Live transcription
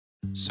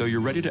So you're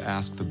ready to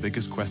ask the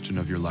biggest question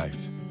of your life,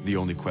 the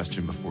only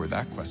question before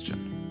that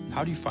question.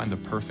 How do you find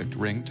the perfect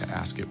ring to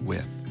ask it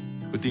with?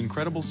 With the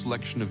incredible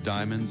selection of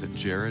diamonds at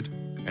Jared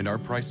and our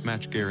price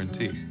match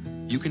guarantee,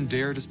 you can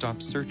dare to stop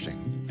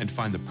searching and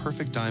find the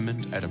perfect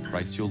diamond at a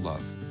price you'll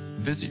love.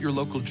 Visit your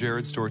local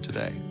Jared store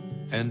today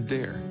and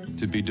dare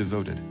to be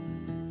devoted.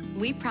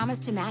 We promise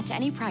to match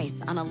any price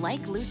on a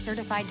like loose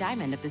certified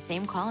diamond of the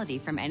same quality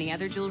from any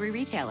other jewelry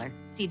retailer.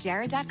 See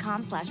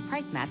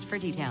jared.com/price match for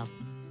details.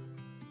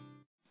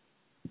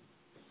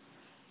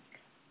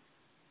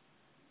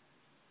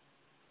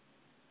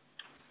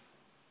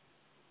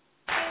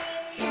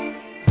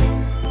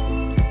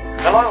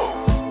 Hello,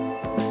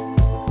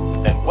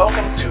 and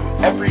welcome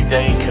to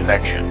Everyday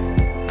Connection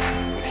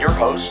with your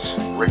hosts,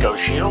 Rico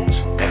Shields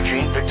and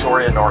Jean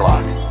Victoria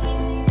Norlock,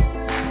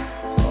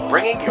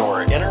 bringing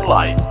your inner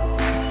light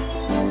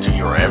to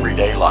your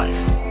everyday life.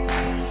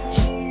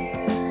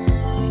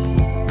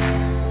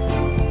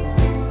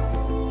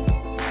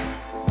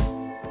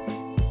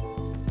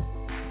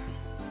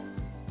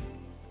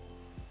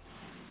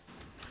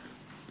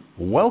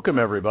 Welcome,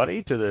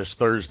 everybody, to this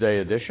Thursday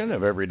edition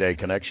of Everyday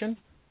Connection.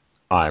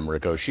 I'm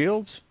Rico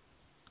Shields,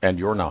 and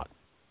you're not.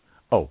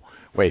 Oh,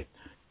 wait.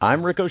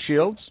 I'm Rico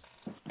Shields,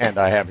 and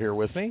I have here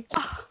with me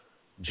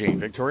Jean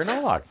Victoria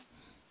Norlock.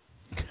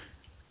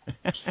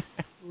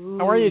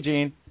 How are you,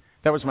 Jean?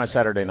 That was my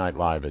Saturday Night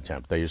Live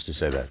attempt. They used to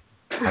say that.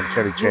 I'm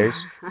Chevy Chase,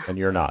 and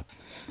you're not.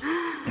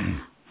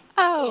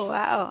 Oh,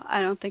 wow.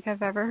 I don't think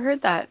I've ever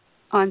heard that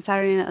on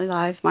Saturday Night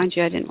Live. Mind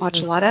you, I didn't watch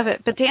a lot of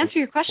it. But to answer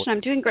your question,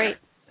 I'm doing great.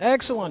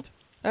 Excellent.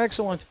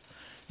 Excellent.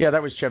 Yeah,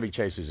 that was Chevy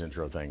Chase's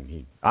intro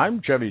thing.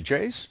 I'm Chevy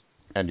Chase,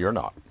 and you're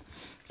not.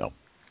 No.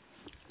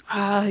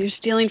 You're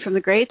stealing from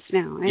the greats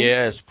now, eh?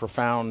 Yes,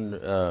 profound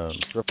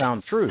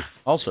truth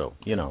also,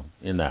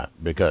 in that,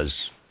 because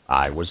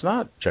I was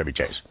not Chevy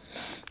Chase.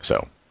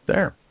 So,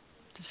 there.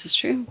 This is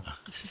true.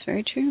 This is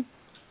very true.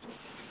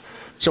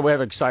 So we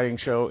have an exciting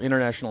show,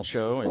 international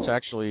show. It's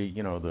actually,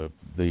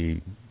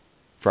 the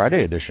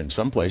Friday edition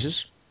some places,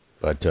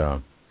 but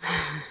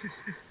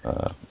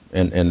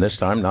and this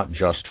time not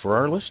just for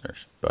our listeners,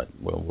 but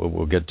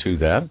we'll get to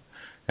that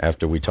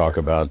after we talk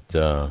about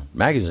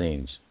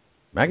magazines.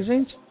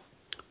 Magazines,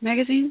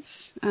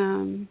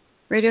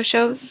 radio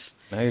shows.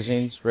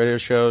 Magazines, radio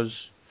shows,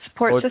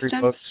 support poetry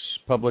systems, books,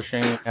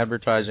 publishing,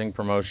 advertising,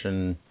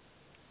 promotion.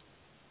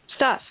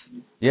 Stuff.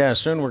 Yeah,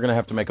 soon we're going to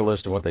have to make a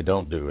list of what they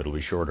don't do. It'll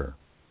be shorter.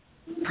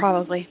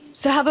 Probably.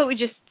 So how about we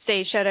just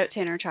say shout out to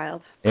Inner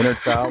Child? Inner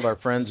Child, our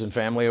friends and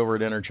family over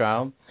at Inner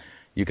Child.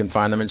 You can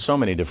find them in so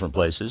many different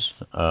places.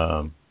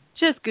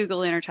 Just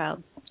Google Inner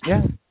Child.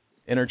 Yeah.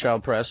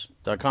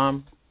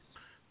 InnerChildPress.com,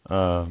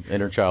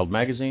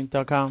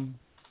 InnerChildMagazine.com,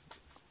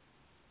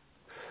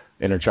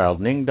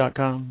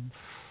 InnerChildNing.com.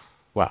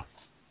 Wow.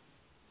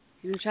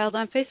 Inner Child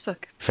on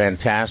Facebook.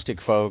 Fantastic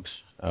folks.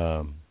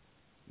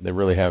 They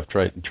really have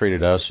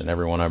treated us and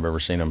everyone I've ever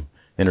seen them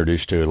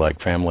introduced to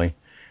like family.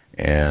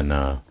 And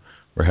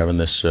we're having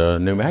this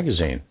new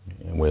magazine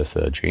with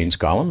Jean's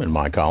column and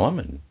my column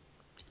and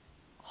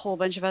whole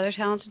bunch of other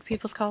talented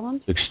people's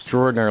columns.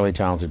 Extraordinarily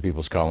talented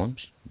people's columns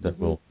that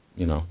will,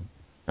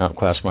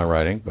 outclass my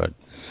writing, but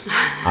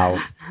I'll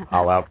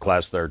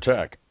outclass their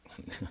tech.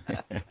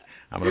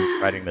 I'm going to be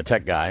writing the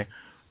tech guy.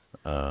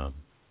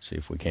 See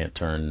if we can't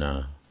turn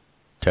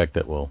tech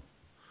that will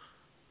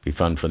be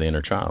fun for the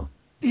inner child.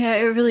 Yeah,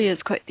 it really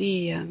is quite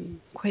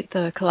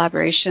the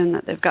collaboration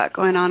that they've got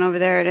going on over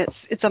there, and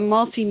it's a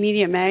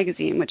multimedia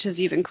magazine, which is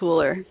even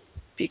cooler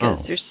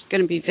because there's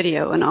going to be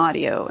video and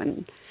audio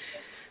and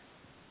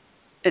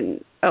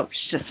it's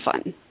just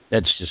fun.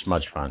 It's just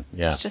much fun,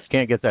 yeah.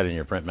 Can't get that in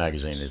your print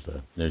magazine at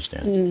the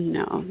newsstand.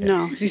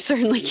 No, you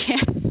certainly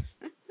can't.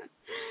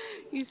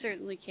 You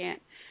certainly can't.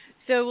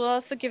 So we'll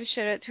also give a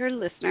shout-out to our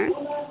listeners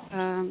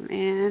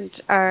and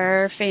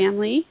our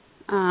family,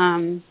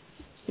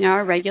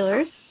 our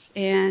regulars,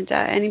 and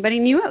anybody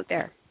new out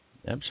there.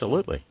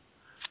 Absolutely.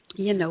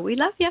 We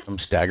love you. I'm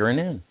staggering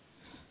in.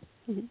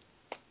 Mm-hmm.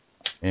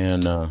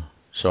 And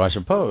so I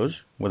suppose,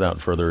 without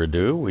further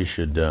ado, we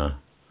should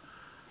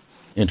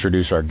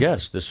introduce our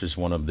guest. This is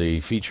one of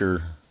the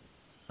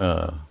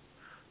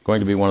going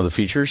to be one of the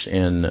features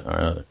in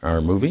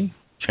our movie,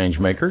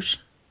 Changemakers,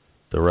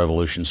 The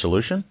Revolution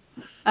Solution.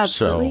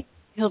 Absolutely. So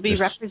he'll be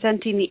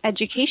representing the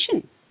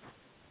education.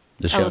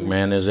 This young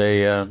man is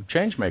a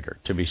change maker,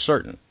 to be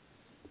certain.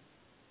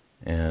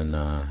 And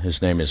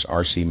his name is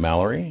R.C.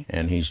 Mallory,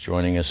 and he's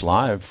joining us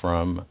live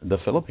from the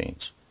Philippines.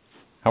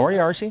 How are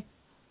you, R.C.?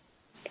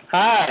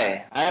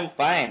 Hi, I'm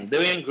fine.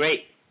 Doing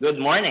great. Good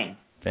morning.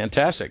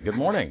 Fantastic. Good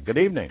morning. Good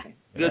evening.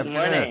 Good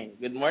morning.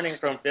 Good morning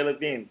from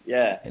Philippines.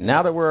 Yeah. And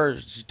now that we're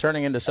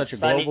turning into such a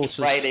global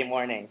Friday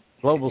morning.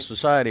 Global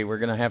society, we're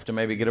going to have to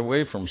maybe get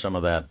away from some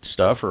of that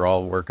stuff or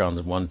all work on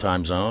the one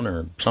time zone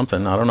or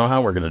something. I don't know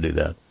how we're going to do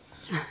that.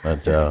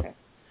 But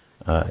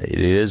it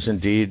is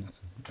indeed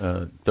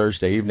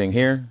Thursday evening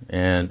here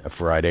and a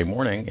Friday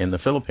morning in the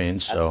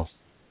Philippines. So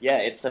yeah,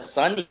 it's a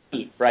sunny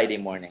Friday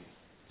morning.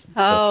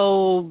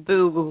 Oh,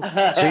 boo.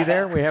 See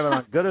there? We have it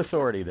on good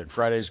authority that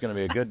Friday's going to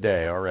be a good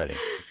day already.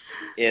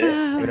 It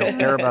is. We don't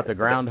care about the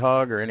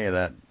groundhog or any of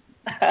that.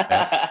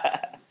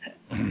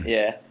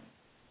 Yeah.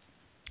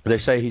 They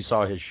say he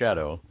saw his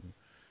shadow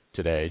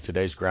today.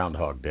 Today's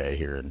Groundhog Day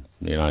here in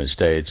the United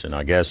States, and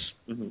I guess...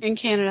 In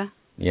Canada.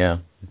 Yeah.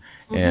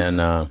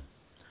 And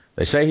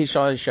they say he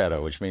saw his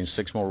shadow, which means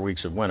 6 more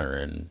weeks of winter.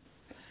 And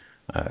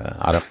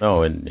I don't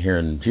know. And here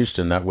in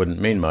Houston, that wouldn't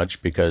mean much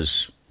because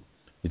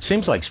it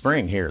seems like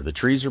spring here. The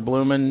trees are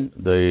blooming.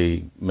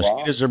 The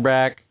mosquitoes are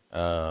back.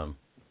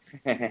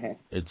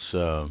 It's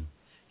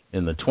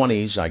in the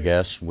 20s, I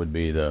guess, would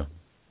be the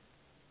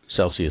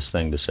Celsius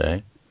thing to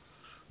say.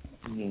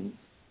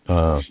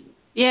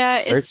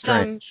 Yeah, very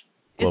strange.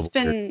 It's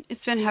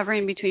been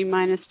hovering between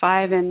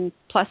 -5 and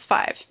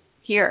 +5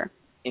 here.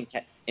 In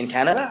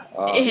Canada?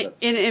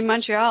 In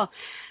Montreal.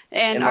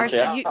 And in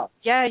Montreal.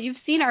 You've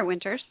seen our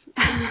winters.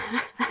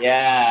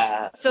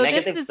 Yeah. So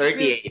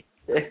 -38.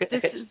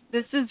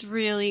 This is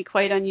really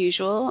quite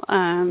unusual.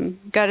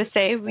 Gotta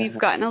say, we've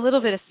gotten a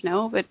little bit of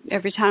snow, but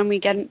every time we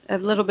get a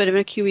little bit of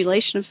an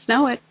accumulation of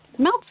snow, it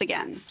melts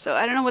again. So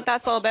I don't know what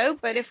that's all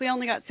about, but if we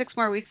only got 6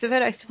 more weeks of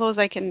it, I suppose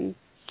I can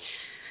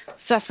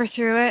suffer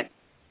through it.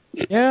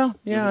 Yeah,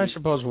 I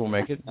suppose we'll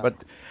make it.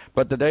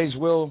 But the days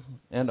will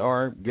and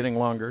are getting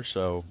longer,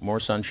 so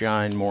more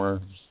sunshine, more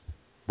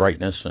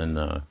brightness, and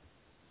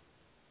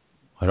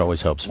it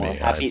always helps more me.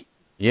 Happy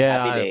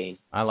days.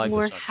 I like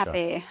more the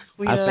sunshine. happy.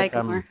 We like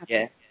more happy.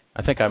 Yeah.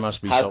 I think I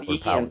must be happy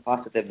self-empowered. and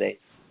positive days.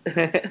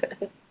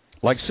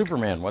 Like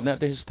Superman, wasn't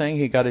that his thing?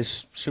 He got his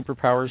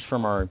superpowers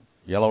from our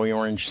yellowy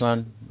orange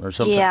sun or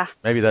something. Yeah.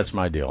 Maybe that's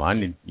my deal. I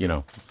need,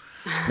 no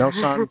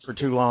sun for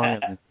too long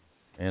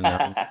and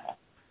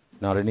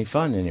not any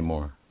fun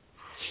anymore.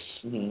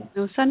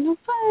 No sun, no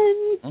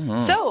fun.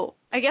 So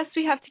I guess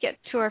we have to get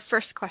to our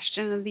first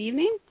question of the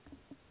evening.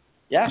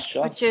 Yeah,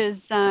 sure. Which is,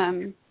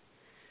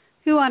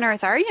 who on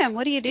earth are you and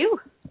what do you do?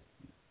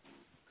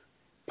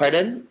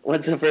 Pardon?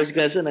 What's the first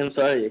question? I'm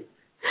sorry.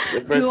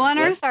 Who on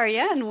earth are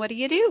you and what do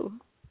you do?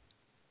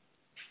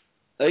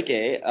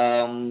 Okay,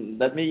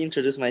 let me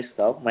introduce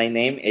myself. My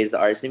name is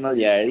R.C.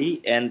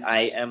 Malyari, and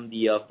I am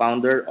the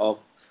founder of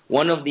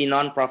one of the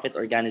non-profit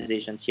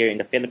organizations here in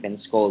the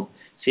Philippines called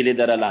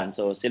Silid-Aralan.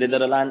 So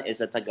Silid-Aralan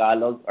is a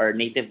Tagalog or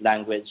native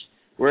language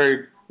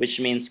word which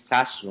means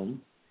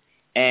classroom.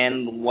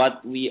 And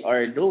what we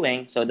are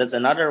doing, so that's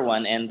another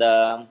one. And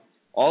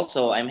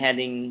also I'm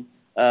heading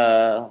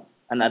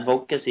an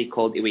advocacy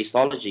called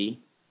Iwastology,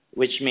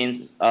 which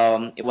means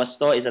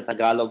Iwasto is a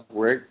Tagalog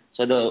word.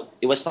 So the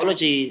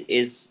Iwastology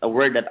is a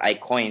word that I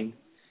coined.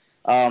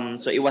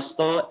 So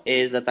Iwasto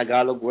is a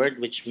Tagalog word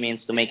which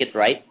means to make it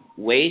right.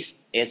 Waste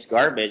is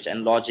garbage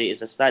and logy is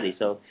a study.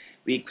 So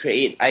I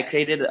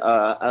created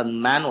a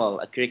manual,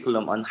 a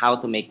curriculum on how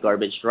to make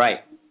garbage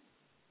right.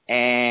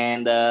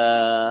 And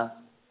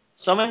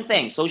so many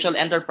things, social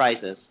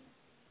enterprises,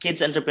 kids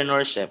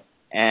entrepreneurship,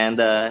 and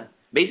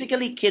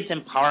basically kids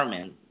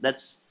empowerment.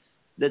 That's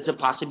the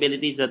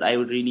possibilities that I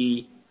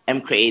really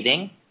am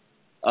creating.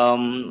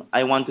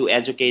 I want to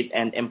educate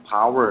and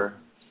empower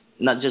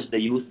not just the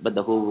youth but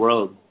the whole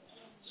world.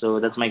 So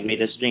that's my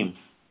greatest dream.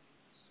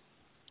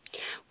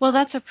 Well,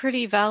 that's a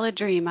pretty valid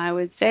dream, I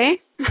would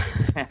say.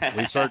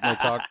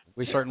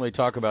 We certainly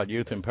talk about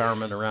youth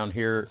empowerment around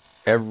here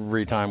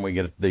every time we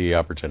get the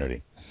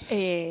opportunity.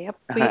 Yep,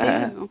 we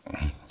do.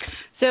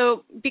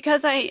 So,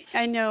 because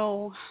I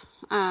know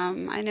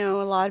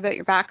a lot about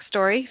your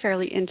backstory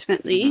fairly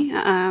intimately.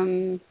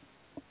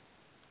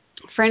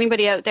 For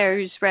anybody out there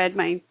who's read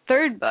my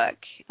third book,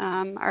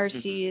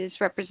 RC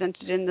is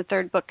represented in the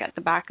third book at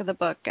the back of the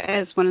book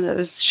as one of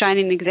those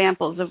shining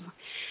examples of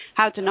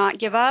how to not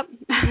give up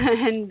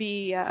and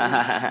be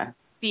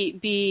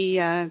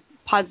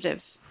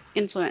positive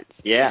influence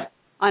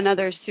on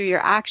others through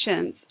your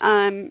actions.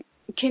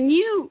 Can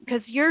you,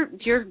 because your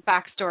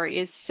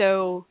backstory is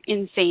so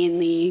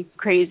insanely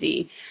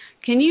crazy,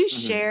 can you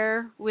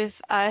share with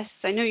us,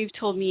 I know you've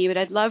told me, but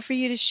I'd love for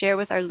you to share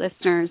with our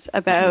listeners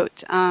about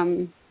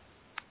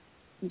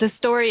the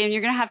story, and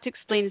you're going to have to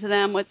explain to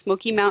them what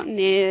Smoky Mountain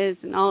is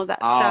and all of that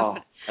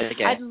stuff.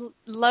 Okay. I'd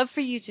love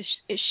for you to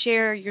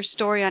share your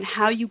story on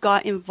how you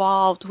got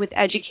involved with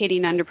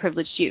educating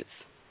underprivileged youth.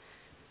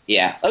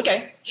 Yeah.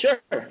 Okay.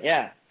 Sure.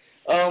 Yeah.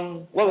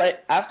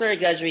 After I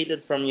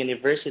graduated from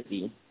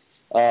university,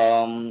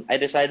 I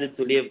decided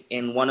to live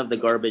in one of the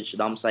garbage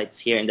dump sites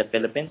here in the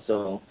Philippines.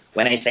 So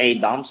when I say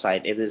dump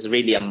site, it is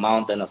really a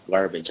mountain of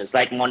garbage. It's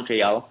like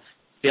Montreal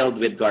filled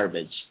with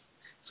garbage.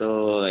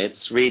 So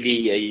it's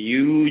really a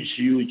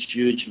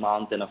huge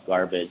mountain of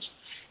garbage.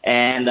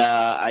 And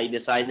I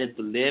decided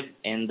to live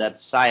in that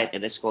site.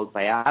 It is called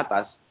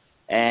Payatas.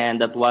 And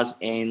that was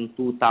in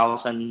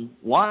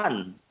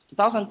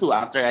 2002,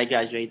 after I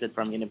graduated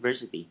from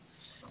university.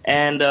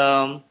 And,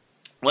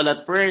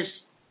 at first,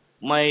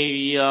 my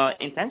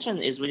intention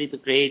is really to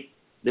create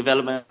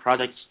development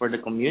projects for the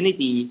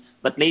community.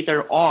 But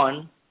later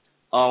on,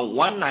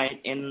 one night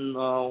in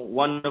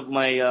one of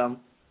my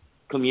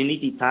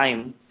community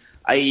time,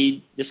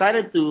 I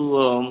decided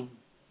to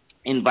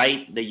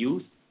invite the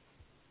youth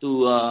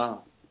to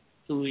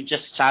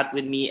just chat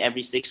with me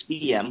every 6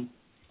 p.m.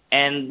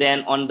 And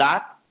then on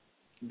that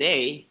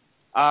day,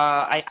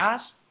 I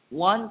asked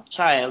one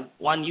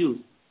youth.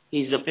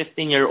 He's a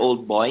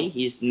 15-year-old boy.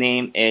 His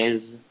name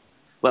is,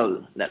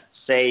 well, let's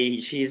say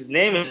his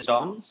name is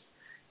Joms,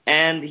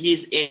 and he's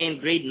in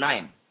grade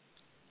 9.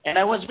 And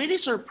I was really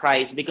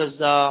surprised because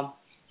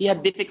he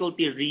had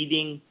difficulty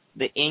reading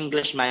the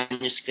English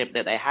manuscript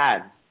that I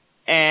had,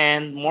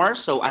 and more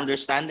so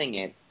understanding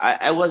it.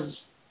 I was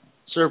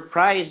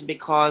surprised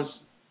because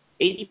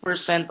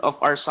 80% of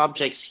our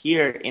subjects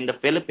here in the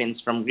Philippines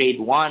from grade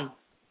 1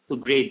 to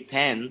grade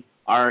 10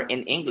 are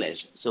in English.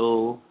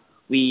 So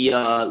we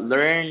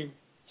learn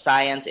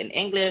science in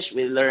English,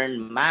 we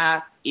learn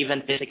math,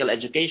 even physical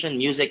education,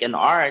 music, and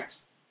arts,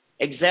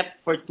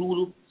 except for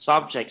 2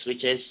 subjects,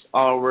 which is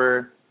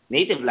our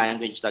native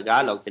language,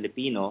 Tagalog,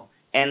 Filipino,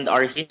 and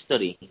our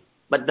history.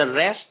 But the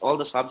rest, all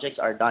the subjects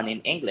are done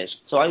in English.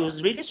 So I was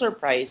really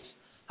surprised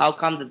how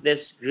come that this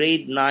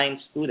grade 9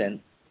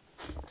 student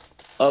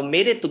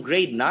made it to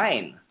grade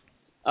 9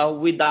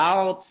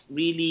 without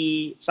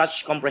really such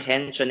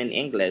comprehension in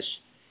English.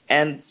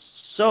 And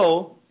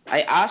so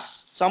I asked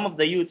some of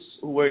the youths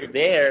who were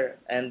there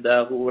and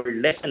who were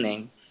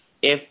listening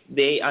if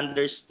they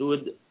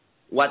understood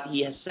what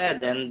he has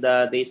said. And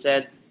they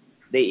said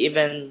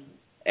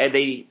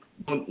they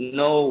don't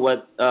know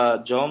what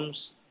Joms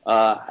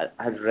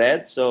had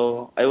read.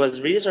 So I was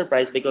really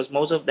surprised because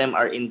most of them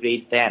are in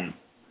grade 10.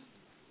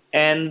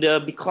 And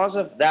because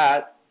of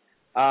that,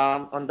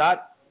 on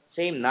that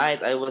same night,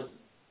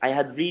 I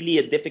had really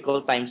a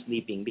difficult time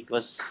sleeping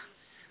because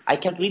I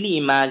can't really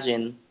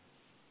imagine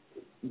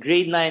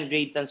grade 9,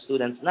 grade 10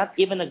 students, not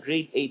even a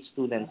grade 8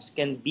 students,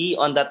 can be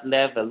on that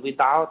level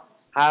without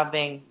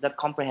having that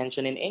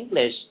comprehension in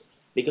English,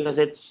 because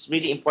it's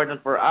really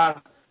important for us,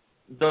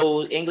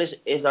 though English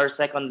is our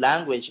second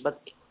language.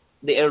 But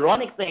the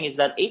ironic thing is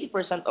that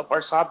 80% of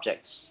our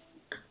subjects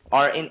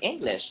are in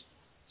English.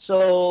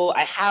 So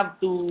I have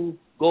to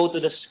go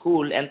to the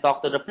school and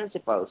talk to the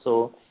principal.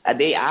 So a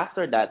day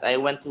after that, I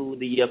went to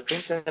the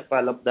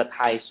principal of that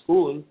high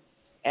school,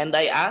 and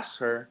I asked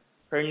her.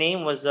 Her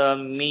name was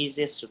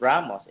Mrs.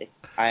 Ramos.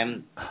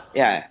 And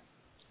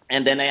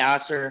then I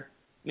asked her,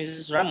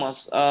 Mrs. Ramos,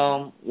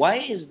 why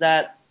is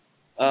that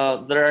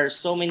there are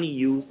so many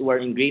youth who are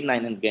in grade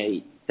 9 and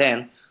grade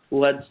 10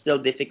 who had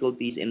still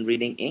difficulties in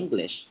reading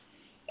English?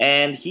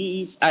 And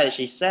she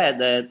said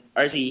that,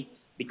 RC,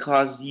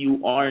 because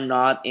you are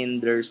not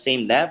in their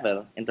same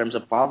level in terms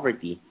of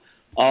poverty,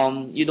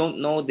 you don't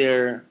know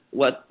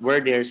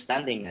where they're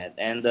standing at.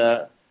 And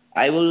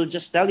I will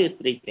just tell you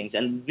 3 things.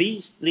 And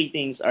these 3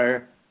 things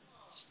are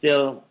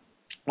still,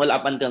 well,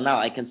 up until now,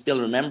 I can still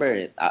remember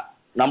it.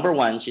 Number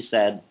 1, she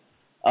said,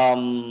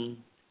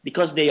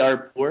 because they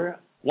are poor,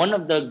 one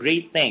of the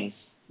great things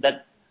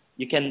that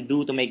you can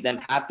do to make them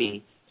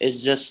happy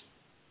is just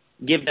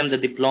give them the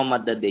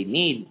diploma that they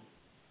need.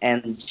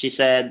 And she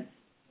said,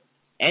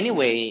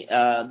 anyway,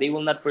 they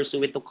will not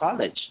pursue it to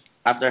college.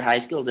 After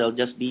high school, they'll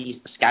just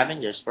be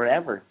scavengers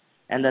forever.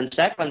 And then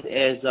second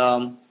is,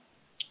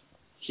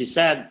 she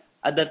said,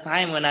 at the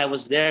time when I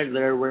was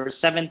there were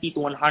 70 to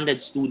 100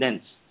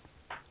 students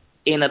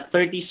in a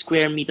 30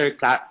 square meter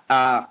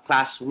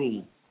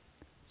classroom.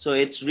 So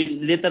it's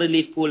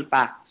literally full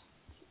packed.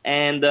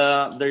 And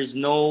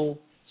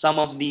some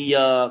of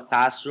the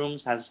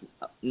classrooms has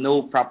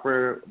no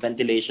proper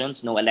ventilations,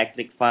 no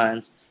electric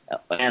fans,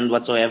 and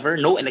whatsoever,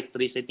 no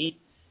electricity.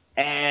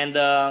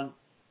 And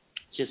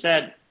she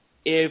said,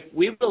 if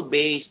we will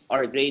base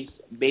our grades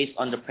based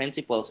on the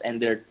principles and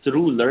their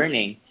true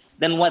learning,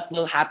 then what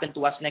will happen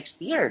to us next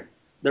year?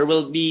 There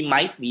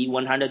might be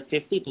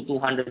 150 to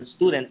 200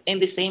 students in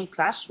the same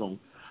classroom.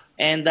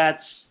 And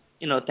that's,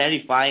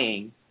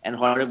 terrifying and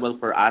horrible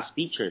for us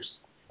teachers.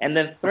 And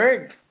the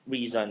third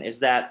reason is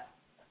that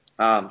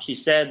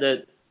she said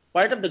that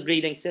part of the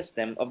grading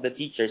system of the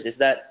teachers is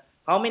that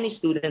how many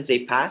students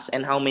they pass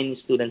and how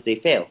many students they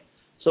fail.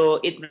 So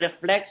it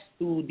reflects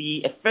to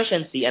the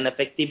efficiency and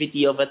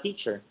effectivity of a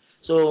teacher.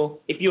 So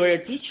if you are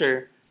a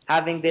teacher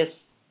having this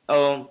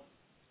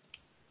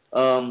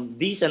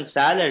decent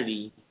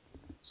salary,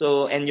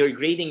 and you're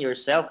grading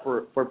yourself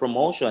for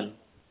promotion,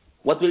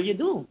 what will you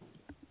do?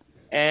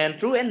 And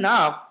true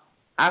enough,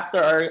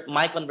 after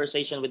my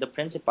conversation with the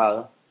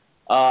principal,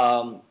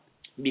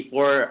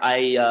 before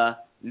I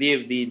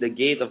leave the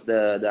gate of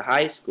the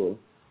high school,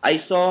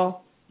 I saw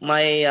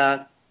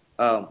my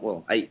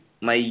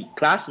my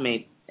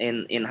classmate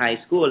in high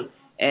school,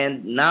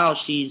 and now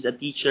she's a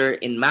teacher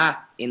in math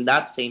in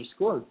that same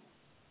school.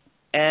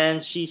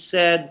 And she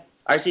said,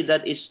 RC,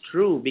 that is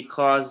true,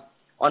 because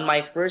on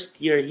my first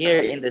year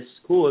here in the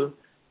school,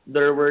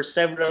 there were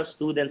several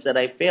students that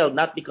I failed,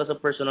 not because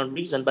of personal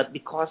reason, but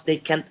because they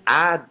can't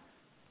add,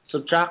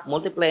 subtract,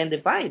 multiply, and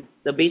divide,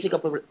 the basic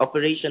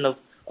operation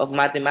of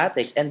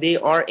mathematics. And they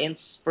are in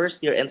first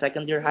year and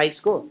second year high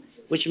school,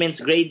 which means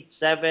grade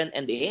 7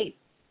 and 8.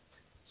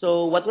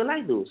 So what will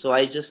I do? So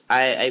I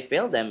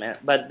failed them.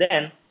 But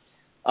then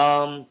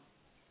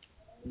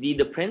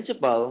the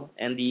principal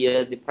and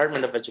the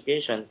Department of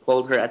Education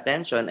called her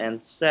attention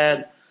and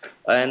said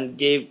and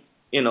gave,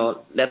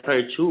 let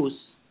her choose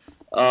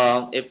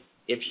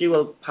if she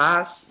will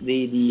pass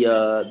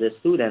the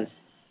students,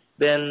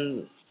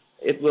 then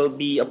it will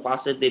be a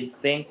positive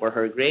thing for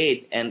her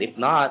grade, and if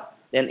not,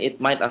 then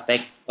it might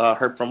affect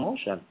her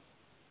promotion.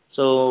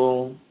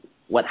 So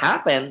what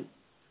happened,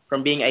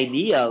 from being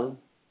ideal,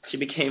 she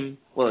became,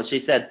 well,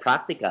 she said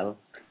practical.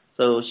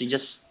 So she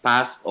just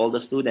passed all the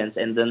students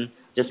and then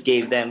just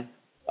gave them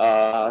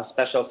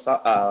special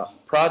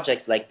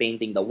projects like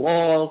painting the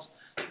walls,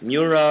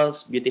 murals,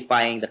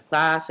 beautifying the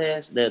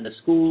classes, the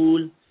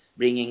school,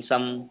 bringing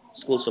some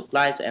school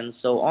supplies, and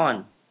so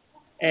on.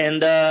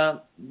 And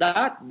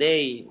that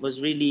day was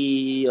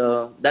really,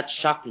 that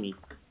shocked me,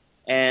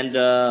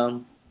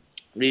 and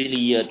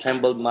really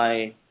trembled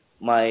my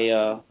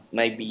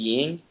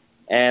being.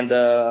 And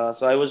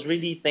so I was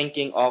really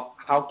thinking of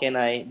how can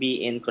I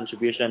be in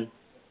contribution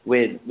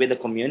with the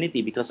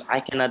community, because I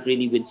cannot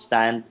really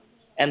withstand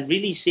and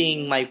really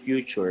seeing my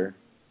future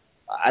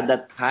at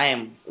that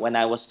time when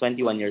I was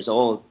 21 years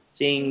old,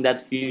 seeing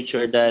that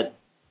future that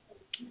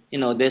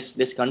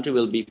this country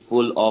will be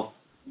full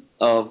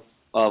of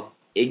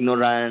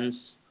ignorance,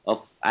 of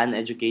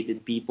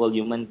uneducated people,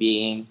 human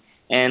being,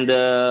 and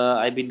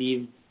I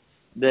believe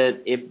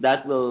that if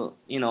that will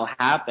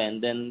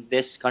happen, then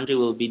this country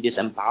will be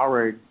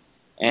disempowered,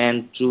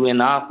 and true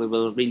enough, we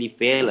will really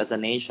fail as a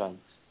nation.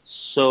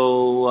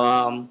 So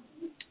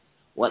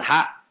what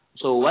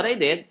I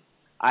did,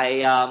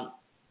 I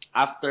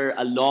after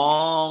a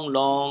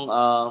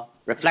long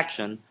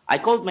reflection, I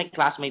called my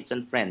classmates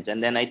and friends,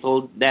 and then I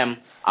told them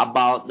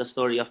about the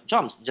story of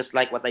Jumps, just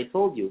like what I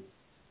told you.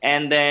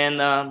 And then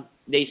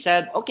they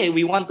said, okay,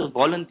 we want to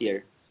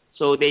volunteer.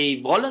 So they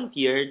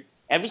volunteered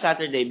every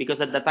Saturday, because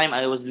at the time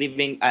I was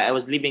living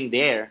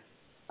there.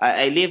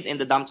 I lived in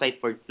the dump site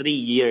for 3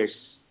 years,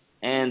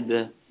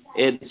 and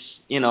it's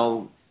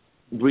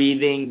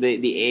breathing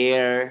the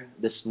air,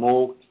 the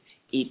smoke,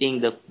 eating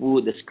the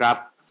food, the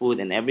scrap food,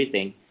 and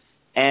everything.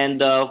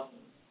 And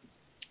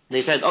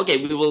they said, okay,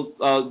 we will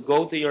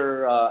go to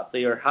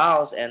your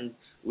house, and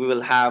we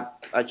will have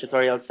a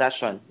tutorial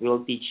session. We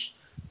will teach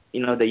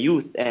the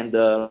youth and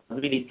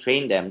really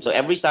train them. So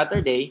every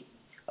Saturday,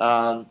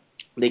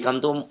 they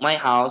come to my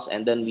house,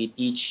 and then we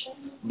teach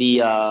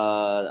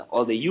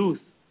all the youth.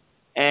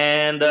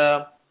 And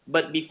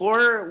but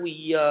before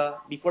we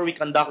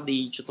conduct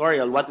the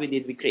tutorial, what we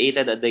did, we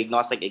created a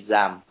diagnostic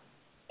exam.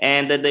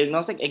 And the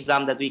diagnostic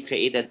exam that we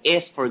created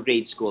is for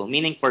grade school,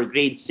 meaning for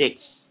grade 6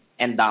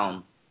 and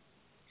down.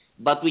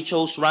 But we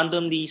chose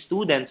randomly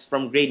students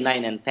from grade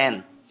 9 and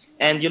 10.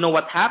 And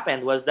what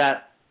happened was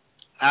that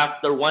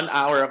after 1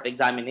 hour of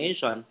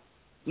examination,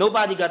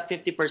 nobody got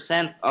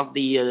 50% of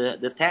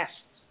the test,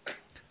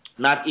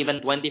 not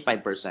even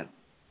 25%.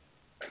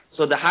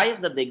 So the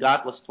highest that they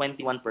got was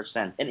 21%.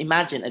 And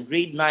imagine a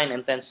grade 9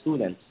 and 10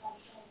 students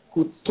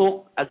who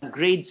took a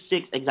grade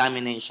 6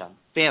 examination,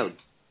 failed,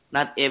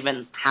 not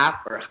even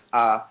half or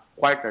a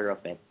quarter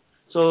of it.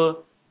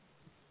 So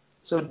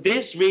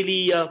this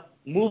really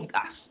moved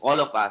us, all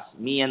of us,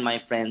 me and my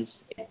friends.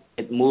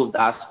 It moved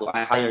us to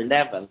a higher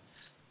level,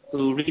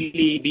 to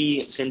really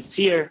be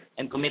sincere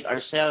and commit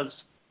ourselves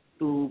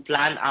to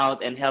plan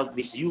out and help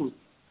this youth.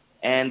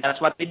 And that's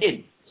what we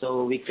did.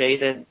 So we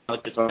created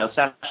tutorial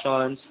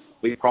sessions,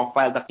 we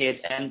profiled the kids,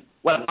 and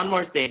one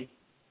more thing.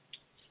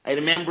 I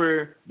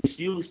remember this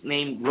youth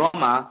named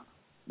Roma,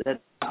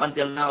 that up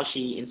until now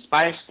she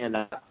inspires me a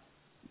lot,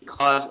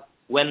 because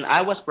when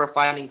I was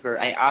profiling her,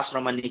 I asked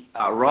Roma,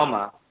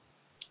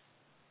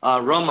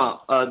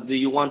 do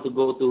you want to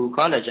go to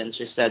college? And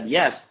she said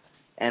yes.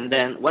 And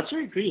then, what's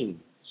your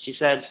dream? She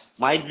said,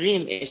 my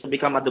dream is to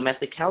become a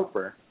domestic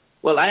helper.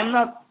 Well, I'm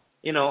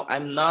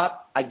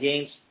not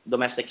against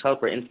domestic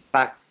helper. In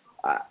fact,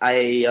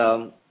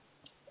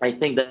 I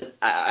think that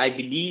I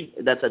believe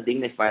that's a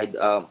dignified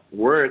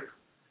work.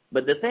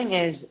 But the thing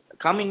is,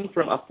 coming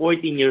from a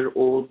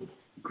 14-year-old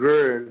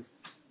girl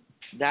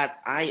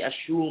that I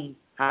assume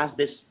has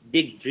this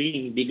big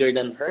dream, bigger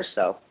than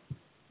herself,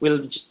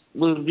 will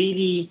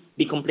really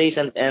be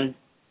complacent and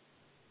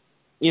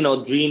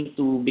dream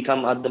to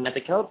become a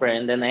domestic helper.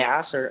 And then I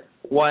asked her,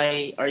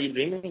 why are you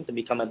dreaming to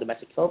become a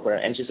domestic helper?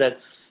 And she said,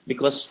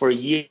 because for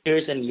years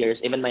and years,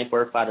 even my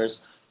forefathers,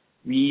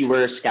 we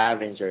were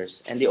scavengers.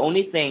 And the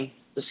only thing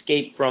to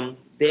escape from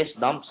this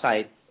dump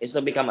site is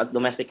to become a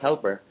domestic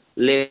helper,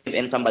 live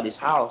in somebody's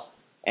house,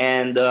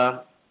 and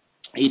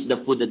eat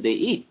the food that they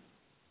eat.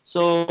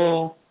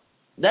 So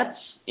that's,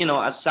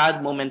 a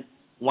sad moment,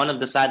 one of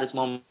the saddest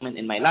moments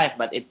in my life,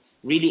 but it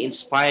really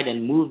inspired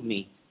and moved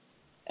me.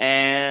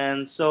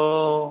 And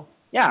so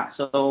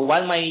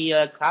while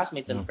my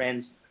classmates and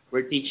friends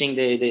were teaching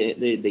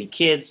the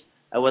kids,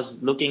 I was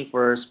looking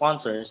for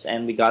sponsors,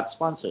 and we got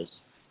sponsors.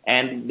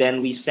 And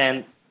then we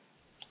sent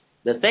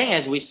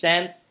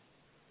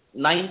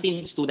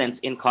 19 students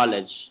in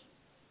college.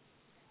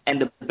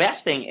 And the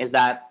best thing is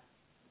that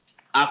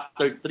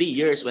after 3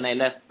 years, when I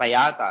left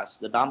Payatas,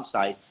 the dump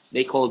site,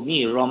 they called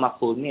me, Roma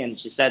called me, and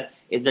she said,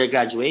 is there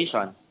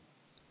graduation?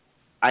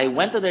 I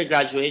went to their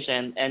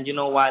graduation, and you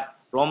know what?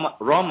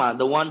 Roma,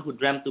 the one who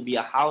dreamt to be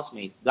a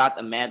housemate, got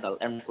a medal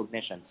and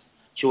recognition.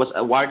 She was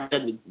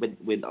awarded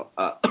with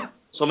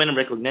so many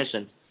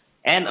recognitions.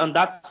 And on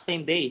that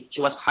same day,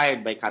 she was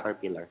hired by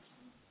Caterpillar.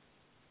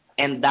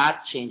 And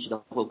that changed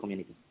the whole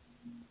community.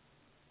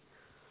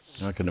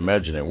 I can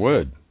imagine it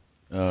would.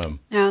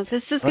 Now,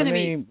 this is going to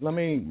be... Let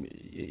me,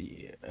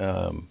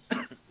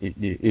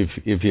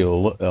 if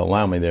you'll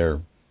allow me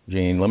there,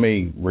 Jean, let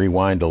me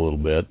rewind a little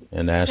bit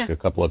and ask a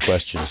couple of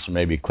questions to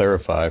maybe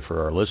clarify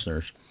for our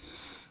listeners.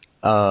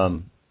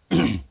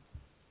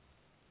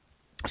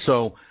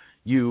 So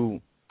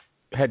you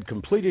had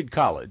completed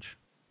college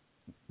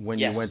when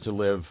you went to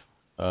live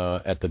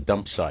at the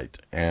dump site.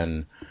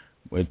 And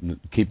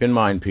keep in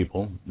mind,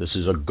 people, this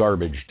is a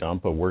garbage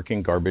dump, a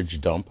working garbage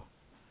dump.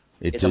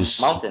 It's a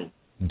mountain.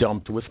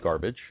 Dumped with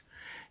garbage.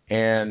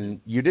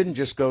 And you didn't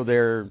just go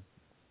there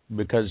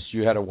because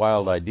you had a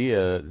wild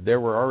idea.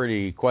 There were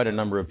already quite a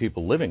number of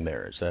people living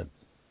there. Is that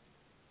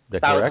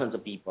correct? Thousands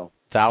of people.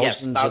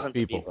 Thousands of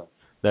people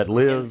that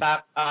live. In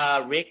fact,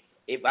 Rick,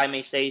 if I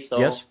may say so,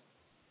 yes?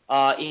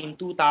 In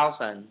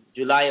 2000,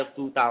 July of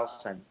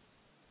 2000,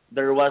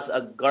 there was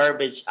a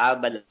garbage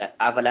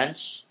avalanche,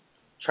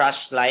 trash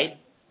slide,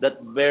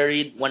 that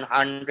buried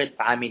 100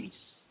 families.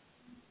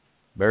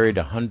 Buried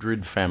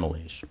 100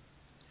 families.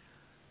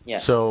 Yeah.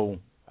 So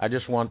I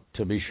just want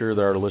to be sure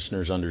that our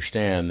listeners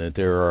understand that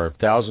there are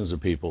thousands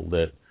of people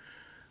that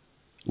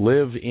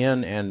live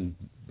in and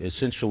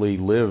essentially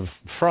live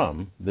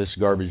from this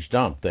garbage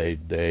dump.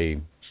 They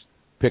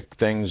pick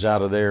things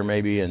out of there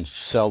maybe and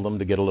sell them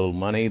to get a little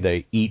money.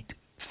 They eat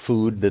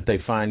food that they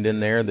find in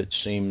there that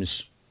seems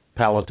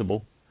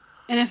palatable.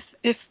 And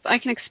if I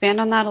can expand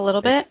on that a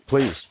little bit.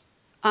 Please.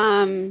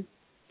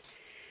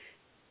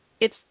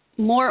 It's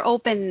more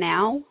open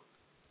now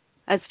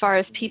as far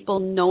as people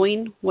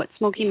knowing what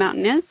Smoky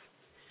Mountain is.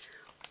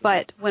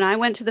 But when I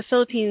went to the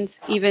Philippines,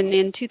 even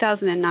in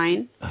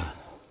 2009,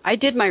 I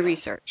did my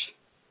research.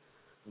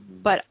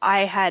 But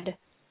I had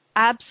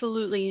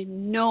absolutely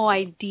no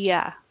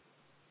idea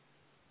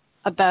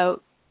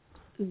about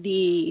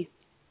the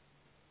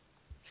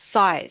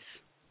size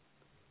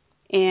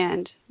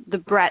and the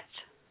breadth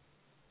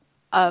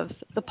of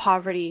the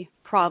poverty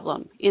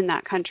problem in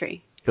that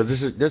country. Because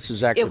this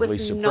is actively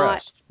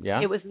suppressed.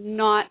 It was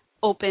not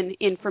open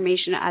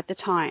information at the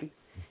time.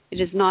 It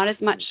is not as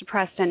much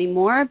suppressed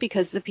anymore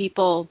because the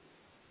people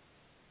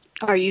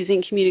are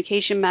using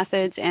communication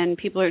methods, and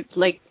people are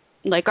like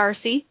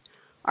RC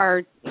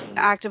are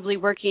actively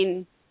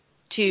working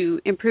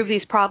to improve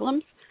these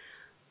problems.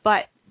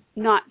 But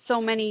not so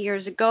many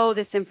years ago,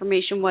 this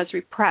information was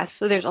repressed.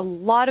 So there's a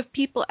lot of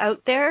people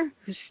out there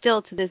who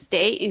still to this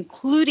day,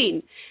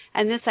 including,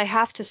 and this I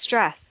have to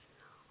stress,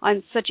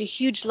 on such a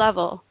huge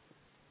level,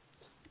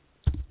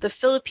 the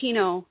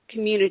Filipino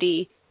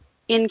community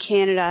in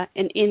Canada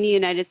and in the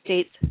United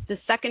States, the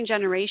second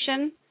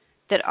generation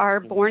that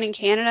are born in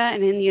Canada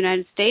and in the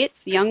United States,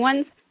 the young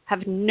ones,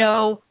 have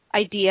no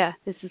idea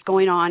this is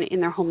going on in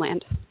their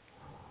homeland.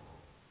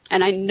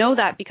 And I know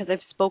that because I've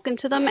spoken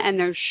to them, and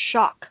they're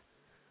shocked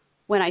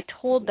when I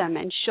told them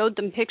and showed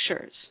them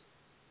pictures.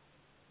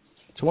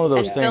 It's one of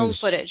those and things. Film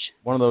footage.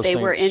 One of those they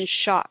things were in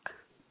shock.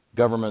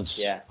 Governments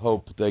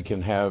hope they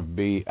can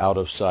be out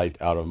of sight,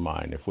 out of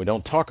mind. If we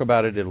don't talk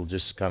about it, it'll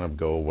just kind of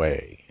go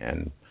away.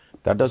 And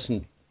that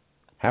doesn't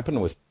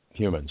happen with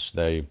humans.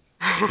 They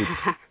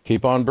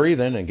keep on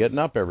breathing and getting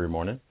up every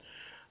morning.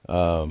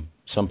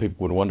 Some people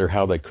would wonder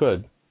how they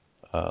could,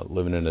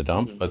 living in a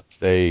dump, but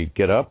they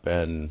get up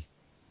and...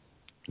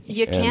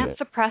 You can't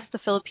suppress the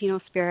Filipino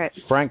spirit.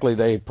 Frankly,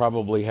 they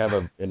probably have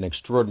an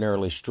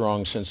extraordinarily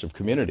strong sense of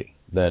community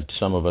that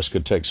some of us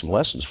could take some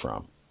lessons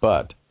from.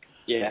 But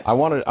I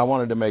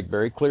wanted to make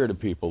very clear to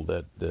people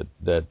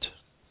that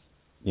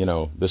you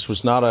know, this was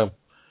not a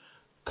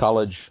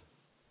college,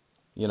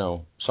 you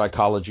know,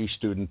 psychology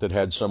student that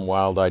had some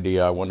wild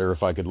idea. I wonder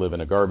if I could live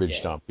in a garbage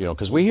dump, you know,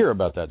 because we hear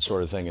about that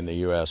sort of thing in the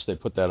U.S. They'll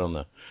put that on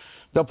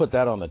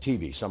the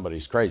TV.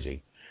 Somebody's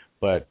crazy,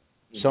 but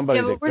somebody.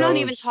 Yeah, but we're not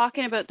even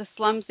talking about the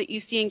slums that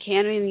you see in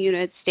Canada and the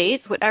United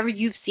States. Whatever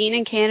you've seen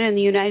in Canada and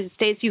the United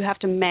States, you have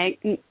to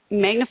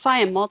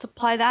magnify and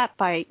multiply that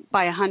by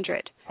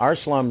 100. Our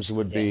slums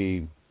would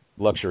be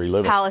luxury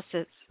living.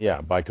 Palaces.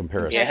 Yeah, by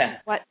comparison. Yeah,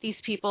 what these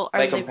people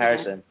are living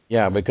in.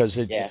 Yeah, because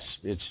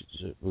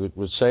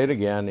we'll say it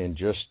again in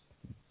just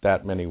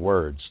that many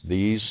words.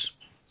 These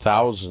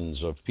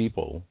thousands of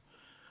people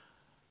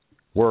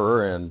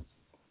were, and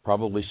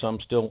probably some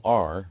still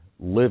are,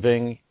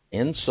 living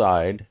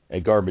inside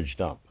a garbage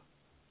dump.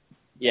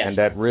 Yes. And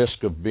at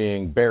risk of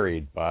being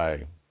buried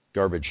by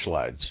garbage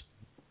slides.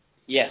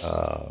 Yes.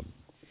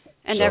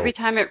 And every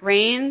time it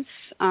rains,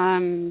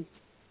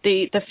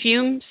 the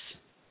fumes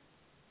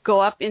go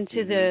up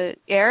into the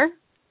air,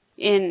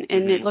 and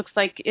it looks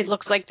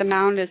like the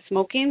mound is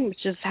smoking,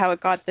 which is how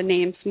it got the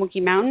name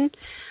Smoky Mountain.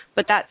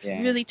 But that's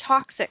really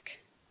toxic.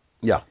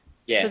 Yeah.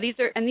 Yeah. So these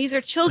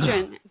are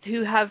children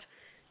who have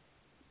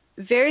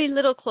very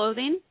little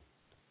clothing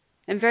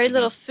and very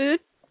little food,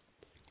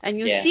 and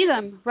you see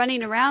them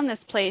running around this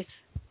place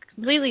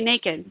completely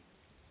naked.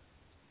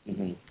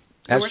 Mm-hmm.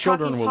 As we're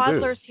children talking will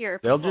toddlers do. here.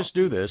 They'll People. just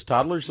do this.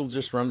 Toddlers will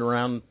just run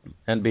around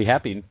and be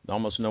happy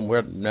almost no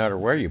matter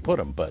where you put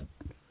them, but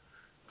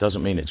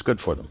doesn't mean it's good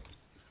for them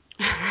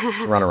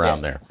to run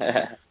around there.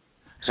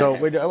 So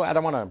I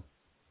don't want to...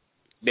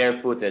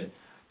 Barefooted.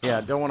 Yeah,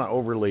 I don't want to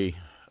overly,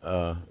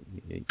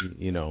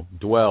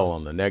 dwell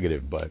on the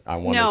negative, but I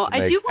wanted to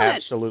make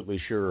absolutely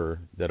sure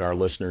that our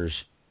listeners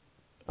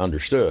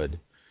understood.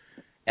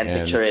 And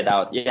picture it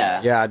out,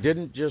 yeah. Yeah, I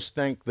didn't just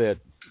think that,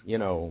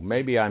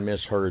 maybe I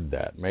misheard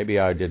that. Maybe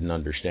I didn't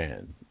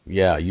understand.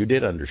 Yeah, you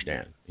did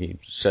understand. He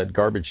said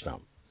garbage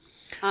dump.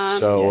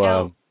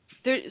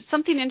 There's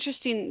something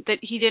interesting that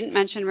he didn't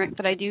mention, Rick,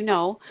 that I do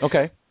know.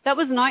 Okay. That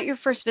was not your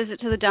first visit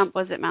to the dump,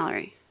 was it,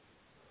 Mallory?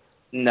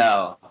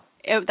 No.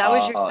 That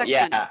was your second.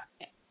 Yeah.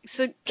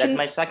 So that's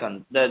my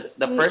second.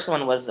 The first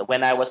one was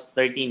when I was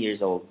 13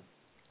 years old.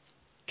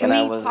 Can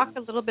we talk a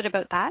little bit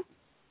about that?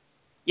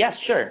 Yeah,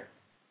 sure.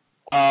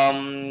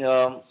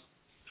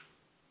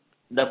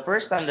 The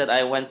first time that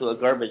I went to a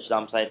garbage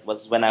dump site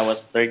was when I was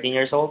 13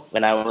 years old,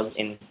 when I was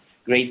in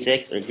grade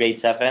 6 or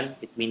grade 7,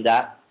 between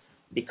that,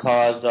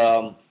 because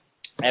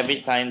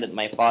every time that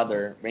my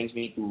father brings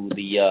me to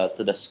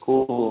the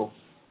school,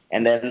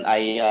 and then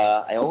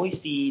I always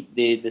see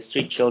the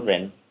street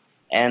children,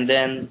 and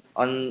then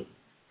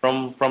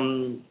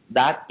from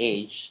that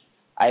age,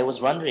 I was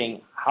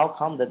wondering how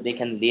come that they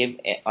can live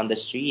on the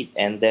street,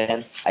 and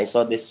then I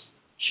saw this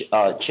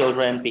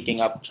children picking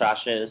up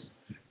trashes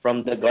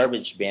from the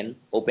garbage bin,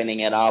 opening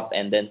it up,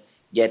 and then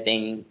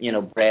getting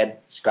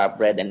scrap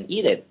bread, and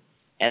eat it.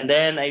 And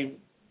then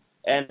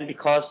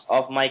because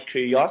of my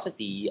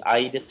curiosity,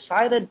 I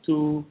decided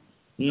to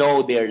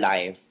know their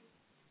life.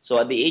 So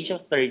at the age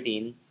of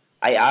 13,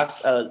 I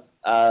asked a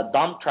garbage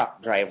dump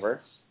truck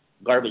driver,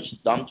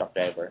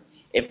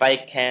 if I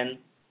can,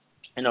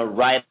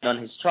 ride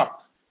on his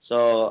truck.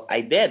 So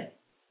I did,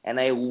 and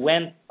I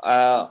went.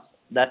 I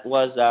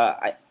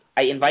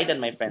invited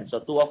my friends. So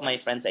I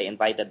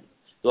invited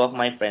two of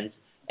my friends,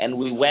 and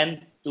we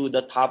went to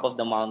the top of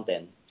the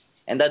mountain.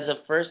 And that's the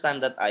first time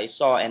that I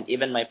saw, and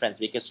even my friends,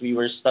 because we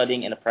were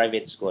studying in a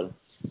private school.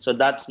 So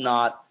that's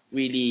not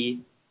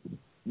really,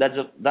 that's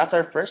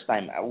our first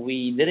time.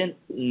 We didn't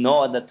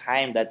know at the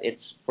time that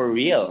it's for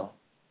real,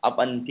 up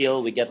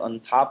until we get on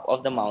top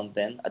of the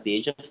mountain at the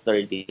age of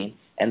 13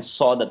 and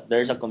saw that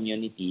there's a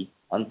community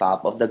on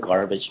top of the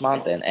garbage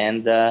mountain.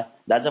 And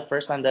that's the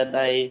first time that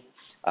I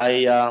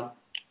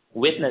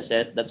witnessed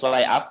it. That's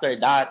why after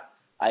that,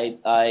 I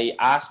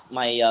asked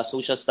my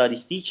social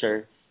studies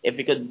teacher if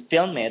we could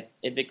film it,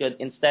 if we could,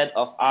 instead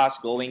of us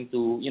going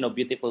to,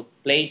 beautiful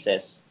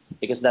places,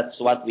 because that's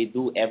what we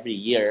do every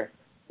year,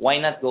 why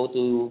not go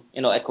to,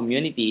 a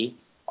community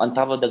on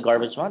top of the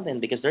garbage mountain?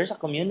 Because there's a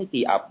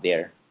community up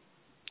there.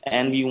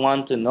 And we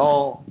want to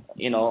know,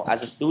 as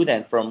a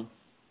student from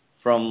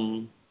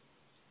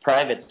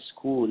private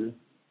school,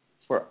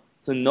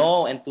 to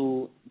know and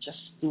to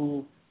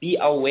be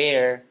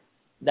aware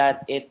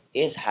that it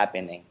is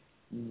happening.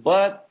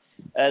 But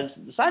as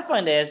the side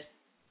point is,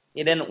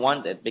 he didn't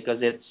want it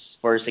because it's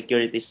for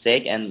security's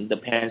sake, and the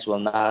parents will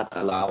not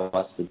allow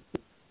us to.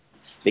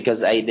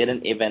 Because I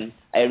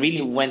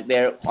really went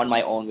there on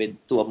my own with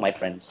two of my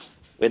friends,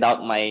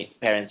 without my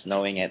parents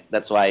knowing it.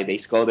 That's why they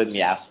scolded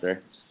me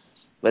after.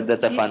 But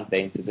that's a fun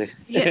thing to do.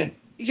 Yeah.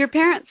 Your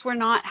parents were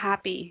not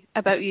happy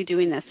about you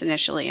doing this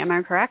initially, am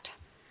I correct?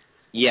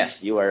 Yes,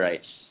 you are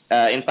right.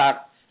 In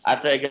fact,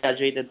 after I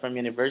graduated from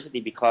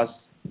university, because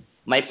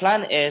my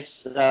plan is,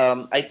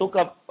 I took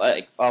up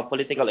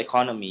political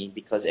economy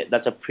because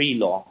that's a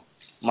pre-law.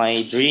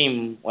 My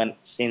dream,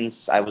 since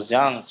I was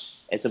young,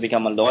 is to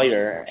become a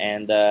lawyer,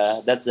 and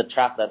that's the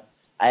track that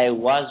I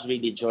was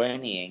really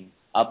journeying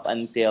up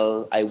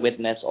until I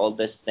witnessed all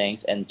these things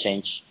and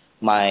changed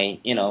my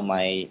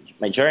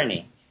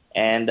journey.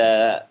 And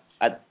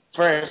at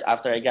first,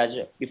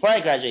 before I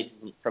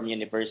graduated from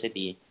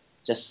university,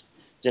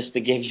 just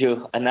to give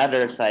you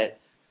another side,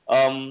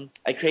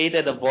 I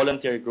created a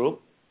volunteer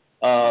group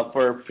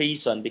for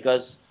prison,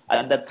 because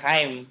at the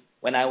time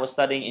when I was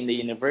studying in the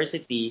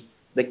university,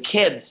 the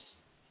kids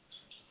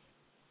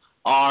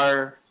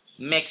are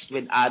mixed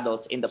with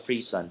adults in the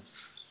prison.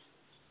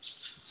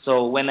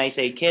 So when I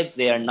say kids,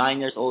 they are 9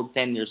 years old,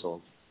 10 years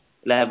old,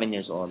 11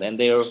 years old. And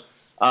they're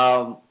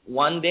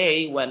one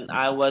day when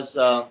I was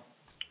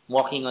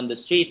walking on the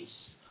streets,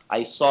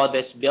 I saw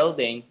this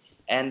building,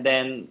 and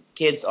then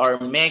kids are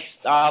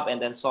mixed up,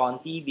 and then saw on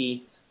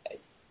TV.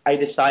 I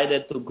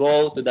decided to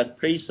go to that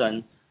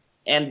prison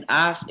and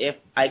ask if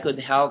I could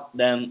help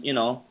them,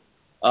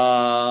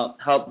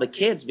 help the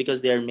kids,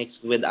 because they're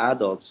mixed with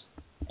adults.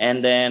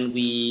 And then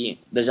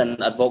there's an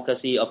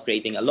advocacy of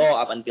creating a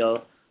law up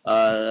until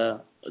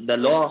the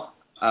law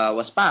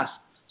was passed.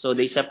 So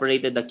they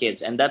separated the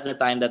kids. And that's the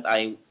time that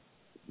I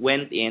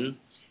went in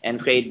and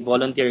create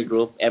volunteer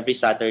group every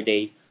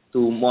Saturday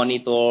to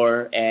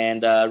monitor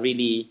and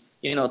really,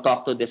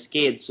 talk to these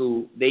kids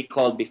who they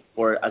called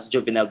before as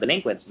juvenile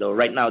delinquents. Though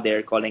right now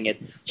they're calling it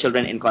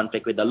children in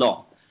conflict with the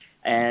law.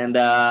 And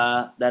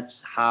that's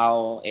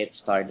how it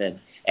started.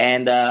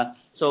 And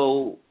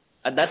So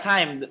at that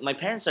time, my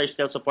parents are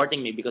still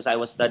supporting me because I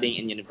was studying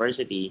in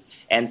university,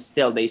 and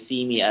still they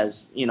see me as,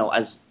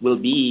 as will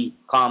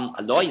become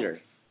a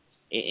lawyer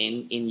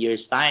in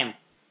years time.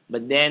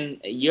 But then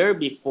a year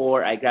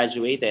before I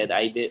graduated,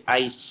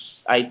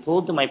 I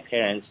told to my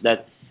parents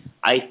that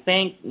I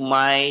think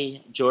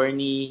my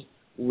journey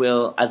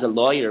as a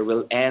lawyer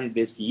will end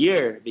this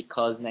year,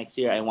 because next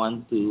year I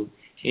want to,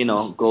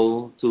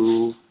 go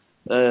to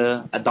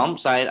a dump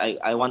site.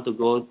 I want to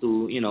go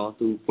to,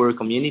 to poor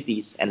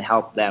communities and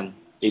help them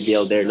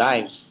rebuild their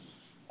lives.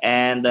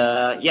 And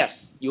yes,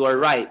 you are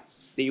right.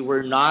 They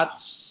were not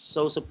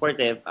so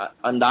supportive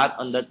on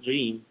that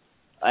dream,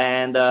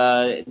 and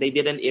they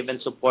didn't even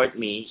support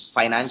me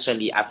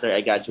financially after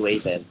I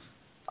graduated,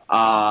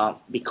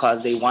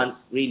 because they want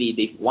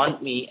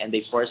me, and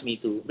they force me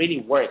to really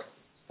work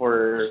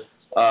for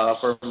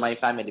my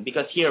family.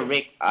 Because here,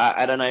 Rick,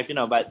 I don't know if you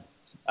know, but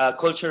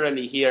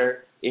culturally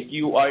here, if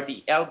you are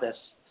the eldest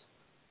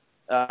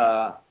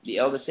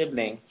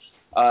sibling,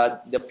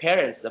 the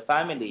parents, the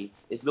family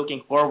is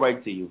looking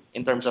forward to you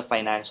in terms of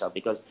financial,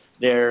 because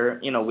they're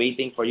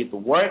waiting for you to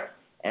work,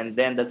 and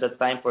then that's a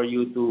time for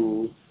you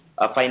to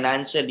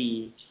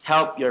financially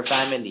help your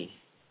family,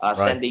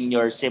 right. Sending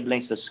your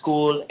siblings to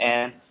school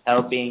and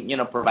helping,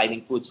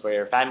 providing foods for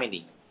your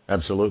family.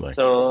 Absolutely.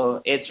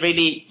 So it's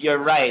really,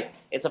 you're right.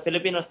 It's a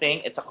Filipino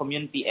thing. It's a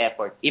community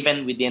effort,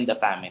 even within the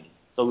family.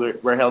 So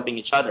we're helping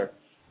each other.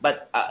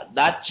 But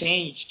that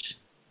changed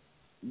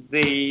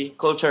the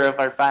culture of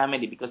our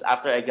family, because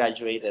after I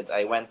graduated,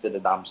 I went to the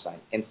dump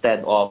site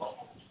instead of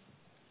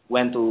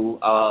went to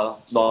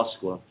law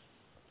school.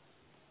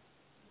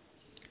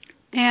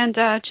 And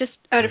just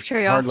out of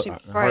curiosity,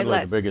 hardly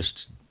the biggest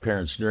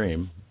parent's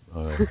dream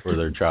for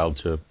their child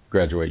to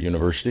graduate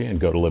university and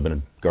go to live in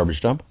a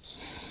garbage dump.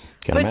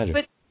 Can't imagine.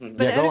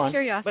 But out of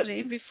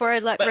curiosity, before I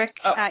let Rick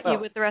at you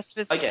with the rest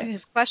of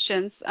his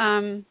questions,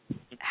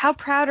 how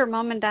proud are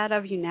Mom and Dad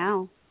of you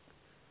now?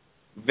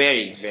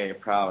 Very, very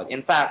proud.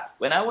 In fact,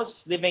 when I was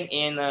living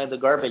in the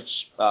garbage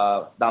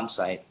dump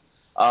site,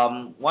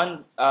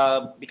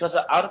 because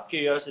out of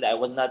curiosity, I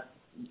was not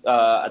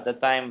at the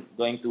time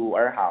going to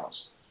our house.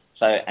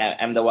 So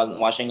I'm the one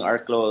washing our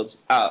clothes.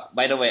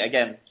 By the way,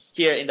 again,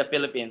 here in the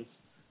Philippines,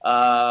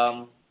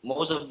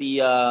 most of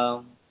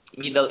the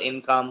middle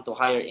income to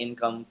higher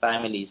income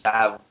families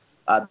have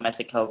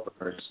domestic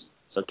helpers,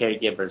 so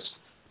caregivers.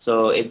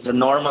 So it's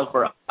normal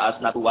for us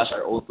not to wash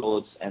our own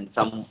clothes, and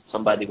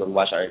somebody will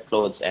wash our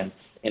clothes and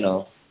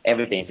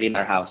everything, clean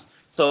our house.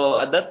 So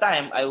at that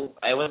time, I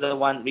was the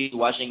one really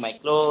washing my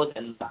clothes,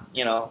 and I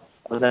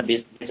was not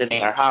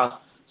visiting our house.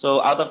 So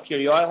out of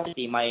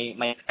curiosity,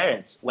 my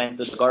parents went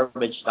to the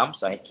garbage dump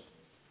site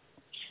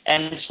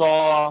and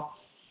saw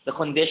the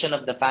condition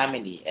of the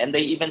family, and they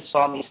even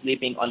saw me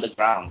sleeping on the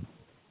ground.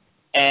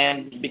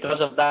 And because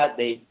of that,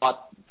 they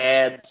bought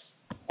beds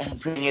and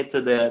bring it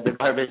to the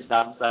garbage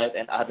dump site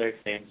and other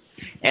things.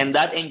 And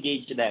that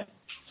engaged them.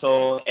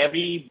 So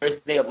every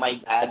birthday of my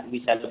dad,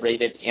 we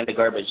celebrated in the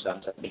garbage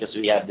dump site because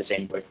we had the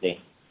same birthday.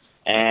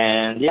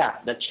 And yeah,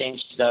 that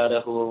changed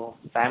the whole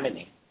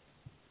family.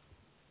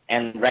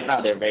 And right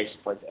now, they're very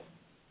supportive.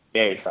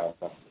 Very proud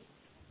of.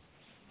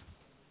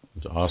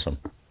 It's awesome.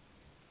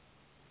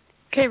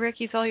 Okay, Rick,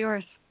 it's all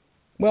yours.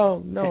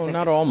 Well, no,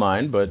 not all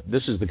mine, but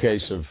this is the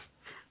case of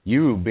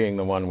you being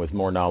the one with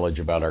more knowledge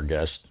about our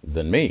guest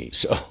than me.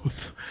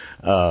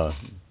 So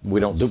we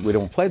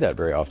don't play that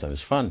very often.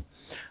 It's fun.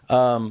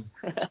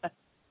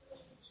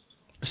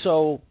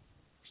 So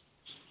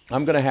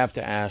I'm going to have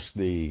to ask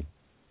the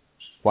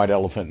white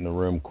elephant in the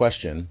room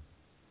question.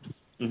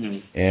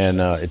 Mm-hmm. And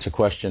it's a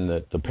question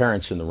that the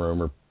parents in the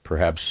room are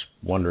perhaps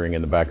wondering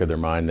in the back of their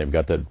mind. They've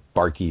got that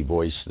barky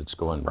voice that's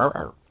going, rawr,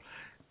 rawr.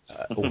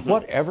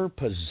 Whatever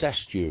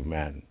possessed you,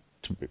 man?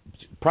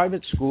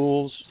 Private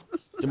schools,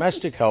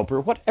 domestic helper,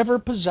 whatever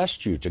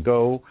possessed you to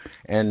go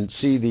and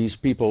see these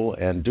people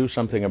and do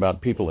something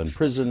about people in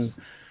prison?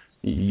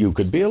 You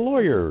could be a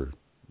lawyer.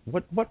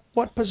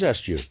 What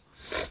possessed you?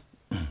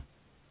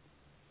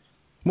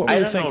 What were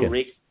you thinking? Know,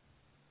 Rick.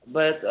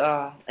 But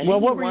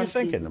what were you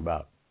thinking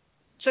about?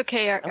 It's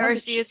okay,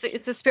 RC.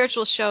 It's a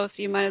spiritual show, so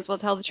you might as well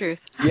tell the truth.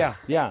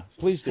 Yeah,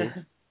 please do.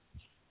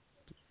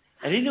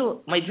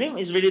 My dream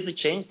is really to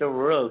change the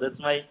world. That's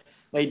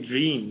my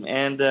dream.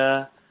 And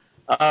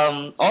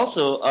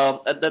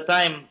also at the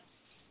time,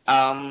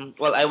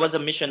 I was a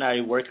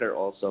missionary worker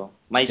also.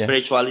 My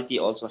spirituality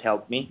also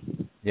helped me.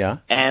 Yeah.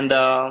 And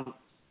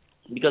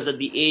because at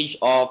the age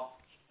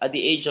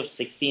of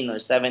 16 or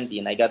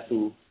 17,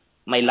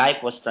 my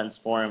life was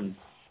transformed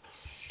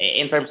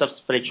in terms of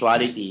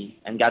spirituality,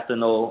 and got to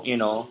know,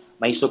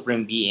 my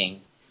supreme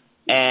being.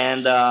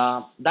 And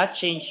that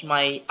changed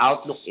my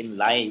outlook in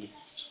life,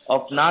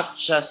 of not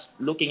just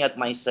looking at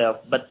myself,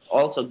 but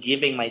also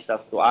giving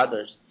myself to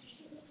others.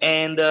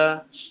 And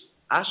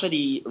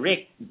actually,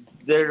 Rick,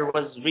 there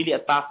was really a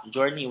tough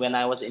journey when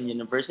I was in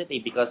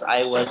university, because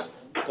I was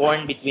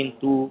torn between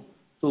two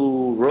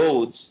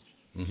roads.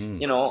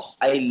 Mm-hmm.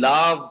 I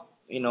love,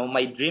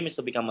 my dream is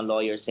to become a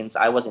lawyer since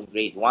I was in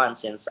grade 1,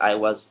 since I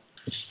was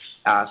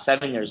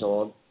 7 years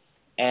old.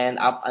 and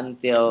up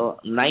until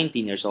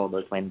 19 years old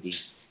or 20.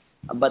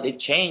 But it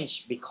changed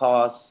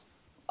because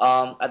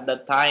at the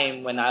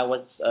time when I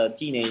was a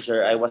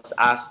teenager, I was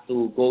asked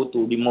to go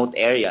to remote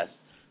areas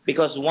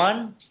because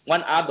one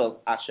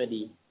adult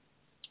actually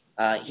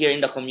here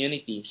in the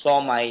community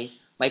saw my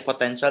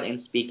potential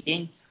in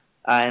speaking,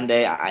 and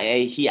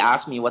he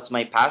asked me what's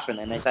my passion,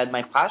 and I said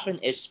my passion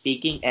is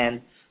speaking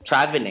and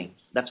traveling.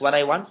 That's what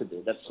I want to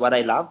do. That's what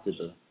I love to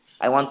do.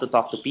 I want to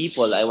talk to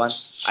people.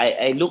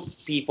 I look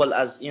people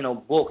as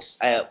books,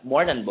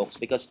 more than books,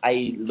 because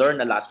I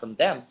learn a lot from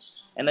them.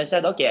 And I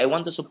said, okay, I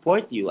want to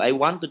support you. I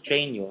want to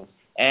train you,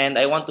 and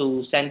I want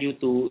to send you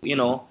to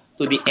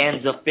to the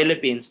ends of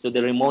Philippines, to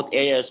the remote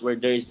areas where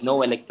there is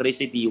no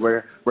electricity,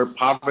 where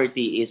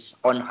poverty is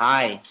on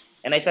high.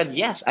 And I said,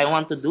 yes, I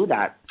want to do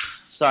that.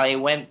 So I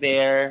went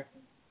there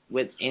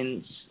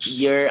within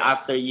year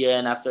after year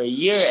and after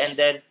year, and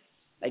then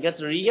I got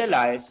to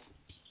realize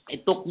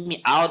it took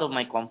me out of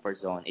my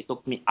comfort zone. It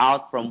took me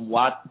out from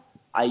what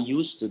I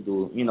used to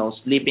do,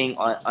 sleeping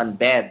on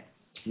bed.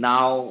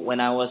 Now, when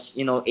I was,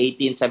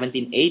 18,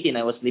 17, 18,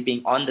 I was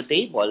sleeping on the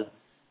table,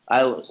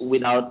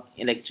 without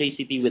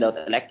electricity, without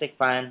electric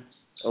fan,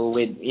 or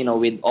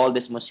with all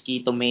these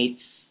mosquito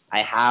mates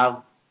I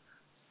have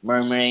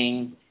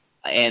murmuring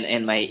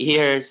in my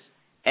ears,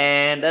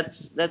 and that's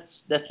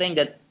the thing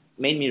that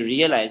made me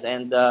realize,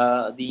 and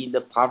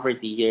the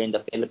poverty here in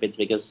the Philippines,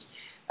 because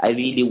I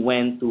really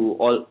went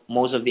to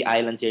most of the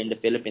islands here in the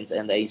Philippines,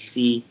 and I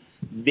see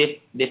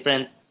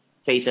different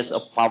phases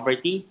of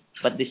poverty,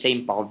 but the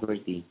same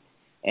poverty,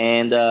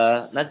 and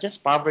not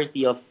just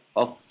poverty of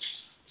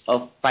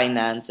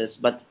finances,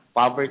 but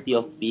poverty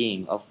of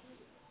being, of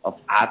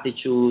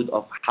attitude,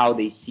 of how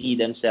they see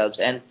themselves.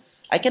 And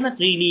I cannot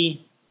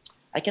see.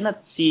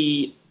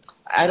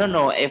 I don't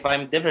know if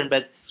I'm different,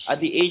 but at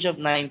the age of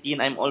 19,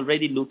 I'm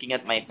already looking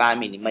at my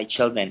family, my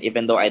children,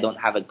 even though I don't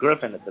have a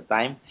girlfriend at the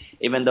time,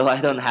 even though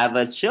I don't have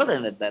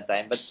children at that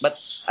time. But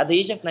at the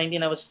age of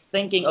 19, I was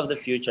thinking of the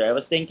future. I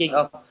was thinking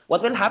of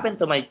what will happen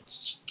to my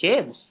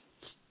kids.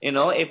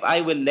 If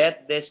I will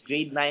let this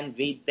grade 9,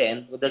 grade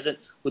 10,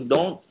 who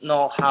don't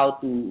know how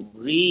to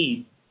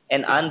read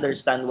and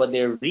understand what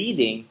they're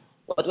reading,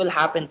 what will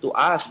happen to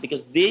us?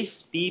 Because these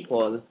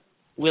people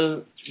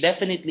will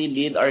definitely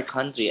lead our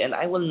country, and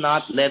I will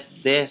not let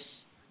this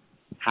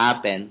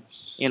happen,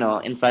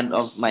 in front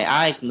of my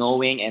eyes,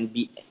 knowing and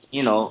be,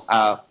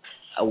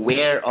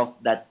 aware of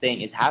that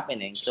thing is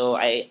happening. So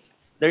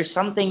there's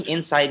something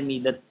inside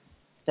me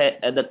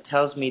that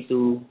tells me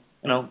to,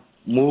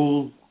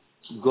 move,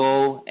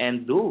 go,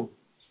 and do.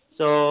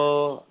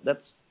 So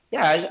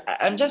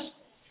I'm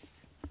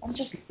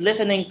just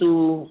listening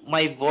to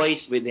my voice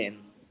within.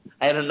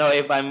 I don't know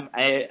if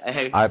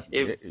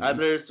if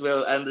others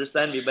will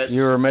understand me, but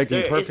you're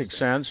making perfect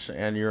sense,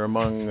 and you're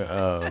among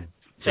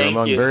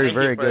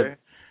very good.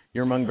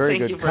 You're among very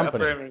good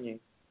company.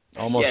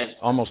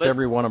 Almost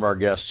every one of our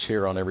guests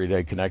here on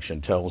Everyday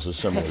Connection tells a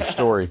similar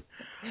story.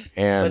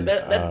 And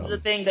but that's the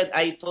thing that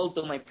I told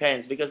to my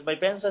parents, because my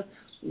parents said,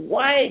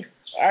 "Why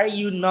are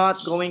you not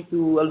going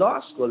to a law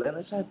school?" And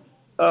I said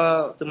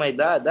to my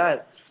dad,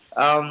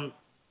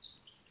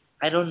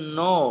 I don't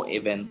know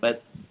even,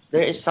 but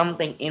there is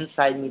something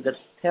inside me that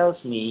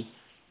tells me,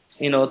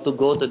 to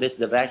go to this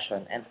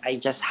direction, and I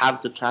just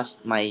have to trust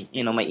my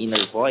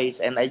inner voice,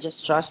 and I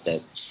just trust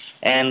it,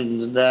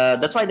 and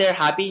that's why they're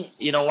happy.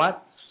 You know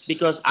what?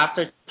 Because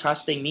after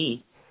trusting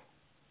me,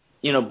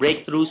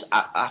 breakthroughs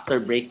after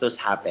breakthroughs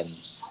happen,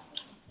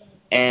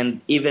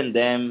 and even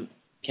them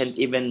can't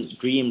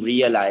even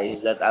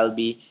realize that I'll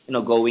be,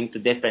 going to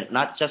different,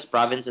 not just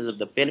provinces of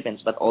the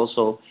Philippines, but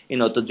also,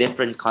 to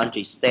different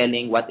countries,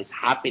 telling what is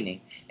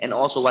happening and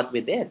also what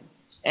we did.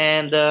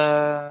 And,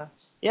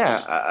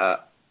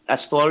 a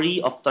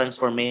story of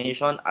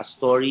transformation, a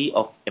story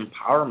of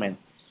empowerment.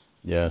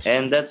 Yes.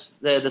 And that's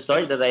the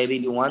story that I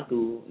really want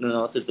to,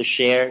 to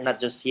share, not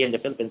just here in the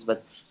Philippines,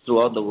 but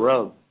throughout the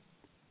world.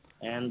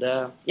 And,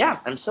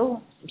 I'm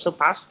so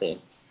positive.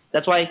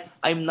 That's why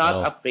I'm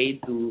not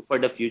afraid for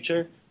the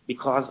future,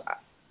 because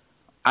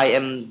I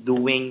am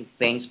doing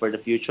things for the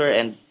future,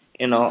 and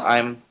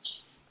I'm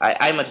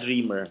a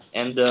dreamer,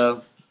 and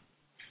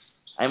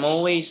I'm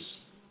always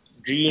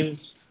dream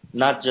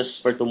not just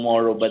for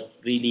tomorrow, but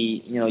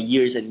really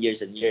years and years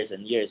and years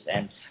and years.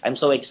 And I'm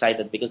so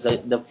excited because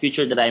the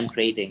future that I'm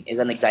creating is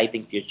an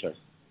exciting future.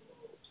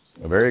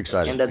 Very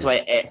exciting. And that's why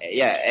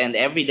and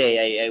every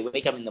day I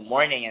wake up in the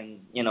morning and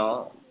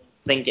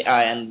think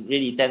and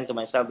really tell to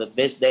myself that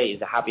this day is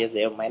the happiest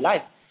day of my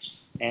life.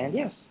 And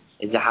yes,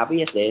 it's the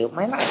happiest day of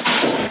my life.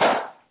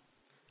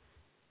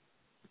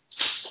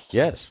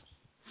 Yes,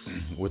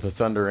 with a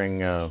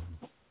thundering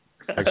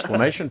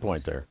exclamation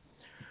point there.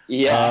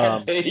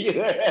 Yeah.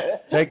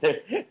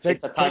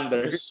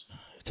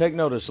 Take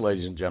notice,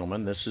 ladies and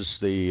gentlemen. This is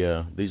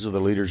these are the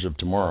leaders of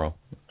tomorrow.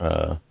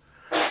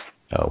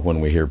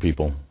 When we hear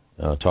people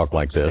talk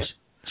like this.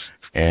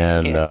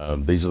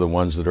 And these are the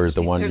ones that are at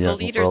the one young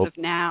the leaders of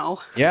now.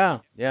 Yeah,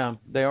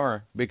 they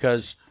are.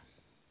 Because,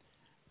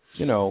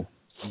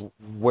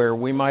 where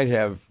we might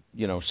have,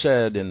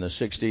 said in the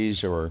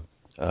 60s or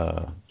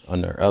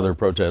under other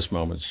protest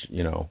movements,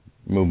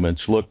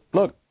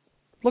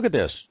 look at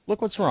this,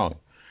 look what's wrong.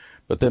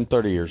 But then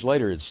 30 years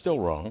later, it's still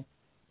wrong,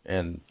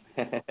 and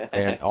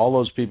all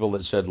those people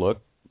that said,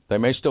 look, they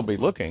may still be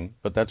looking,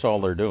 but that's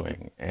all they're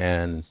doing,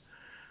 and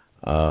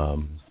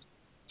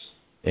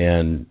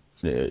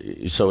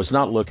so it's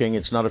not looking.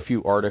 It's not a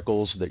few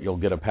articles that you'll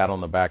get a pat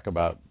on the back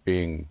about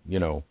being,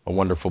 a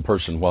wonderful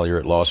person while you're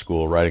at law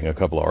school writing a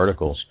couple of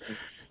articles.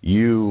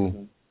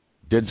 You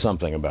did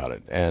something about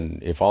it,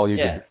 and if all you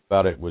did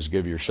about it was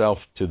give yourself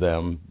to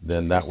them,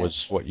 then that was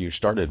what you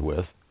started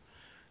with.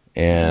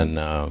 And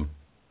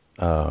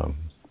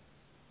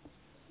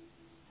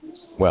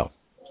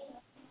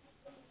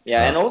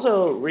and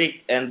also Rick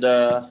and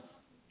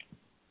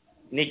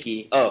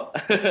Nikki.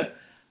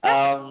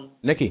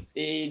 Nikki.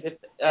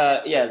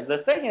 The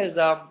thing is,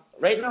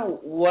 right now,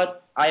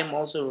 what I'm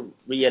also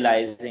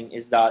realizing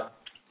is that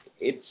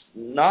it's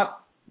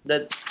not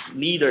that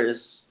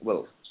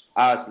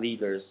us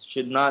leaders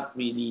should not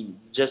really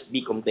just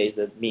be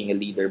complacent being a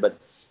leader, but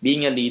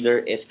being a leader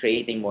is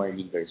creating more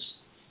leaders.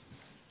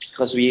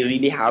 Because we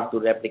really have to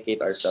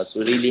replicate ourselves.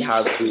 We really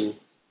have to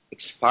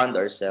expand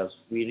ourselves.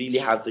 We really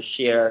have to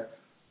share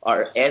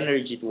our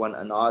energy to one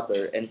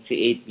another and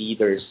create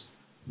leaders.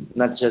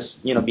 Not just,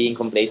 being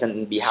complacent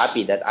and be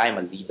happy that I'm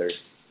a leader.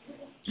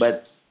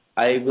 But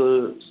I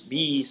will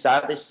be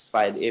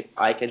satisfied if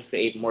I can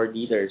create more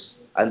leaders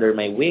under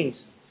my wings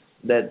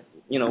that,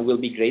 will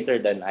be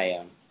greater than I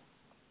am.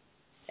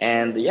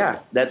 And,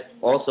 that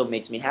also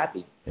makes me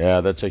happy.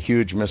 Yeah, that's a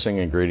huge missing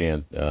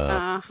ingredient.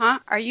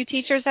 Are you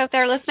teachers out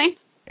there listening?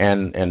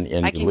 And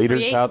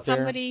leaders out there?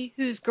 Somebody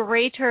who's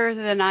greater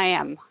than I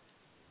am.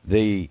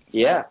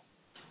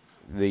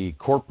 The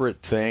corporate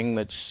thing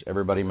that's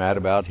everybody mad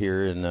about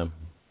here in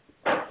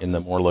the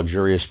more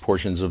luxurious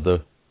portions of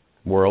the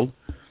world.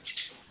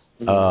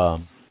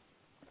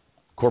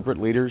 Corporate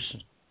leaders,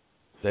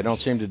 they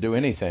don't seem to do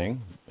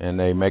anything, and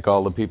they make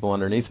all the people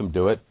underneath them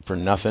do it for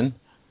nothing.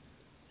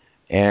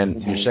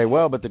 And you say,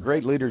 well, but the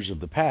great leaders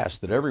of the past,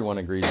 that everyone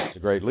agrees is a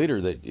great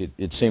leader, that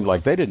it seemed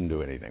like they didn't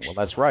do anything. Well,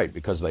 that's right,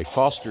 because they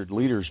fostered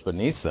leaders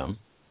beneath them,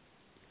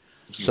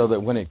 so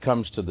that when it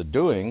comes to the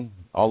doing,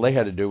 all they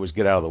had to do was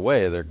get out of the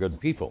way. They're good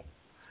people.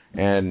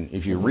 And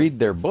if you read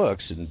their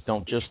books and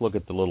don't just look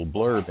at the little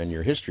blurb in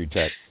your history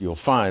text, you'll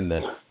find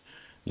that,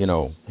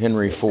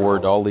 Henry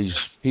Ford, all these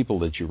people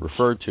that you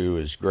refer to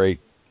as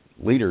great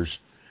leaders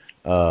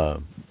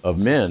of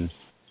men,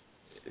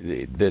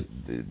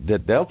 that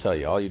they'll tell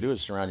you all you do is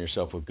surround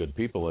yourself with good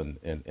people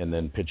and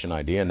then pitch an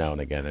idea now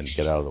and again and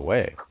get out of the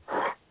way.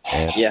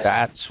 And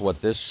that's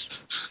what this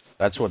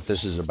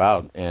is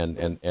about.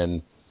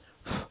 And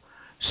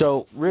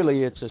so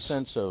really it's a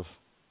sense of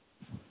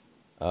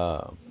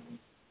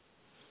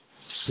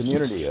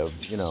community of,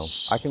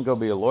 I can go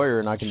be a lawyer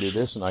and I can do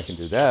this and I can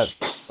do that.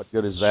 What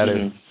good is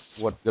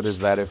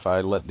that if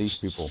I let these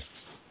people?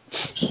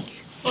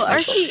 Well,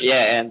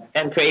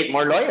 and create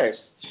more lawyers.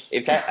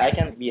 If I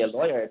can be a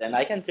lawyer, then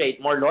I can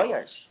create more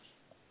lawyers.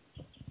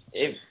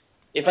 If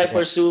I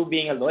pursue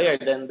being a lawyer,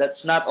 then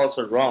that's not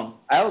also wrong.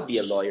 I'll be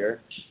a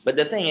lawyer. But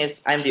the thing is,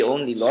 I'm the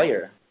only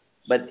lawyer.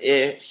 But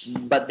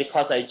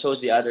because I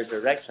chose the other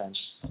direction,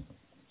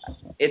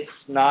 it's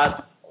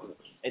not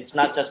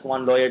just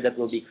one lawyer that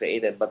will be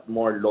created, but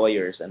more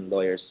lawyers and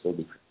lawyers will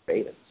be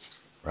created.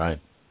 Right.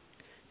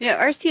 Yeah,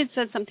 R.C. had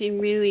said something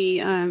really,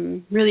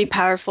 really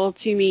powerful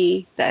to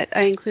me that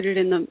I included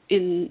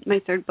in my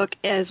third book,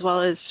 as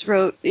well as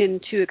wrote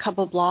into a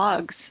couple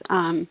blogs,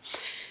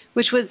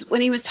 which was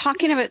when he was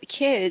talking about the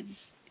kids.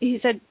 He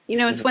said,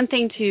 it's one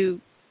thing to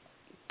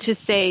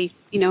say,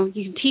 you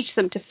can teach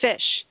them to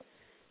fish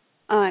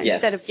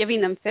instead of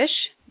giving them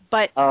fish,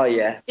 but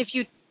if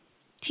you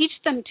teach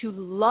them to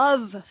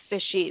love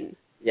fishing,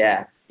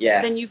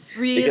 then you've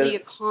really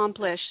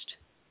accomplished.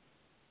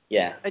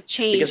 A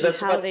change in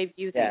how they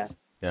view things.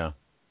 Yeah.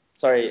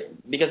 Sorry,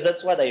 because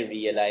that's what I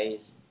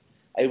realized.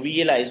 I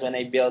realized when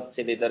I built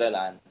Silid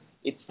Aralan,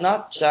 it's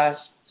not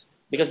just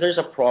because there's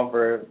a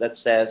proverb that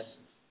says,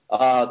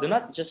 do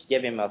not just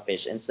give him a fish,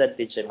 instead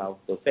teach him how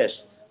to fish.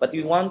 But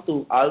we want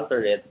to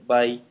alter it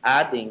by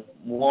adding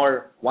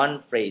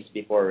one phrase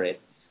before it.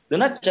 Do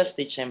not just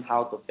teach him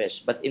how to fish,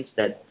 but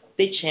instead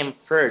teach him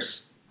first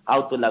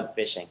how to love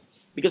fishing.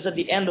 Because at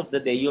the end of the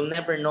day, you'll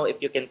never know if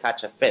you can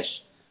catch a fish.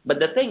 But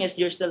the thing is,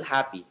 you're still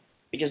happy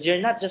because you're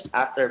not just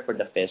after for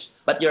the fish,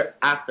 but you're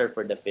after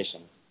for the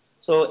fishing.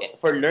 So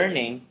for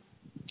learning,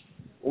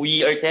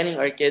 we are telling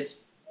our kids,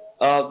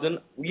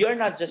 we are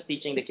not just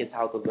teaching the kids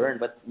how to learn,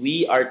 but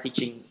we are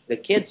teaching the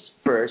kids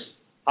first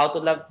how to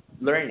love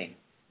learning.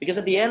 Because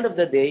at the end of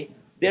the day,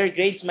 their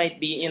grades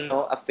might be,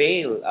 a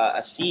fail,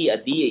 a C,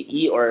 a D, a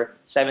E, or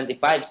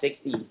 75,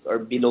 60, or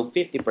below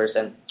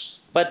 50%.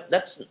 But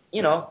that's,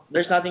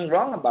 there's nothing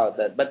wrong about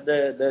that. But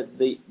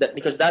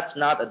because that's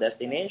not a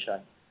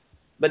destination.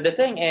 But the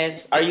thing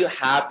is, are you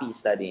happy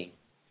studying?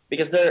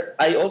 Because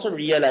I also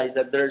realize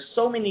that there are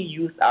so many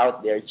youth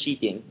out there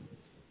cheating,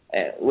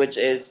 which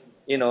is,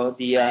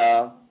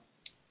 the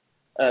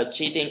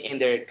cheating in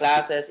their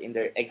classes, in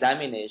their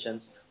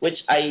examinations, which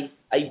I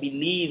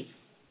believe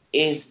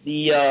is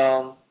the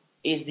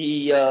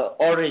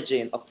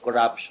origin of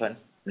corruption.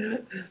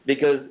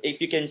 Because if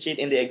you can cheat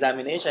in the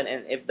examination,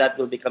 and if that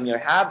will become your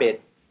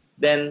habit,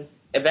 then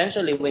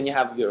eventually when you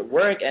have your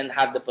work and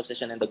have the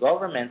position in the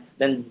government,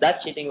 then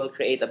that cheating will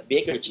create a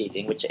bigger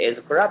cheating, which is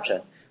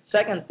corruption.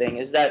 Second thing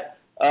is that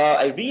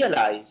I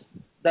realized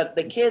that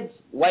the kids,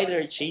 why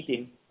they're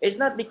cheating, is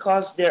not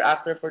because they're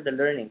after for the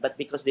learning, but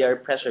because they are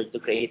pressured to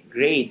create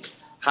grades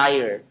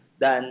higher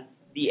than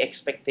the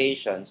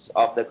expectations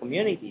of the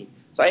community.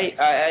 So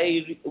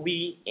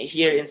we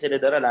here in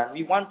Silidaralan,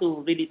 we want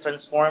to really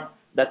transform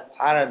that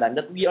paradigm,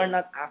 that we are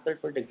not after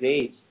for the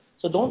grades.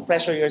 So don't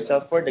pressure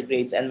yourself for the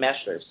grades and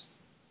measures.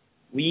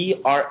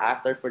 We are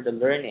after for the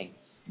learning,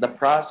 the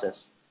process.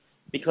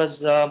 Because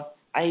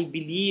I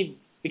believe,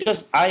 because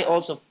I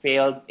also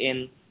failed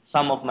in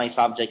some of my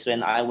subjects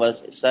when I was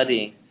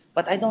studying,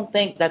 but I don't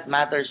think that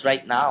matters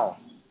right now.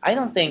 I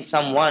don't think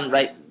someone,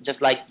 right,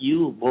 just like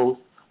you both,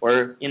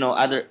 or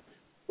other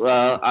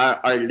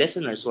our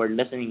listeners who are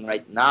listening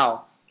right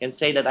now, can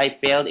say that I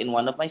failed in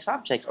one of my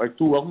subjects or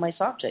two of my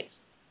subjects.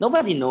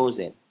 Nobody knows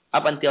it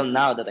up until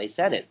now that I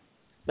said it.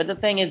 But the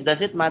thing is, does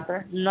it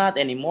matter? Not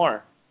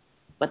anymore.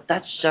 But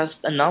that's just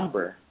a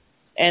number.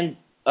 And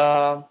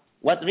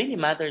what really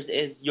matters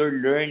is your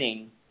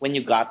learning when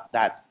you got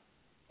that.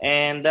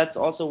 And that's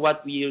also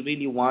what we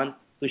really want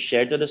to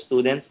share to the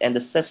students and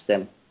the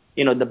system.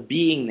 The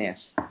beingness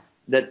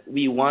that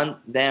we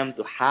want them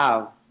to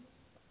have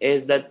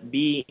is that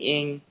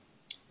being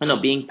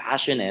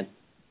passionate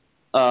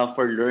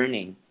for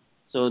learning.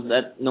 So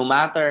that no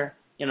matter,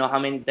 how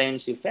many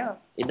times you fail,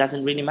 it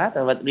doesn't really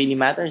matter. What really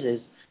matters is,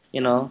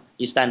 you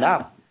stand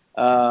up.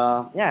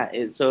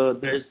 So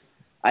there's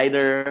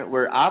either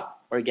we're up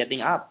or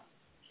getting up.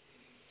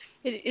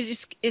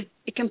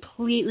 It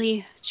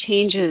completely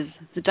changes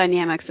the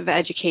dynamics of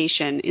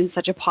education in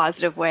such a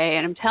positive way.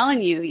 And I'm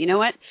telling you, you know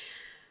what?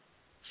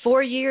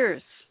 3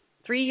 years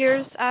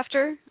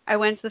after I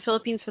went to the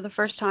Philippines for the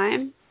first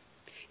time,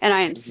 and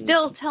I am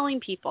still telling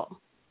people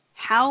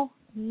how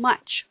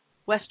much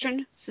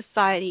Western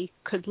society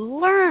could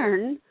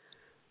learn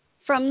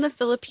from the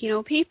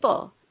Filipino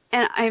people.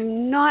 And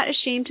I'm not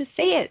ashamed to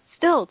say it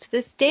still to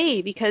this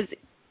day, because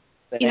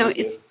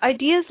it's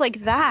ideas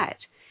like that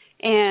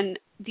and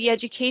the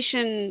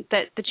education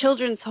that the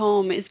children's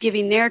home is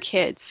giving their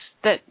kids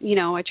that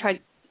I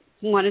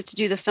wanted to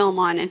do the film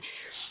on, and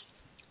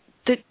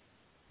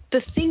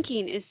the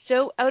thinking is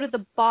so out of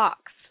the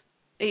box.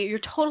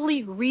 You're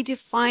totally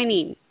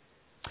redefining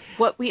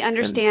what we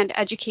understand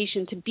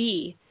education to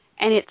be,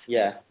 and it's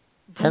brilliant.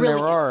 And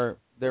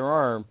there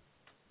are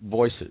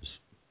voices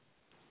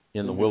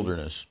in the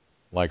wilderness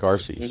like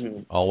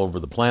Arcee's all over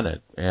the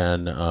planet,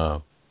 and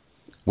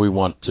we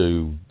want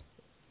to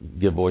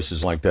give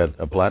voices like that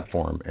a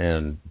platform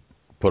and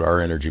put our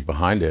energy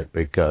behind it,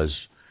 because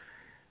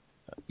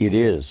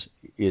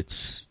it's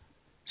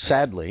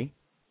sadly,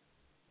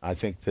 I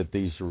think that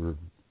these are,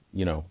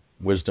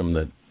 wisdom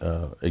that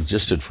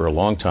existed for a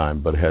long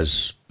time but has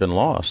been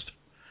lost.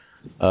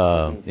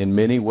 In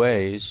many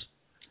ways,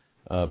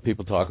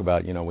 people talk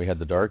about, we had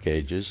the Dark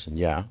Ages, and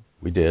yeah,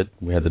 we did.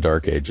 We had the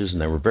Dark Ages,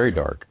 and they were very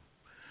dark.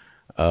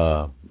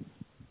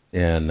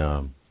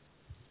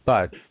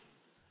 But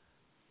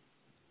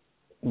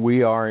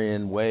we are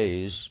in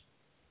ways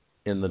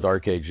in the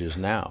Dark Ages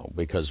now,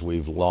 because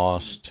we've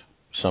lost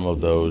some of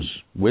those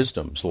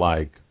wisdoms,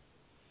 like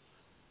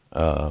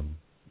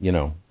you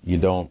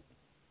don't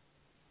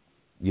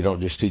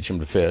just teach them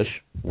to fish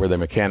where they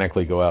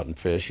mechanically go out and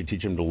fish. You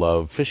teach them to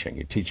love fishing.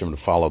 You teach them to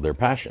follow their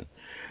passion.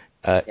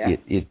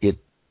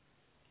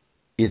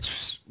 It's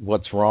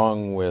what's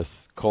wrong with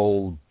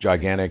cold,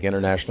 gigantic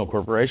international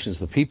corporations.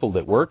 The people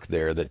that work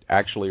there that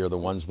actually are the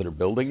ones that are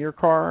building your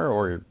car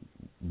or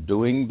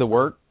doing the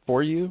work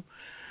for you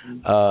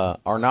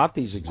are not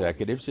these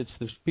executives. It's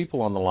these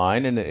people on the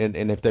line,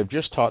 and if they've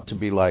just taught to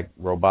be like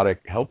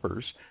robotic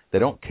helpers, they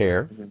don't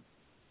care.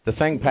 The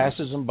thing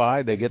passes them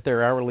by. They get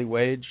their hourly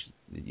wage.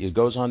 It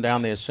goes on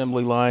down the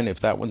assembly line.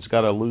 If that one's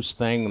got a loose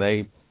thing,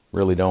 they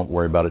really don't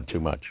worry about it too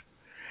much.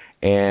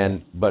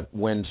 But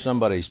when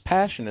somebody's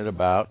passionate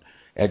about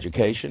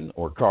education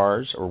or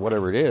cars or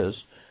whatever it is,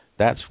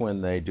 that's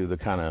when they do the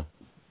kind of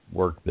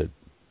work that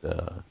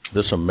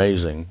this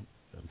amazing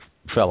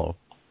fellow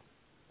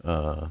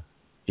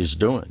is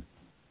doing.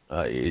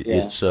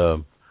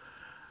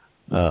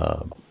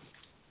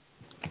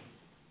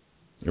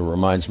 It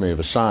reminds me of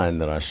a sign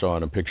that I saw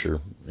in a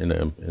picture in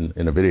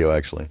a video,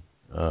 actually,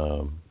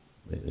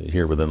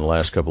 here within the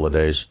last couple of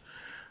days.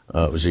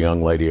 It was a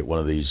young lady at one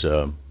of these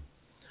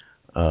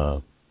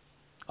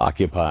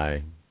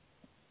Occupy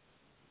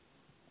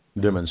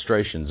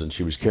demonstrations, and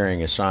she was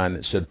carrying a sign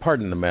that said,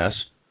 "Pardon the mess,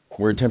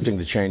 we're attempting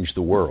to change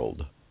the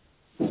world."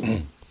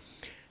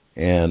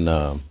 And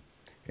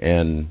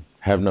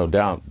have no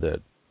doubt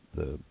that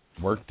the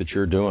work that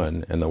you're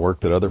doing and the work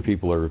that other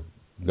people are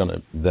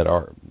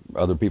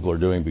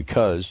doing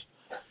because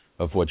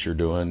of what you're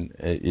doing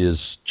is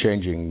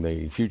changing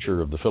the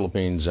future of the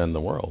Philippines and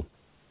the world.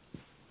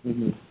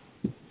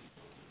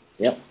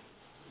 Yep.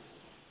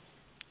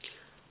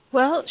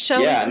 Well, shall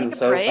we take a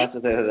break? I'm so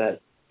fascinated with that.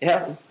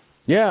 Yeah.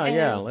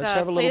 Yeah. Let's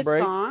have a little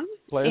break.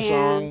 Play a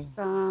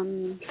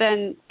song.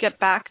 Then get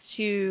back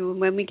to,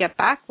 when we get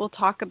back, we'll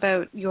talk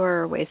about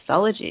your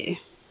Wasteology.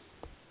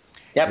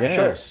 Yeah,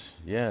 sure.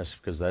 Yes,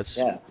 because that's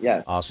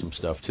awesome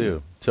stuff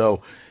too.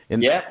 So,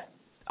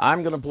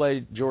 I'm going to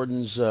play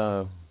Jordan's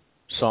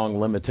song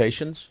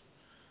 "Limitations"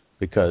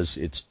 because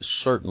it's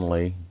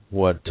certainly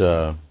what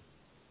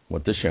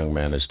this young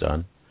man has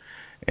done.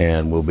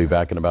 And we'll be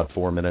back in about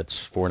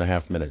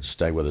 4.5 minutes.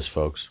 Stay with us,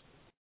 folks.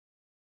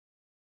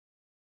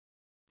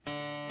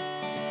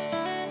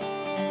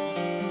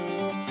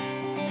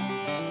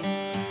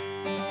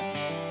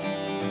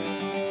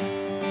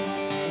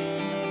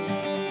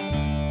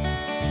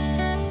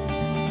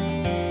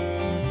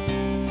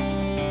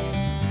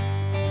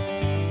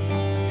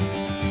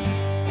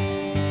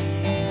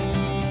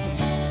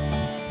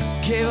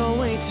 Gave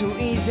away too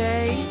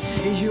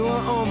easy, you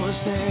were almost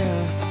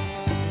there.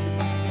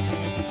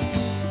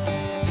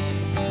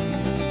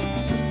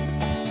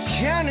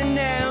 Counting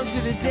down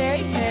to the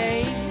day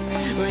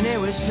when it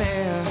was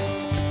fair.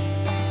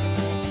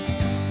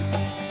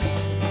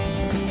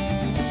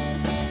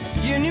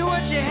 You knew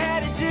what you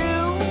had to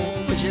do,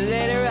 but you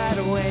let it right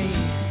away.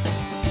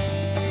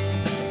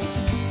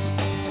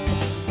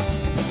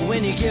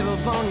 When you give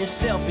up on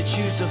yourself, you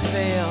choose to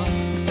fail,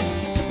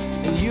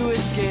 and you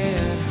were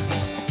scared.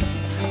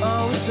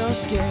 Oh, so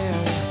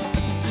scared.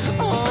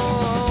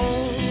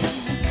 Oh,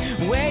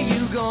 where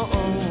you go?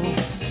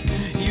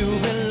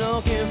 You've been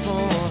looking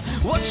for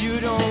what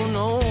you don't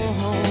know.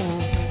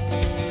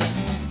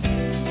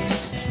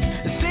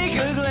 Take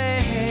a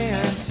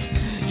glance.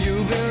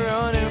 You've been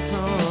running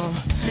from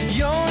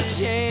your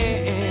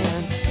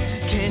chance.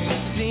 Can't you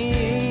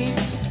see?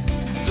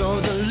 Throw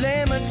the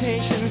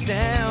limitations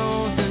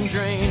down the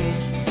drain.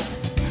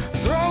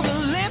 Throw the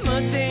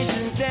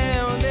limitations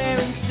down there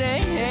and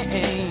say,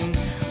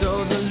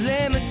 throw the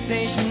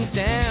limitations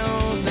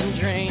down the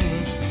drain.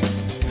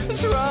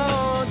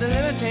 Throw the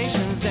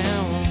limitations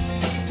down.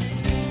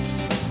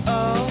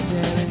 Oh,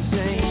 they're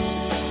insane.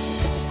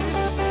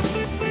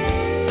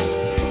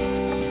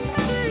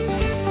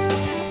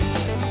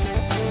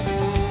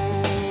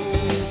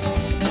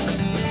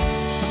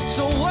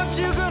 So what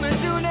you gonna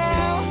do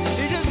now?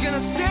 You're just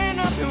gonna stand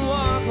up and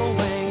walk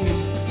away.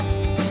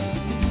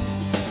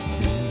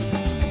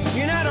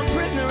 You're not a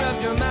prisoner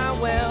of your mind.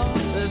 Well,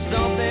 there's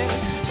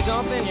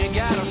something you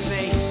gotta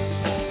face.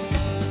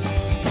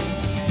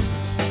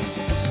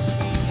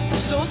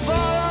 So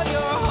follow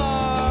your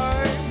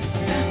heart,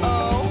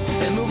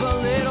 and move a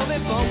little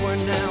bit forward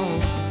now.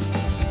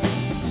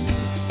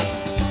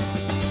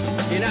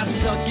 You're not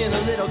stuck in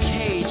a little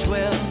cage,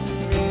 well,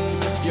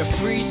 you're a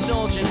free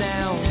soldier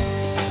now.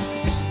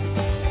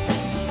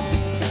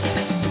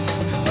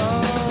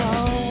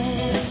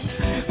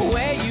 Oh,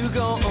 where you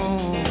go,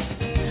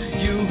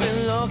 you've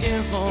been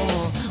looking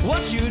for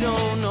what you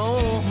don't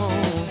know.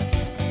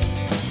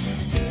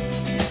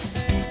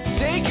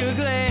 Take a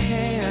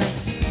glance,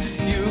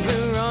 you've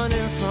been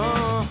running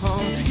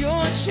from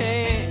your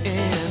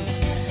chance.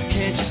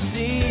 Can't you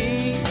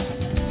see?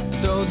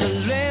 Throw the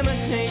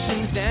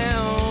limitations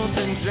down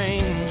the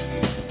drain.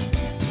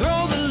 Throw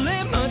the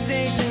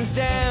limitations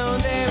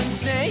down there and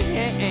say,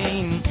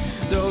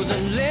 throw the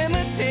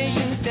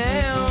limitations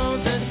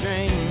down the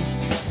drain.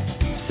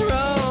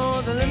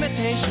 Throw the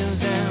limitations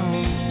down.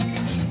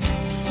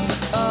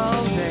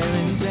 Oh, they're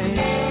insane.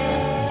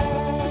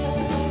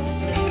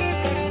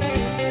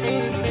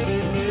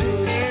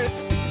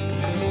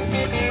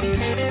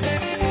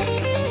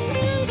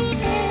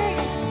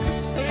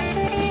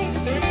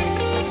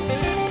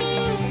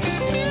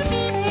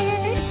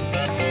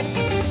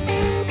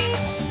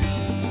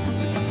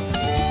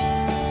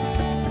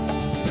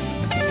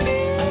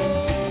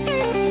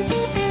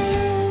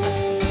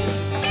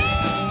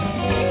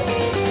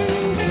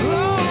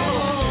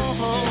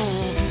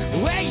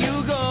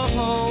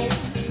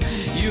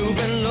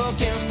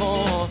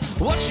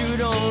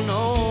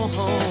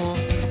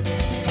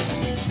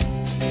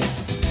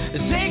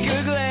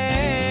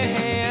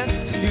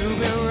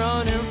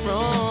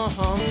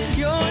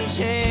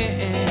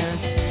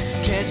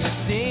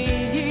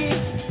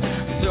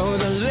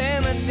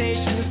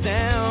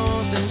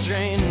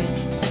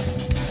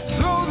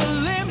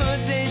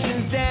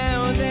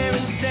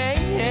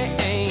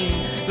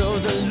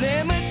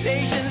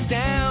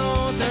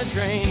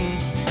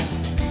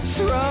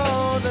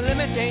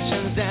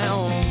 Limitations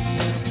down.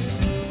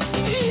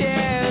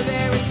 Yeah,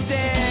 they're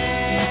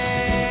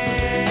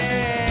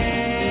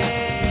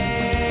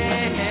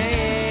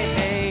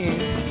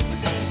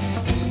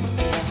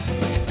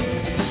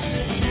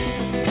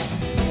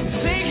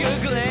Take a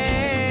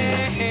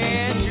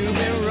glance. You've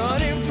been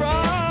running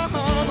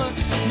from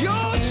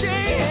your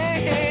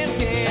chance.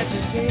 Can't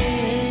you see?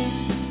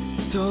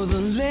 Throw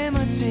the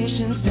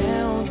limitations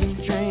down the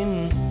drain.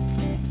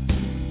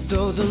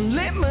 Throw the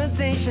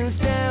limitations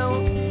down.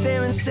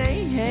 There and say,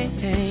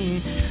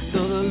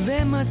 throw the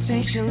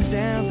limitations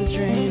down the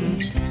drain.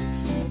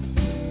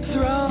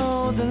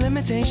 Throw the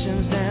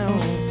limitations down.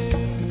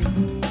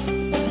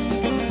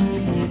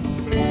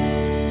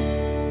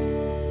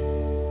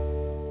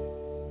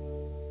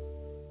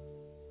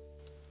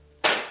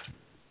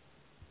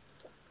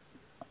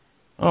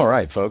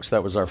 folks.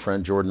 That was our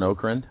friend Jordan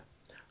Okrand.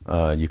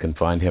 You can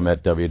find him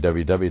at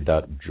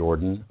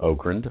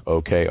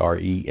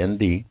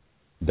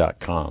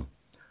www.jordanokrend.com.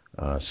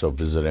 So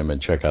visit him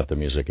and check out the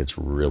music. It's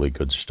really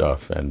good stuff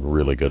and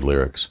really good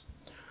lyrics.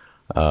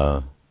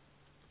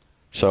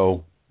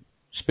 So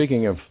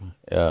speaking of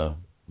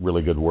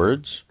really good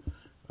words,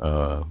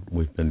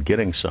 we've been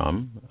getting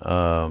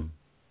some.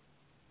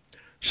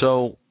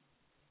 So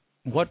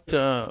what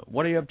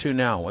are you up to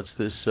now? What's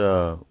this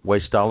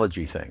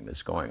wasteology thing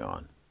that's going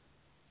on?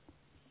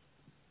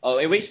 Oh,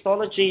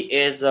 Wasteology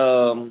is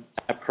a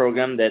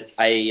program that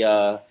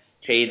I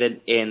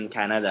created in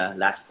Canada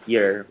last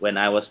year when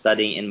I was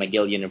studying in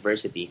McGill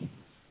University.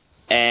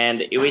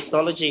 And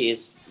Wasteology is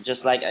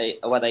just like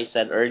what I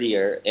said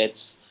earlier. It's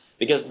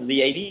because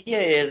the idea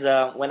is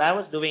when I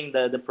was doing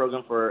the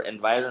program for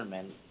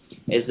environment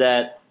is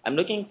that I'm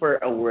looking for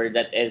a word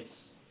that is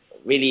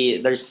really,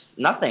 there's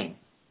nothing.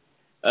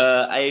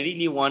 I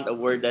really want a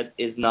word that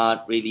is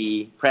not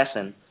really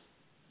present.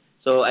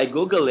 So I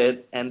Google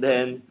it, and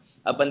then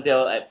up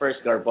until at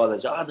first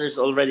garbology, there's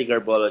already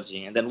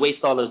garbology, and then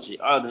wasteology,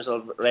 there's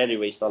already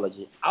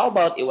wasteology. How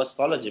about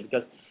iwastology?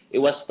 Because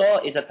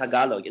iwasto is a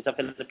Tagalog, it's a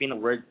Filipino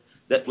word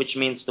that which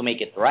means to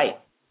make it right,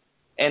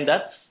 and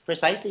that's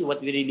precisely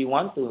what we really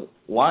want to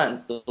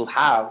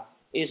have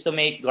is to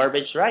make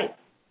garbage right.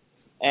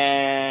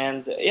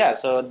 And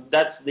yeah, so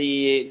that's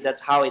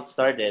how it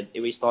started,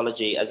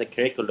 Wasteology as a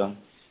curriculum.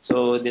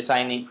 So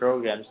designing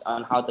programs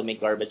on how to make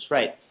garbage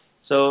right.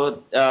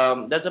 So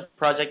that's a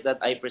project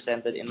that I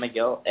presented in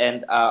McGill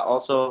and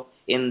also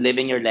in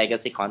Living Your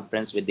Legacy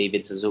conference with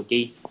David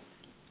Suzuki.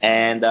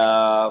 And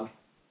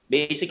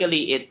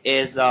basically it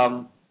is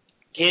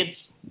kids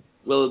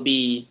will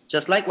be,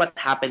 just like what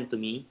happened to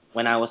me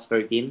when I was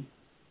 13,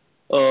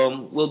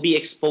 will be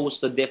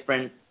exposed to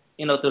different,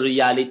 to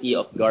reality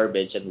of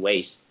garbage and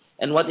waste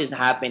and what is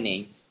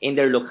happening in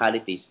their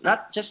localities.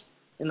 Not just,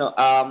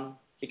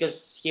 because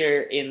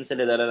here in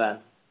Silidaralan,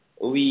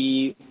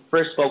 we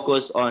first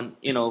focus on,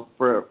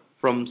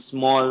 from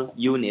small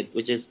unit,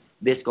 which is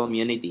this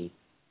community.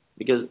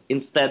 Because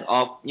instead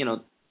of,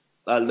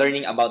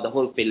 learning about the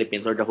whole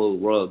Philippines or the whole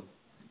world,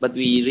 but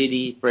we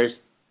really first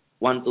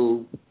want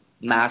to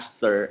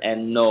master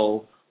and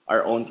know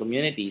our own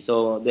community.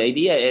 So the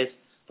idea is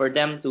for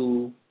them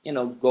to,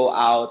 go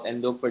out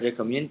and look for their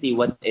community,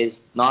 what is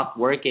not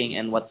working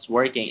and what's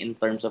working in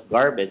terms of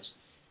garbage.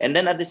 And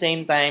then at the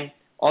same time,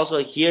 also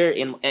here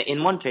in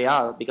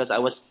Montreal, because I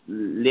was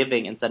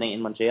living and studying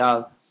in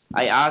Montreal,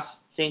 I asked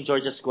St.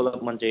 George's School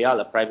of Montreal,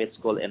 a private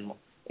school in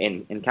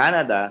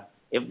Canada,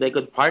 if they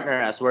could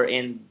partner us,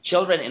 wherein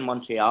children in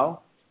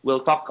Montreal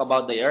will talk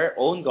about their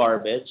own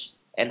garbage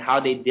and how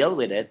they deal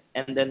with it,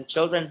 and then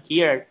children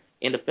here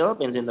in the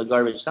Philippines in the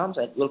garbage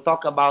township will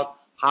talk about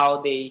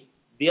how they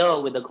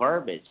deal with the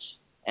garbage,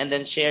 and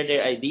then share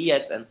their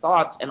ideas and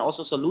thoughts and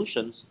also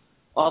solutions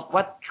of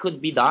what could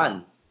be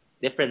done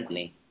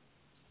differently.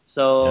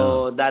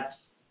 So that's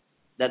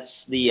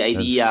the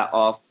idea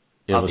of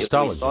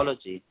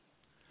Wasteology.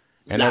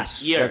 And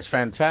that's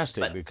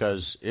fantastic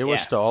because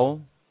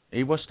Iwastol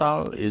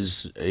is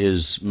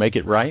make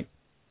it right.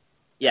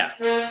 Yeah.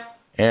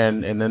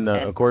 And then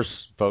of course,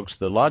 folks,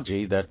 the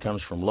logy that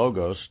comes from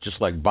logos,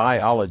 just like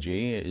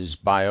biology is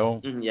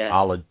bio,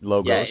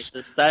 logos,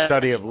 it's the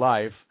study of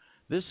life.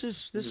 This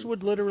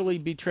would literally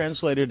be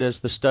translated as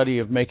the study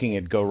of making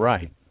it go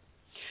right.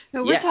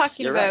 No, we're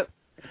talking about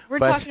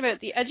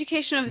the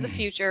education of the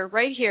future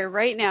right here,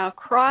 right now,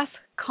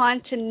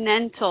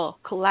 cross-continental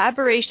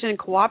collaboration and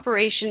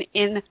cooperation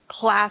in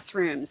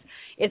classrooms.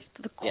 It's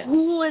the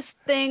coolest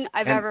thing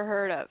I've ever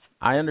heard of.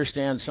 I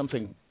understand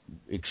something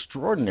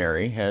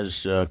extraordinary has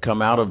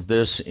come out of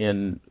this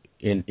in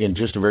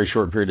just a very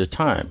short period of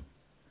time.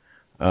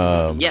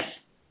 Yes.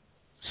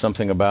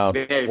 Something about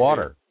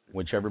water,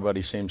 which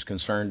everybody seems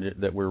concerned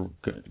that we're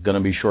going to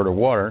be short of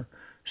water.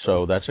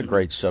 So that's a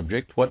great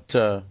subject. What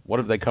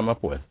have they come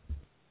up with?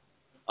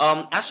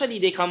 Actually,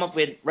 they come up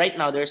with, right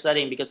now they're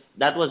studying, because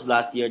that was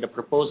last year, the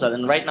proposal,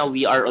 and right now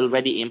we are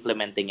already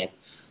implementing it.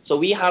 So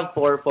we have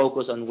 4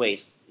 focus on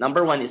waste.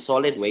 Number 1 is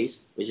solid waste,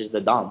 which is the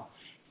dump.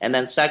 And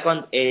then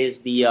second is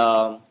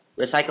the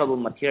recyclable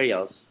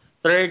materials.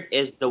 Third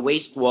is the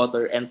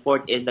wastewater, and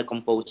fourth is the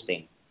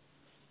composting.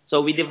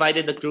 So we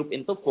divided the group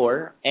into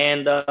 4,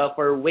 and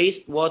for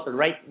wastewater,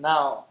 right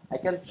now, I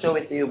can't show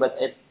it to you, but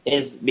it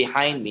is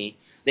behind me.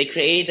 They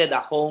created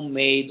a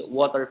homemade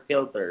water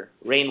filter,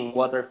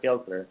 rainwater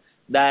filter,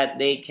 that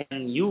they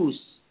can use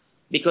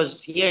because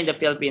here in the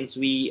Philippines,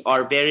 we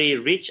are very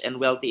rich and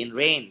wealthy in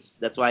rains.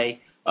 That's why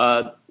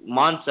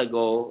months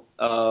ago,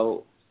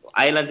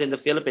 islands in the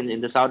Philippines,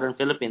 in the southern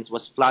Philippines,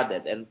 was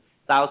flooded, and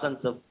thousands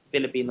of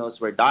Filipinos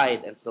were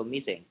died and still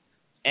missing.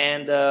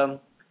 And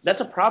that's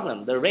a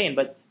problem, the rain.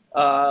 But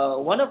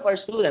one of our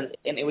students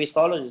in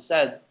Wasteology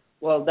said,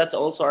 well, that's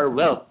also our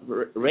wealth,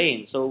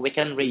 rain, so we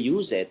can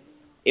reuse it.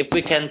 If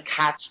we can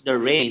catch the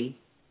rain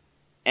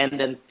and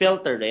then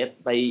filter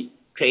it by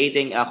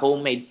creating a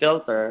homemade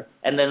filter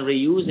and then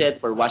reuse it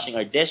for washing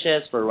our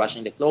dishes, for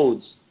washing the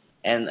clothes,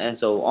 and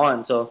so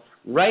on. So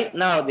right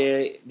now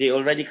they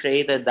already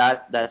created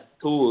that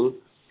tool,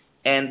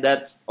 and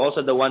that's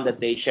also the one that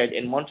they shared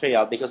in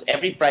Montreal, because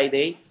every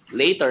Friday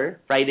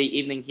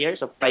evening here,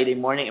 so Friday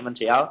morning in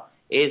Montreal,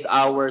 is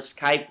our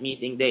Skype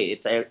meeting day.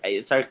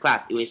 It's our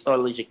class,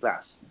 histology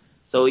class.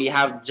 So we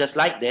have, just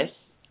like this,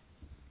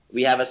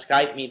 we have a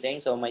Skype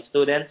meeting. So my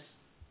students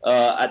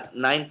at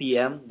 9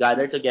 p.m.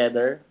 gather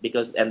together,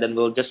 and then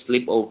we'll just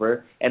sleep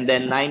over, and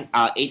then 8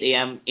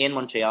 a.m. in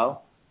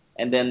Montreal,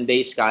 and then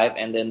they Skype,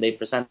 and then they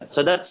present.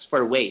 So that's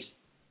for waste.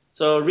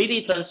 So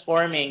really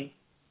transforming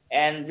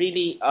and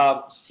really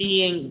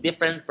seeing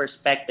different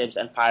perspectives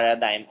and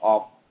paradigm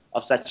of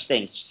such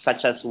things,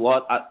 such as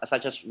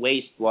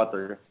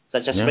wastewater,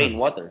 such as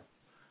rainwater.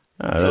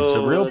 That's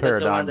a real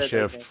paradigm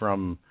shift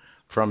from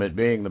it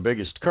being the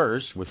biggest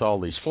curse with all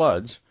these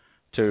floods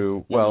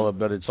to,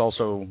 but it's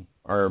also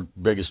our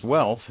biggest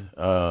wealth,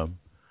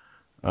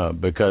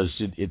 because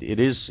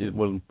it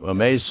will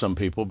amaze some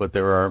people, but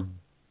there are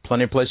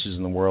plenty of places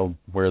in the world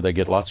where they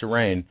get lots of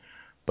rain,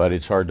 but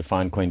it's hard to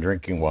find clean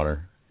drinking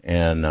water.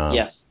 And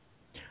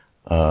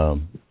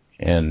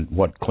and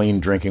what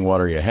clean drinking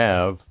water you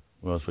have,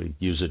 well, if we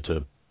use it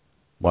to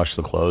wash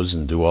the clothes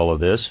and do all of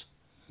this,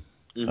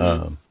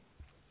 and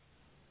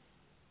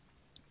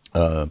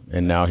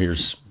now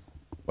here's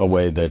a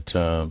way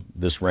that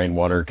this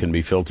rainwater can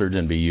be filtered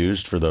and be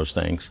used for those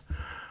things.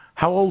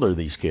 How old are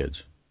these kids?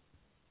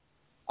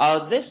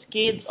 These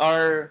kids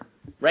are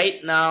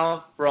right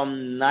now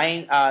from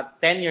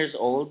 10 years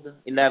old,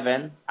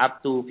 11,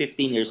 up to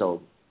 15 years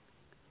old.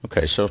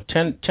 Okay, so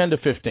 10 to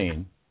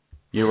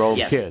 15-year-old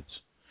kids.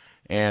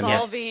 And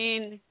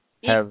solving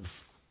have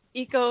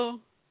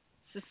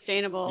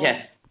eco-sustainable.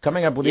 Yes.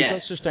 Coming up with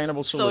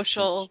eco-sustainable solutions.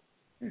 Social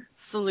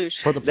solutions.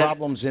 For the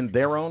problems in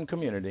their own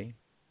community.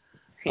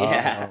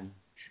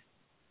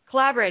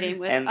 Collaborating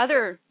with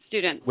other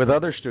students. With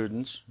other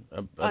students.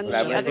 On the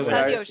other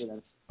side of the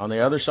ocean. On the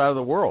other side of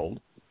the world.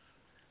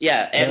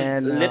 Yeah,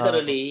 and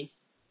literally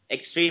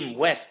extreme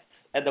west,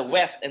 and the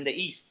west and the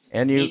east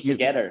meet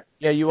together.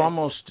 Yeah, you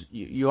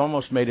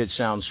almost made it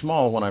sound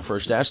small when I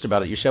first asked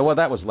about it. You said, well,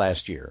 that was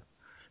last year.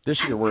 This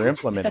year we're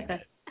implementing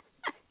it.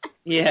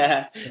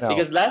 Yeah,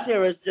 because last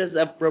year was just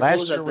a proposal.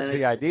 Last year was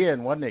the idea,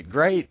 and wasn't it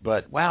great?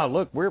 But wow,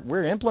 look,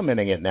 we're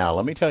implementing it now.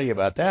 Let me tell you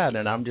about that.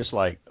 And I'm just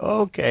like,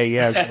 okay,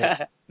 yes,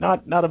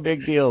 not a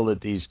big deal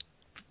that these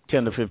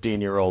 10 to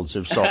 15-year-olds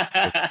have solved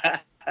this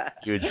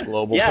huge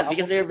global problem.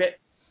 Because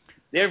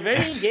they're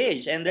very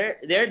engaged, and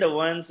they're the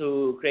ones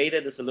who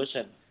created the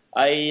solution.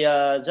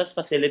 I just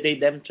facilitate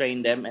them,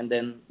 train them, and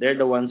then they're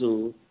the ones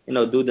who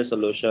do the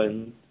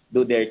solution,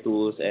 do their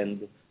tools,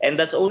 and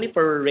that's only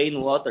for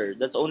rainwater.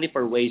 That's only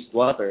for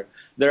wastewater.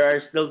 There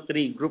are still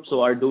 3 groups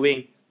who are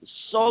doing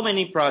so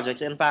many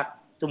projects. In fact,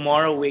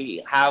 tomorrow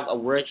we have a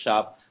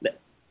workshop.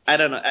 I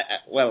don't know.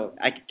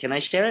 Can I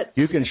share it?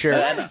 You can share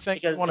anything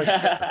you want to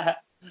share.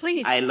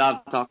 Please. I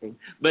love talking,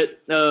 but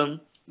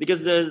because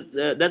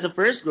that's the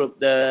first group,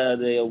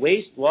 the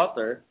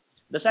wastewater.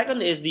 The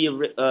second is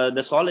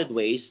the solid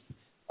waste.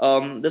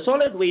 The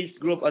solid waste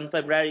group on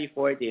February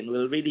 14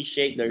 will really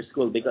shake their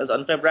school, because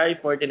on February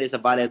 14 is a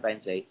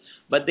Valentine's Day.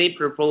 But they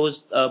proposed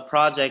a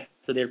project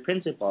to their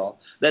principal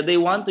that they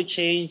want to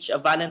change a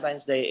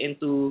Valentine's Day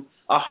into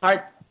a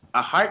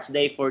Heart's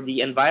Day for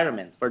the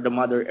environment, for the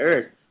Mother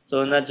Earth.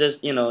 So not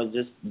just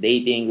just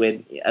dating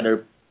with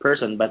other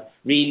person, but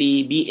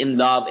really be in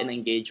love and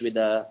engage with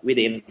the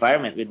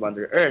environment, with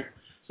Mother Earth.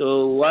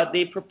 So what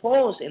they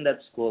propose in that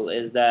school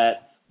is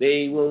that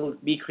they will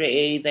be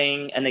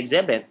creating an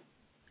exhibit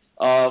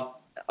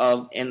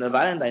in the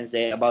Valentine's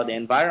Day about the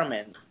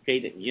environment,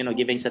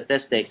 giving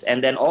statistics,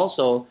 and then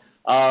also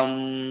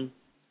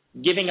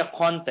giving a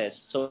contest.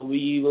 So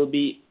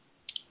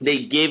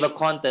they gave a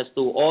contest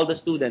to all the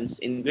students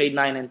in grade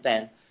 9 and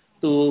 10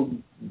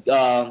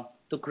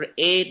 to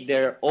create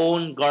their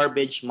own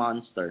garbage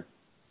monster.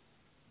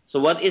 So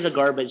what is a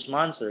garbage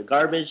monster?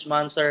 Garbage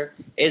monster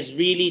is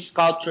really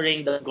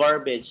sculpturing the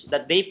garbage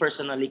that they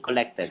personally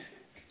collected.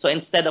 So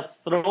instead of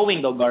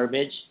throwing the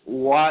garbage,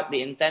 what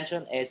the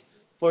intention is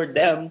for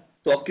them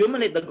to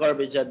accumulate the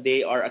garbage that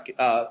they are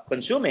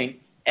consuming,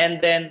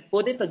 and then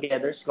put it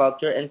together,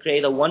 sculpture, and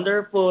create a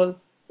wonderful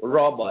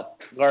robot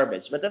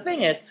garbage. But the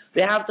thing is,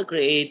 they have to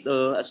create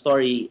a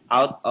story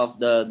out of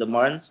the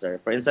monster.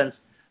 For instance,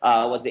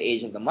 what's the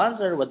age of the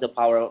monster? What's the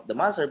power of the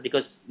monster?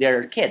 Because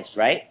they're kids,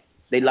 right?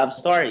 They love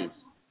stories.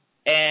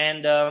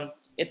 And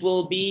it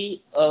will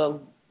be,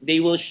 they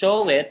will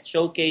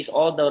showcase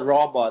all the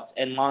robots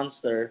and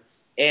monster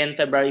in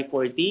February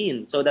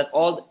 14, so that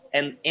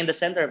and in the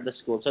center of the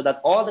school, so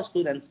that all the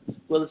students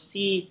will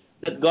see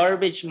that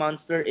garbage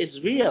monster is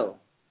real.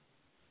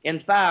 In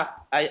fact,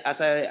 as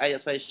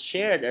I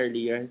shared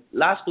earlier,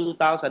 last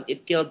 2000,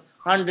 it killed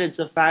hundreds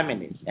of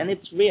families, and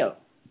it's real.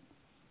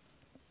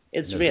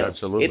 It's real.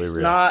 Absolutely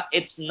real.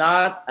 It's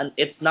not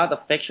a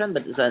fiction,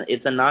 but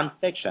it's a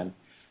non-fiction.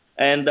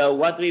 And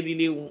what we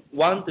really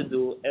want to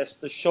do is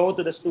to show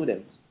to the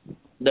students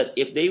that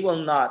if they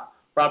will not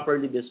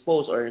properly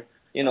dispose or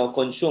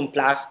consume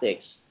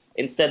plastics,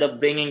 instead of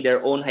bringing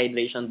their own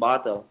hydration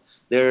bottle,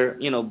 they're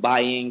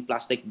buying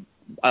plastic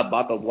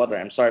bottled water.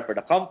 I'm sorry for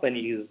the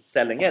company who's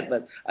selling it,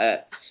 but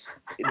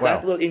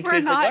that will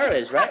increase the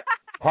garbage, right?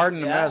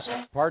 Pardon the mess.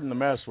 Pardon the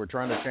mess. We're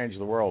trying to change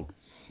the world.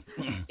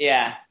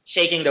 Yeah,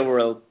 shaking the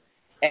world.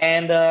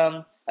 And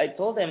I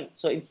told them,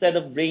 so instead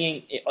of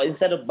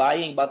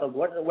buying bottled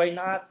water, why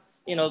not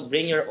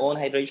bring your own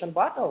hydration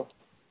bottle?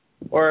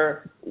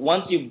 Or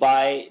once you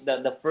buy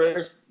the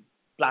first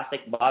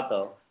plastic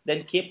bottle,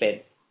 then keep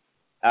it.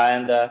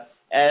 And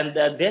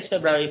this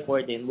February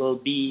 14 will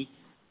be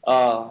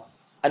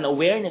an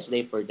awareness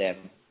day for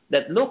them.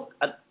 That look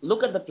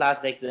at the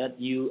plastic that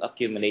you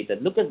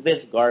accumulated. Look at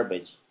this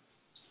garbage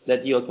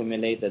that you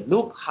accumulated.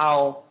 Look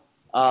how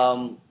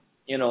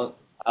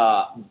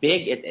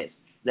big it is.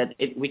 That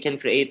we can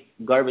create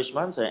garbage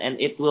monster, and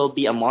it will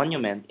be a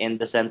monument in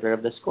the center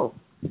of the school.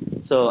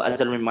 So as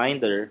a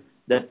reminder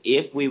that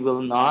if we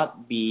will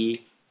not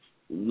be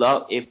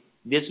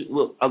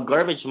a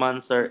garbage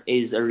monster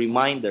is a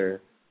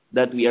reminder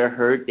that we are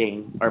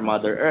hurting our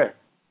Mother Earth,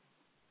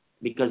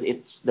 because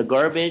it's the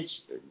garbage.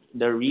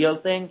 The real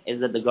thing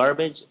is that the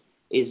garbage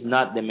is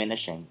not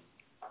diminishing;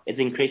 it's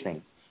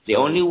increasing. The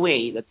only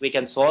way that we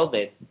can solve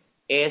it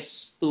is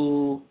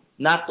to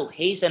not to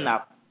hasten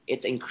up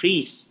its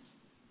increase,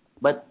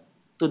 but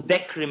to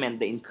decrement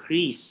the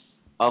increase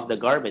of the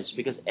garbage,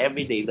 because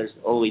every day there's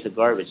always a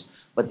garbage.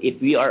 But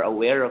if we are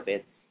aware of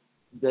it,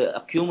 the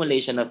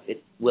accumulation of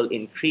it will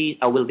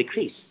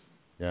decrease.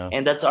 Yeah.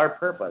 And that's our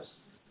purpose.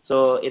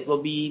 So it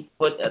will be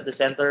put at the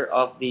center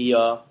of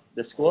the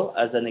school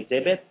as an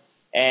exhibit,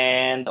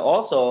 and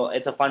also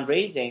it's a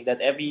fundraising that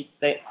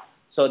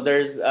so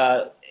there's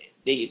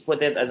they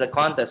put it as a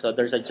contest. So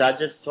there's a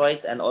judge's choice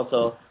and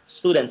also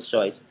student's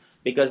choice,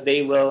 because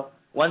they will,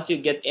 once you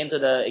get into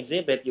the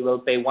exhibit, you will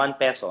pay 1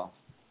 peso.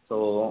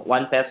 So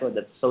 1 peso,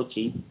 that's so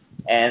cheap.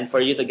 And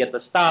for you to get the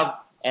stuff,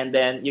 and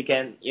then you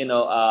can,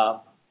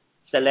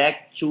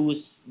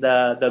 choose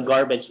the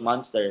garbage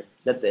monster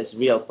that is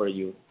real for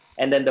you.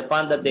 And then the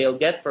fund that they'll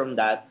get from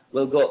that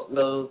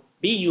will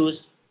be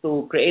used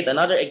to create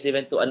another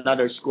exhibit to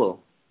another school,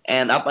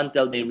 and up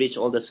until they reach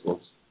all the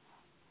schools.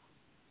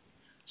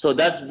 So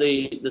that's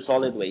the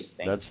solid waste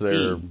thing. That's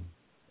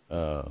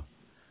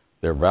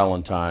their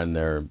Valentine,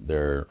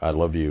 their I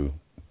love you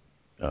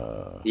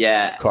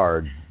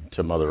card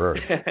to Mother Earth.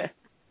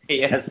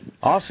 Yes.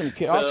 Awesome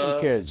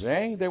kids,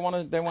 eh? They want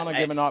to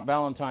give a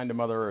Valentine to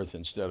Mother Earth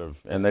instead of,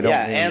 and they don't.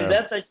 Yeah, mean and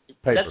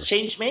paper. that's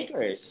change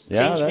makers.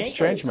 Yeah, that's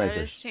change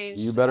makers.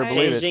 You better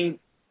believe it.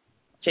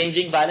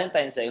 Changing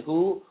Valentine's Day.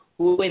 Who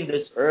in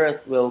this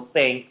earth will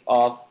think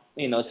of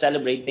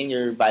celebrating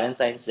your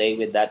Valentine's Day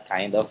with that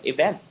kind of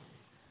event?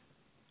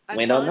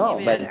 We don't know,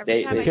 but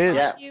every time the I kids.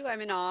 talk to you, I'm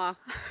in awe.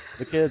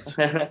 The kids.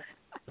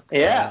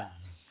 Yeah.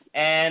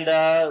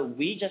 And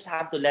we just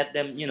have to let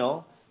them,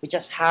 we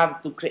just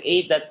have to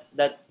create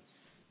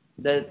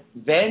that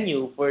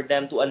venue for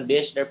them to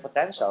unleash their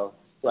potential,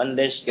 to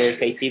unleash their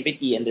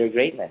creativity and their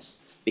greatness,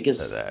 because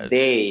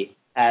they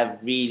have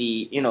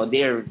really,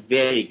 they're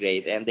very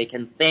great, and they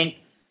can think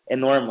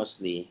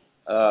enormously,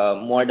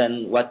 more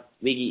than what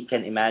we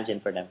can imagine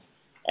for them.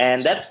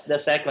 And that's the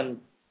second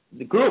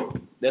group.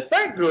 The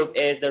third group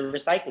is the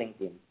recycling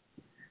team.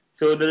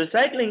 So the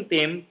recycling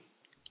team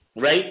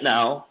right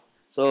now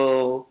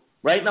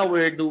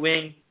we're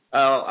doing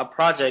a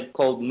project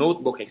called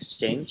Notebook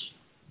Exchange,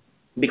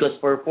 because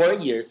for 4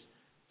 years,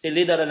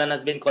 Silly Daralan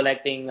has been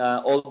collecting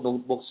old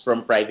notebooks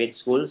from private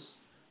schools.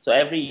 So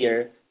every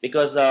year,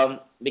 because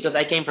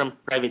I came from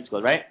private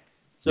school, right?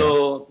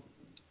 So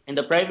in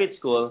the private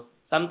school,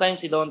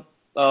 sometimes you don't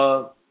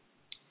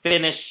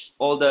finish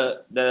all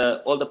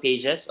the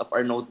pages of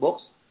our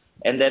notebooks,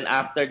 and then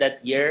after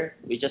that year,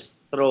 we just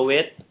throw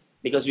it,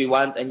 because we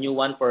want a new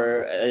one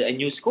for a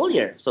new school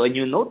year. So a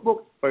new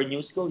notebook for a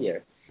new school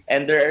year.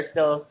 And there are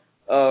still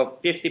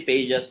 50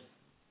 pages,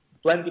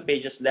 20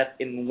 pages left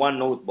in one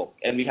notebook.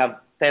 And we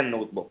have 10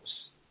 notebooks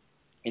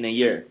in a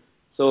year.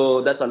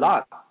 So that's a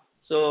lot.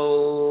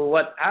 So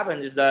what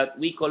happens is that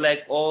we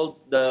collect all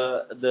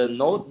the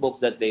notebooks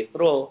that they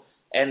throw.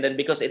 And then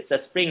because it's a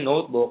spring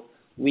notebook,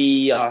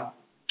 we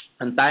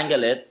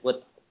untangle it,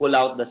 pull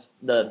out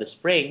the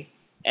spring,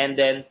 and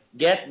then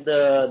get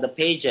the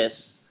pages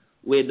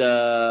with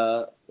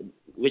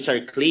which are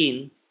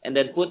clean, and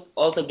then put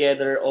all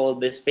together all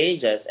these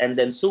pages and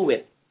then sew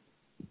it,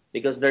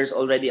 because there's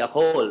already a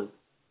hole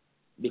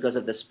because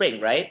of the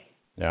spring, right?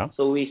 Yeah.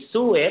 So we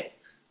sew it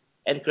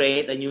and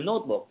create a new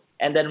notebook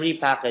and then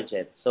repackage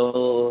it.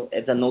 So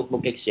it's a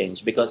notebook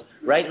exchange, because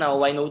right now,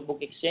 why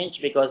notebook exchange?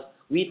 Because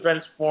we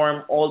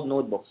transform old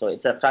notebooks. So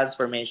it's a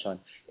transformation.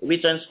 We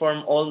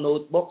transform all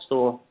notebooks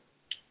to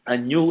a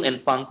new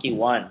and funky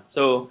one.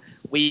 So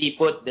we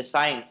put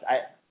designs.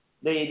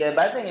 The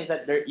bad thing is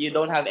that you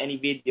don't have any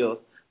video,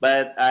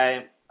 but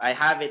I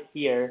have it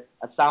here,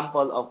 a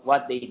sample of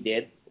what they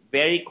did.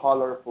 Very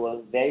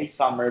colorful, very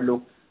summer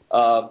look,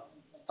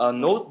 a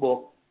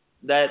notebook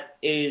that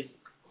is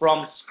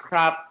from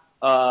scrap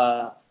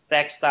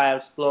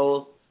textiles,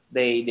 clothes.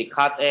 They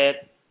cut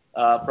it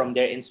from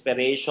their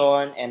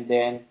inspiration and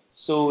then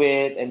sew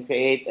it, and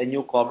create a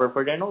new cover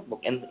for their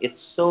notebook. And it's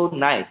so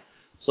nice.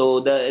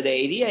 So the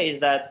idea is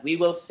that we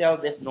will sell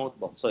this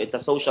notebook. So it's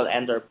a social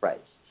enterprise.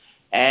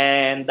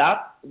 And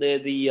that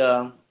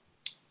the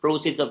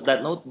proceeds of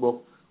that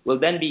notebook will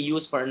then be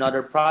used for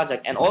another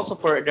project and also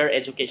for their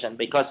education.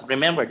 Because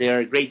remember,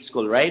 they're grade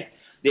school, right?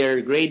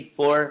 They're grade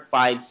 4,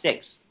 5,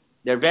 6.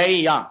 They're very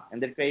young,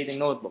 and they're creating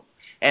notebooks.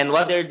 And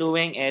what they're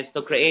doing is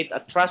to create a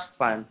trust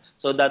fund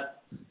so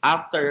that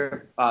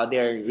after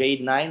their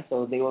grade 9,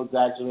 so they will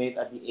graduate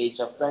at the age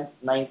of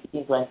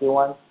 19,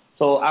 21.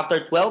 So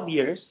after 12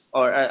 years,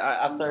 or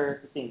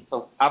after 15,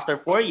 so after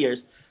 4 years,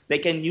 they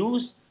can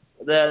use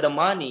the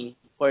money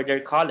for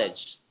their college.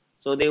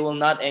 So they will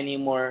not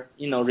anymore,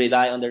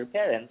 rely on their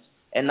parents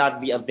and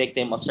not be a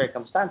victim of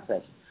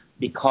circumstances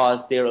because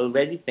they're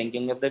already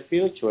thinking of the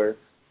future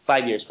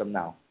 5 years from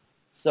now.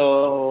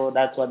 So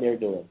that's what they're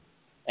doing.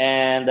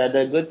 And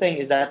the good thing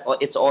is that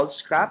it's all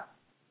scrap,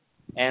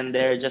 and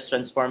they're just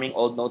transforming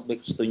old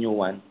notebooks to new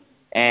ones.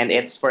 And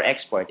it's for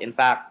export. In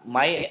fact,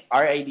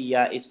 our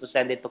idea is to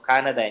send it to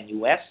Canada and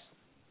US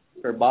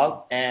for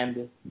bulk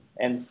and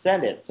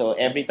send it. So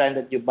every time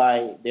that you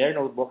buy their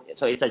notebook,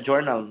 so it's a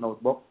journal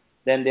notebook,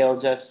 then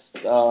they'll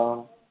just,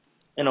 all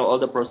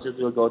the proceeds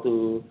will go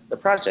to the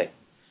project.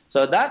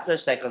 So that's the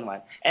second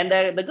one. And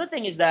the good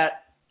thing is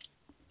that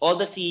all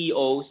the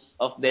CEOs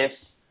of this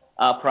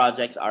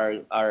projects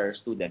are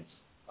students,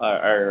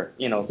 are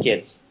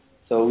kids.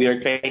 So we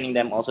are training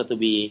them also to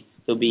be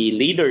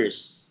leaders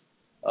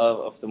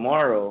of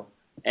tomorrow.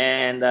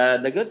 And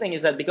the good thing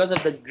is that because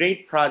of the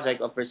great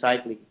project of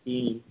recycling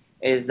team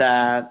is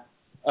that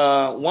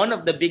one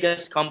of the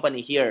biggest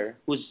company here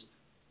who's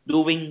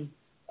doing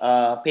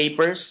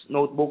papers,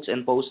 notebooks,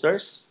 and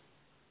posters,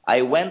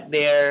 I went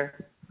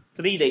there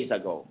 3 days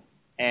ago,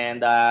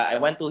 and I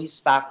went to his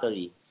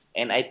factory,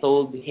 and I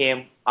told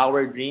him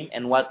our dream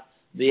and what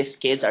these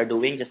kids are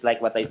doing, just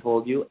like what I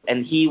told you,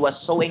 and he was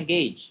so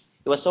engaged.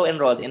 He was so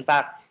enrolled. In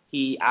fact,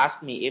 he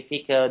asked me if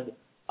he could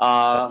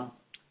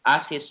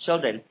ask his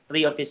children,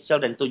 3 of his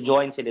children, to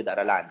join Silid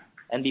Aralan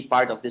and be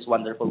part of this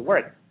wonderful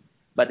work.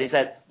 But he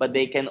said, but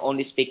they can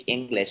only speak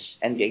English,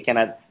 and they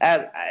cannot.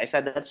 I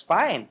said, that's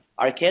fine.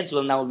 Our kids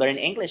will now learn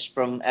English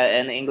from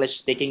an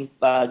English-speaking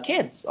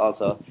kids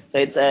also. So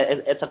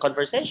it's a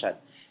conversation.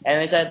 And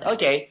I said,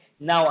 okay,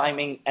 now I'm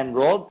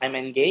enrolled, I'm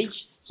engaged,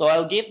 so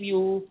I'll give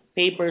you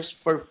papers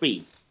for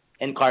free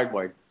and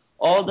cardboard.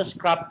 All the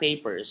scrap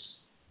papers,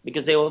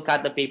 because they will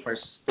cut the papers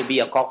to be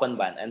a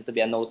kokonban and to be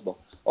a notebook.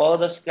 All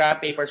the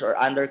scrap papers are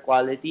under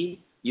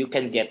quality, you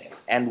can get it.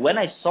 And when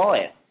I saw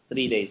it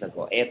 3 days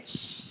ago, it's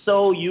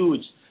so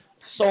huge,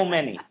 so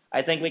many.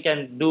 I think we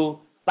can do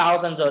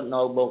thousands of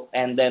notebooks,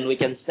 and then we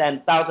can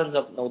send thousands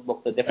of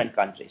notebooks to different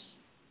countries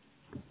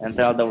and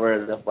tell the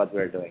world of what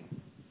we're doing.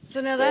 So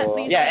now that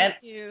leads and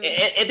to...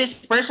 it is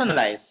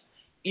personalized.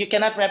 You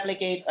cannot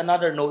replicate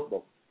another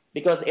notebook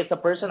because it's a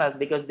personalized,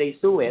 because they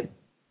sew it,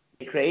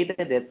 they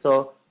created it.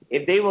 So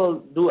if they will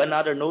do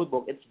another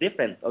notebook, it's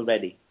different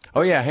already.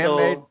 Oh yeah,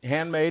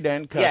 handmade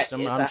and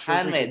custom. Yeah, I'm sure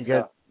handmade, we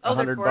can get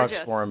 $100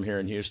 $100 for them here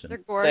in Houston. They're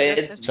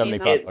gorgeous. So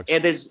 $75.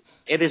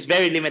 It is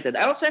very limited.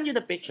 I'll send you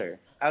the picture.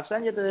 I'll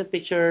send you the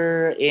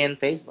picture in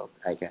Facebook.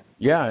 I can.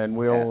 Yeah, and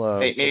we'll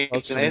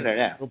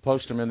we'll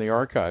post them in the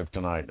archive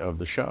tonight of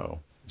the show.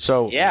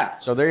 So yeah.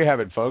 So there you have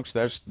it, folks.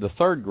 That's the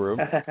third group,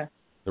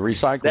 the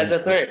recycling. That's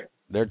the third.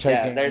 They're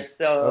taking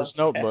those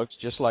notebooks,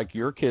 just like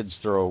your kids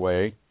throw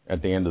away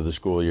at the end of the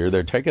school year.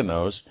 They're taking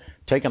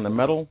the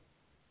metal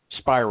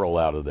spiral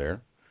out of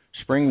there,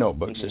 spring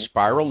notebooks, the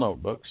spiral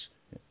notebooks,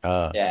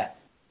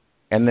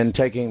 and then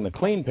taking the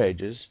clean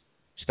pages,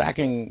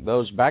 stacking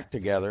those back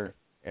together,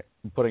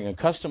 putting a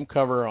custom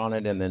cover on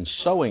it, and then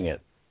sewing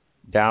it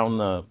down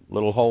the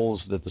little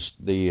holes that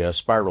the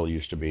spiral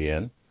used to be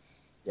in.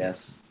 Yes.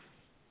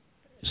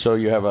 So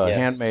you have a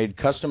handmade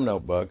custom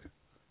notebook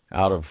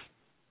out of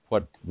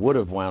what would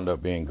have wound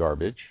up being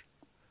garbage.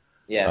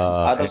 Yeah,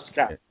 out of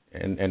scrap.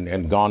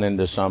 And gone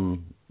into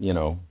some,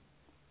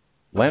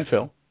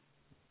 landfill,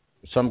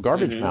 some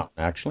garbage mountain,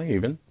 actually,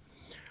 even.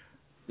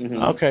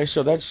 Mm-hmm. Okay,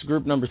 so that's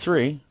group number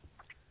 3.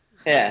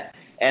 Yeah,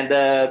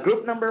 and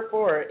group number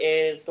 4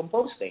 is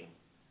composting.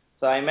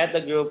 So I met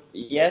the group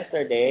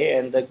yesterday,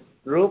 and the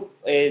group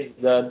is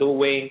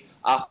doing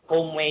a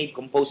homemade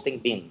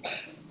composting bin.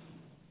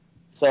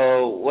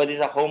 So what is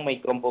a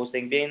homemade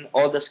composting bin?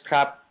 All the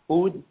scrap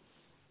food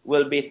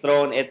will be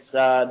thrown.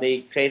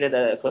 They created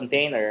a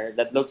container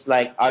that looks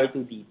like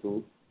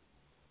R2D2.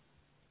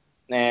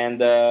 And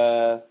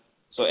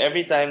so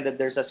every time that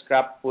there's a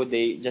scrap food,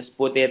 they just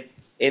put it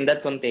in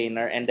that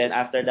container, and then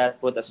after that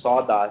put a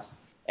sawdust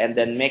and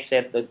then mix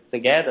it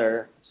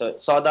together. So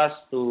sawdust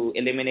to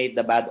eliminate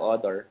the bad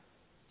odor.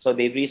 So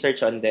they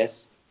research on this,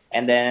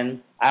 and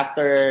then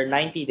after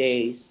 90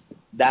 days,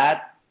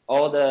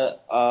 all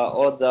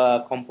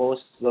the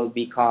compost will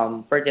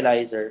become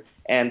fertilizer,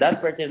 and that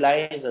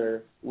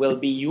fertilizer will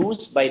be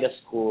used by the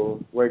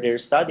school where they're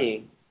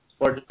studying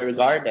for their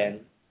garden,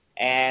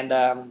 and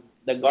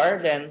the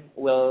garden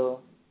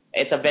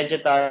it's a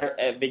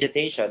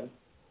vegetation,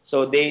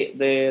 So they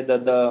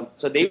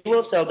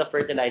will sell the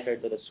fertilizer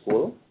to the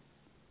school,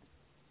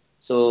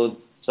 so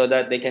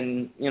that they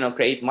can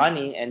create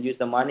money and use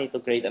the money to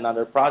create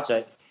another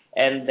project,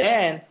 and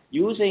then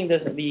using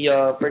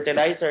the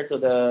fertilizer to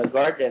the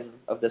garden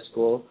of the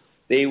school,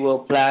 they will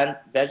plant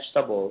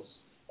vegetables,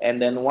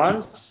 and then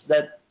once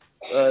that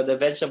the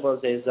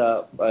vegetables is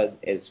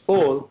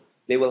full,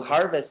 they will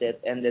harvest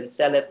it and then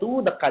sell it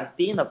to the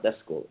canteen of the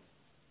school.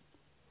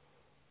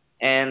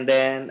 And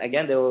then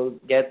again, they will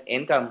get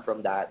income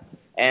from that.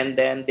 And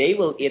then they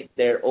will eat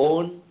their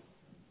own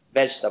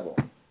vegetable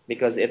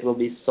because it will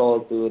be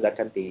sold to the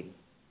canteen.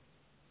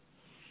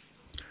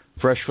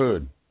 Fresh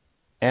food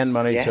and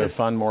money Yes. to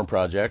fund more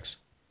projects.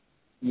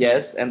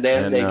 Yes, and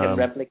then they can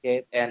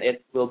replicate, and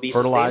it will be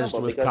fertilized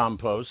sustainable with because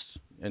compost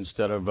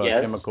instead of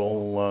Yes.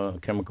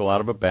 chemical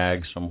out of a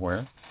bag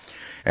somewhere.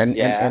 And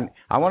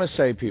I want to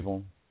say,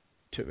 people,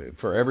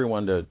 for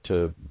everyone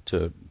to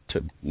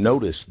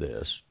notice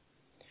this.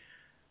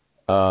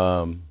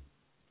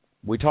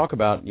 We talk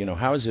about,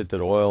 how is it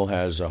that oil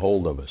has a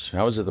hold of us?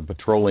 How is it the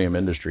petroleum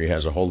industry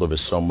has a hold of us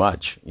so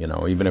much?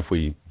 Even if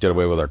we did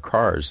away with our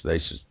cars, they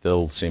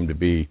still seem to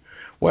be,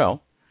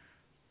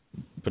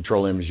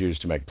 petroleum is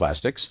used to make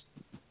plastics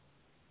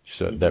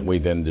so that we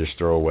then just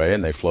throw away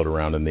and they float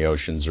around in the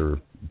oceans or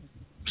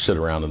sit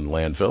around in the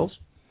landfills.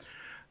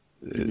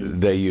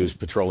 They use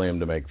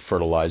petroleum to make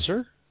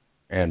fertilizer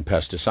and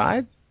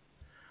pesticide.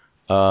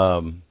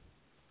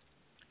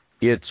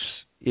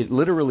 It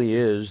literally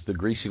is the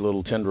greasy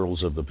little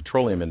tendrils of the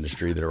petroleum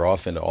industry that are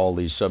off into all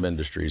these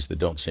sub-industries that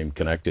don't seem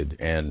connected.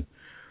 And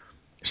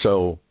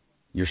so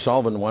you're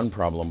solving one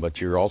problem, but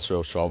you're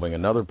also solving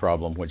another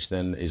problem, which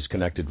then is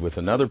connected with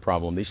another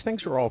problem. These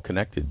things are all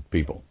connected,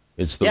 people.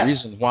 It's the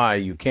reason why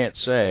you can't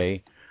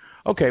say,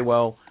 okay,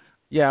 well,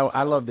 yeah,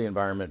 I love the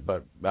environment,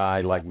 but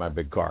I like my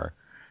big car.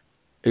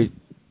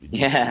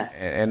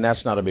 And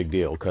that's not a big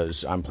deal because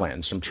I'm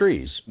planting some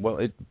trees. Well,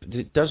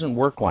 it doesn't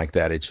work like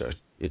that. It's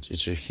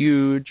a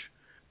huge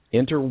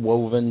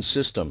interwoven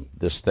system,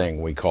 this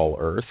thing we call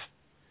Earth.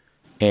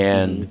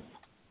 And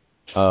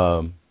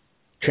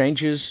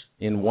changes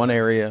in one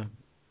area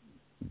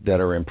that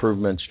are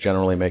improvements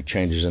generally make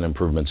changes and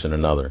improvements in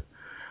another.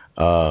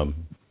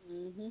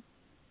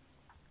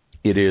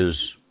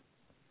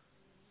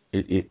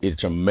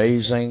 It's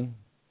amazing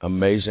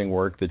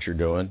work that you're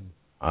doing.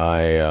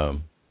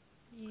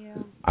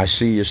 I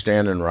see you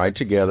standing right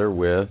together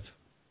with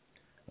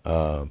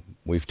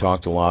we've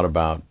talked a lot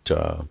about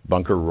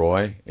Bunker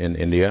Roy in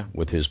India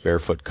with his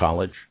Barefoot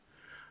College.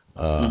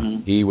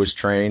 He was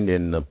trained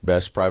in the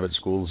best private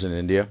schools in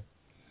India,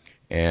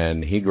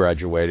 and he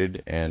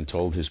graduated and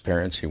told his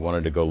parents he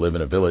wanted to go live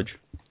in a village.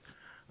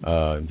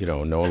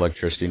 No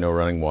electricity, no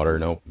running water,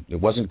 no.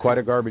 It wasn't quite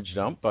a garbage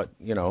dump, but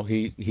he's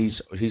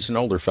an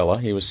older fella.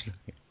 He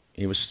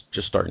was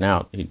just starting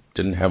out. He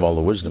didn't have all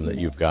the wisdom that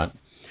you've got,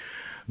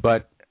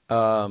 but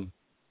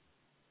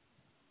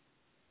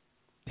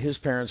his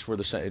parents were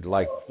the same.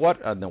 Like, what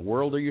in the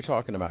world are you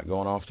talking about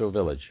going off to a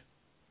village?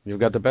 You've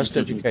got the best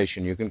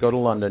education. You can go to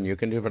London. You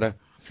can do it.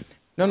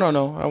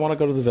 No. I want to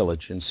go to the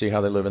village and see how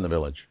they live in the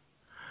village.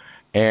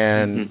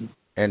 And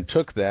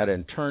took that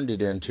and turned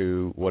it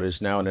into what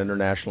is now an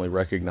internationally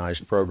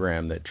recognized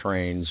program that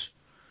trains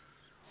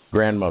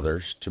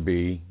grandmothers to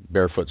be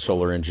barefoot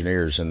solar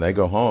engineers. And they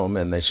go home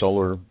and they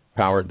solar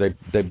power.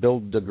 They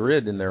build the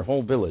grid in their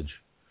whole village.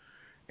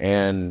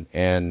 And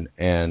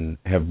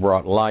have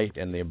brought light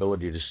and the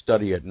ability to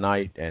study at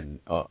night, and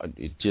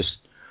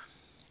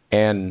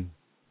and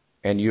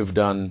you've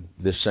done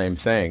the same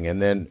thing.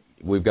 And then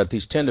we've got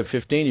these 10 to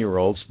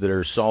 15-year-olds that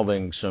are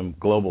solving some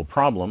global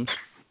problems.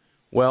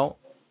 Well,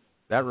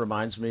 that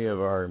reminds me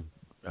of our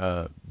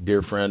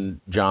dear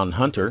friend John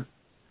Hunter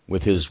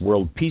with his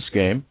World Peace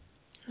Game,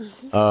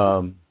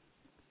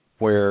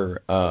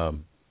 where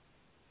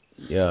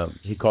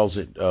he calls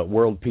it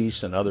World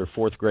Peace and Other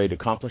Fourth Grade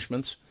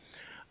Accomplishments.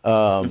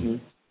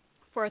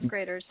 Fourth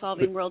graders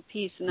solving world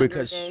peace in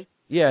under a day.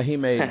 Yeah, he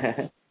made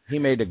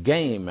a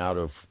game out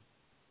of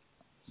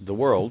the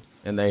world,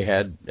 and they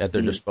had at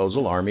their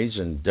disposal armies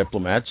and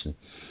diplomats,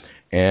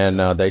 and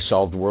they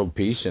solved world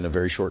peace in a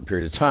very short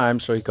period of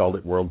time. So he called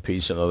it World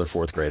Peace and Other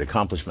Fourth Grade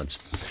Accomplishments.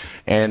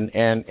 And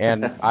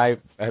I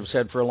have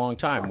said for a long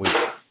time we'd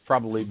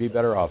probably be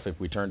better off if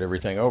we turned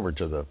everything over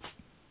to the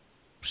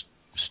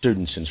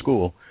students in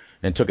school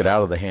and took it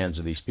out of the hands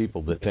of these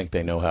people that think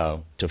they know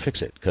how to fix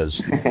it, because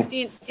and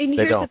here's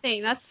the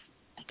thing,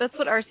 that's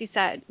what R.C.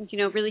 said.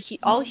 Really,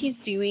 all he's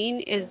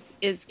doing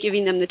is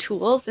giving them the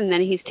tools, and then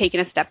he's taking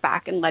a step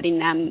back and letting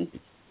them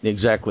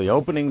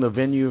opening the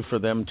venue for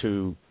them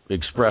to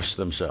express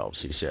themselves.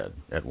 He said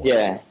at once.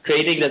 Yeah,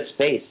 creating that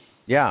space.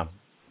 Yeah,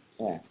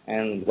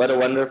 and what a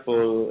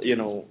wonderful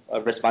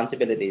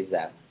responsibility is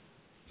that.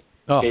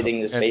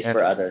 Creating the space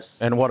for others,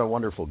 and what a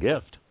wonderful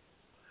gift.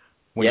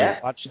 When you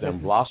watch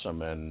them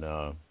blossom, and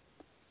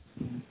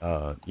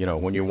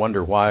when you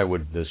wonder why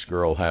would this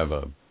girl have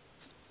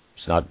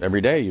it's not every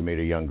day you meet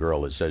a young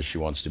girl that says she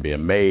wants to be a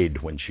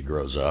maid when she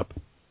grows up.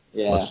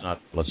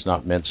 Let's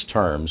not mince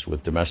terms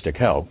with domestic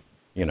help.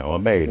 A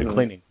maid, a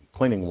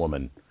cleaning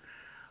woman.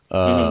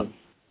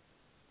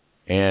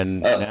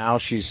 And now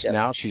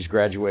she's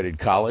graduated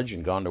college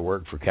and gone to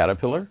work for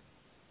Caterpillar.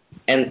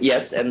 And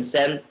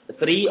sent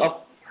 3 of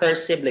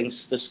her siblings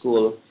to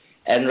school,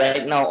 and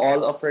right now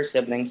all of her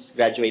siblings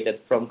graduated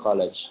from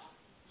college.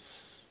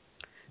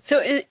 So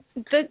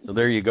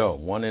there you go.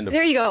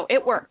 There you go.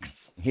 It works.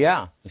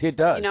 Yeah, it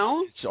does. You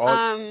know, it's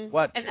all,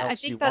 what and else I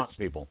think you want,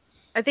 people?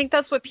 I think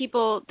that's what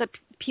people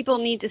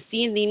need to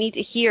see and they need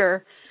to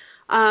hear.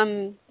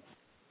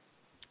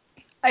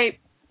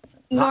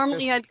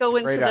 Normally I'd go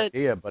into great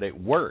idea, but it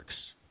works.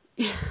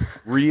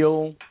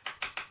 Real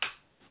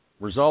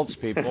results,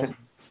 people.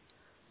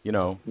 You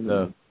know,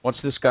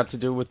 what's this got to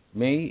do with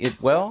me?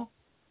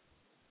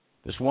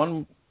 This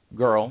one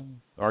girl,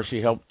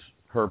 Archie helped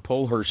her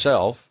pull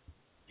herself.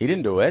 He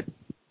didn't do it.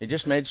 He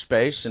just made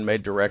space and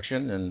made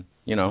direction and,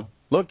 you know,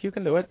 look, you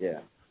can do it. Yeah.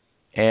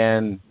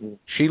 And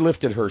she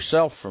lifted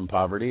herself from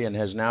poverty and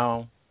has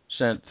now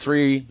sent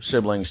 3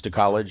 siblings to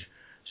college.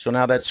 So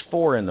now that's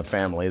 4 in the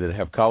family that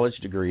have college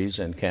degrees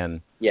and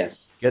can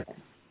get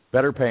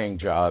better paying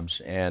jobs,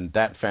 and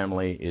that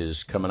family is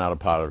coming out of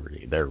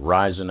poverty. They're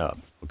rising up,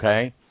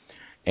 okay?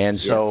 And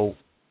so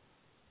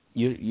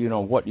you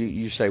know what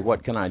you say,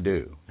 what can I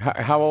do?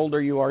 How old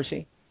are you,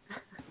 RC?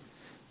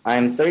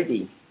 I'm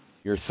 30.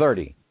 You're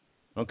 30.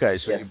 Okay,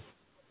 so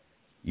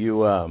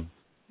you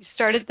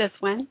started this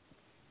when?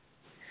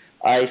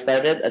 I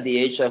started at the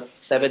age of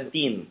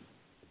 17.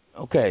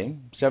 Okay,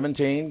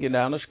 17, get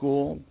down to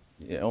school,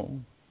 you know.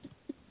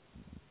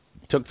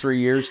 Took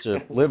 3 years to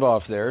live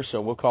off there,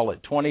 so we'll call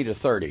it 20 to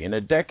 30. In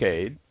a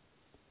decade,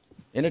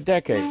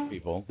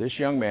 people, this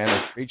young man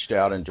has reached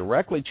out and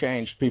directly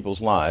changed people's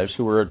lives,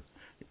 who are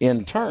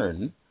in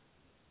turn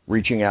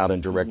reaching out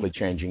and directly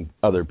changing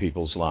other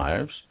people's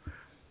lives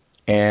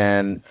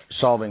and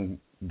solving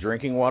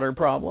drinking water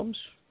problems.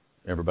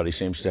 Everybody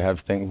seems to have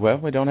things, well,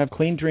 we don't have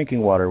clean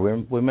drinking water.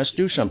 We must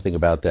do something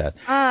about that.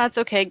 That's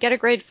okay. Get a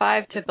grade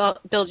 5 to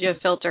build you a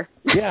filter.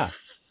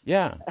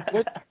 Yeah.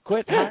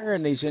 Quit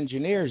hiring these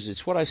engineers.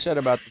 It's what I said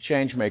about the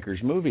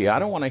Changemakers movie. I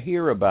don't want to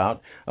hear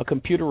about a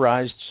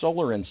computerized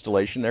solar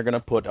installation they're going to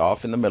put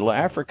off in the middle of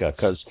Africa,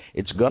 because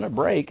it's going to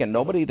break and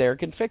nobody there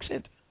can fix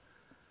it.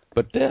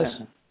 But this,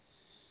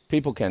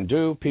 people can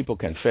do, people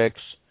can fix.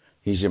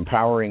 He's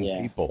empowering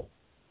people.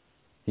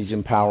 He's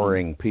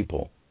empowering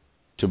people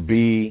to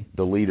be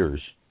the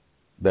leaders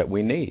that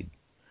we need.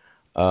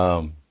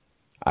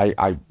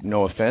 I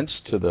no offense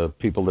to the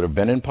people that have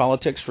been in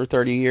politics for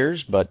 30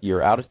 years, but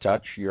you're out of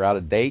touch, you're out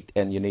of date,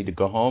 and you need to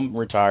go home,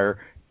 retire.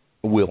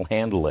 We'll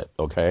handle it,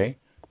 okay?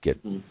 Get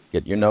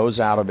your nose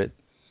out of it.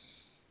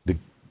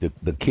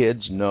 The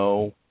kids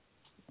know.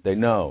 They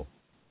know.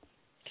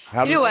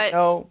 How do they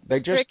know? They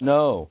just Rick,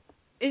 know.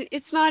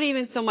 It's not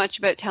even so much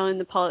about telling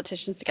the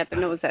politicians to get their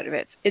nose out of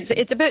it.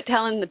 It's about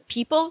telling the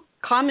people,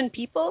 common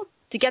people,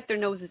 to get their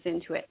noses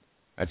into it.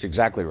 That's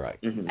exactly right.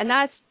 And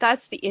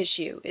that's the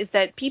issue, is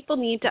that people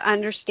need to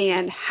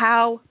understand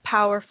how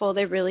powerful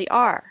they really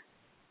are,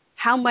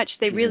 how much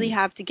they really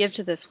have to give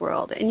to this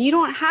world. And you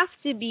don't have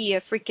to be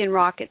a freaking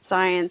rocket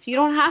science. You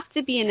don't have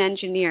to be an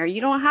engineer. You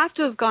don't have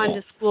to have gone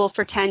to school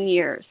for 10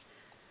 years.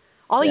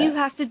 All you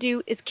have to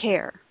do is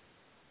care.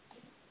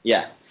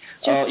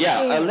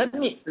 Let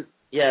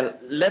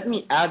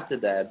me add to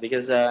that,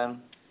 because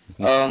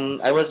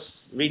I was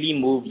really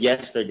moved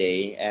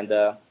yesterday, and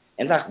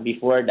in fact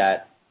before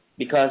that,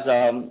 because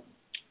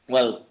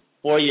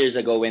 4 years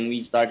ago when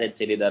we started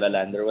Silly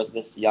Daralan, there was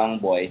this young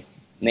boy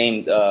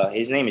named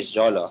his name is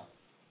Jolo,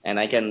 and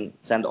I can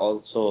send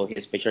also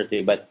his picture to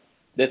you. But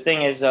the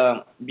thing is,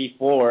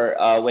 before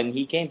when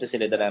he came to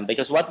Silly Daralan,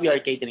 because what we are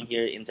catering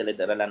here in Silly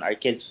Daralan are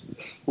kids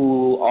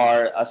who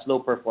are slow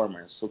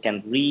performers, who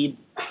can't read,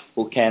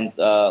 who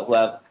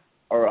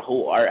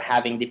are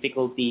having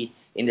difficulty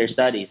in their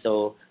studies.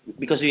 So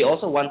because we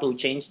also want to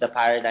change the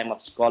paradigm of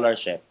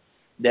scholarship,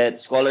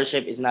 that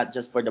scholarship is not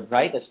just for the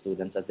brightest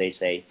students, as they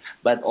say,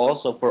 but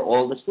also for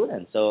all the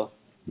students. So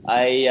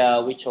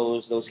we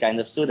chose those kind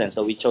of students.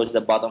 So we chose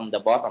the bottoms,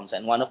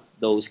 and one of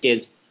those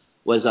kids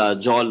was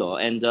Jolo.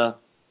 And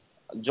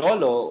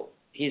Jolo,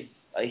 his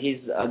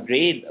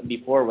grade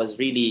before was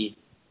really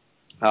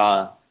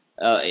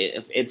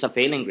it's a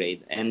failing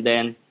grade. And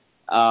then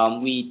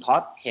we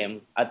taught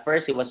him. At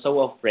first, he was so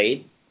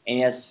afraid,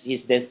 and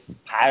he's this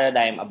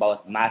paradigm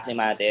about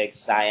mathematics,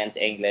 science,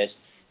 English.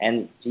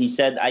 And he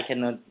said, I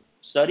cannot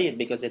study it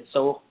because it's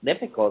so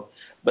difficult.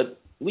 But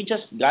we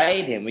just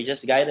guided him.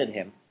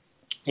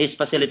 His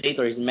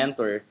facilitator, his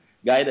mentor,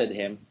 guided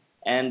him.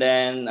 And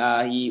then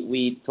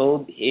we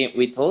told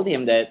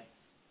him that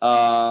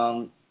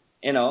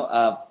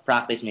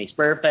practice makes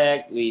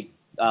perfect. We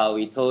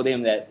told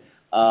him that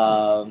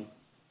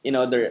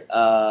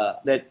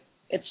that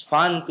it's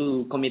fun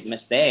to commit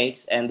mistakes,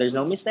 and there's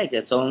no mistakes.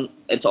 It's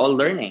all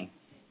learning,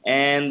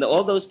 and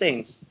all those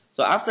things.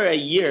 So after a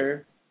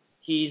year,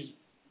 he's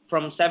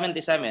from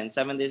 77.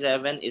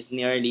 77 is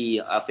nearly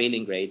a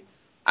failing grade.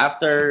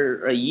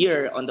 After a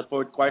year, on the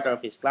fourth quarter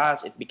of his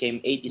class, it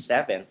became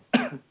 87.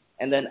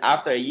 And then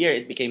after a year,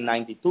 it became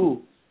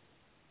 92.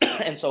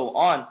 And so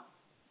on.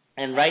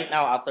 And right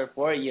now, after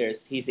 4 years,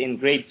 he's in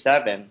grade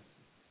 7.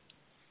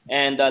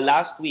 And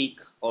last week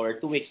or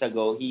 2 weeks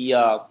ago,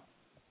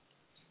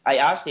 I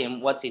asked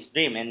him what's his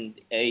dream, and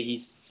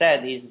he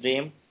said his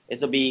dream is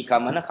to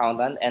become an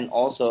accountant and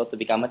also to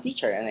become a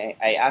teacher. And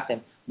I asked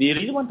him, do you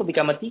really want to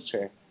become a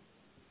teacher?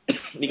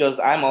 Because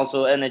I'm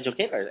also an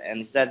educator. And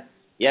he said,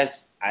 yes,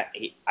 I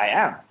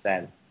am.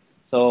 Said.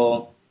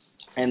 So,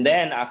 and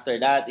then after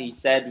that, he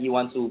said he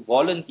wants to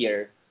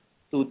volunteer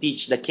to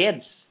teach the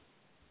kids.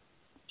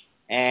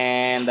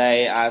 And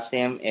I asked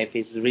him if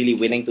he's really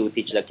willing to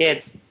teach the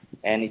kids.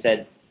 And he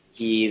said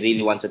he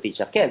really wants to teach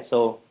the kids.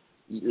 So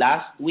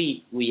last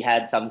week, we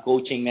had some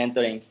coaching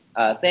mentoring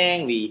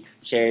thing. We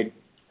shared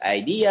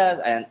ideas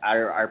and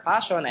our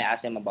passion. I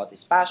asked him about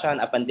his passion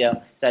up until he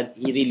said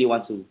he really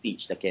wants to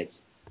teach the kids.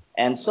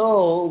 And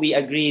so we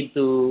agreed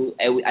to,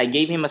 I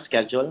gave him a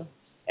schedule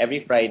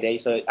every Friday,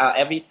 so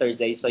every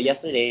Thursday. So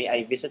yesterday,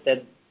 I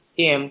visited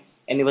him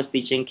and he was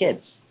teaching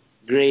kids,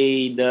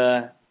 grade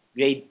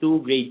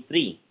 2, grade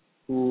 3,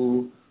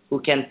 who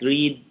can't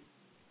read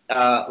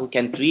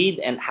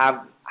and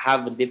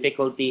have a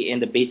difficulty in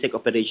the basic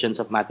operations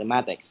of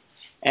mathematics.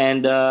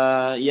 And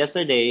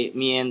yesterday,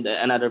 me and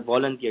another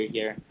volunteer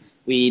here,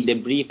 we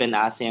debriefed and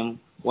asked him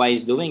why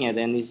he's doing it.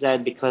 And he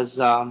said because,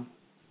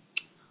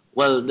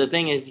 well, the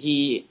thing is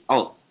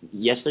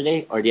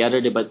yesterday or the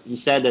other day, but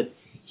he said that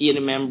he's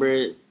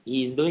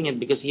doing it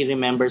because he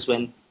remembers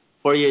when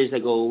 4 years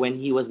ago when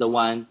he was the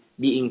one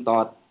being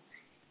taught.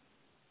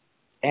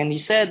 And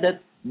he said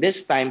that this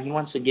time he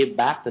wants to give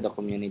back to the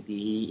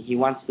community. He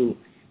wants to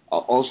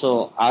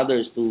also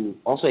others to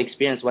also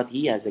experience what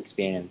he has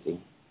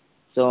experiencing.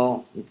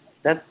 So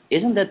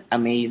isn't that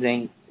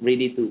amazing,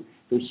 really, to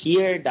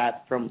hear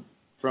that from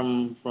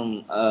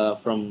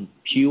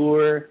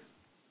pure,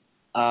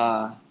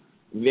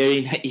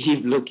 very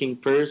naive looking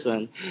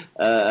person,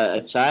 a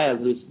child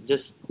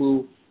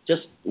who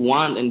just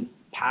want and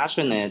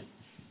passionate,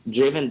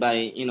 driven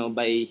by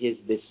his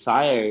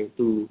desire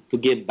to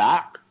give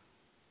back.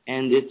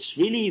 And it's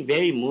really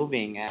very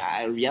moving.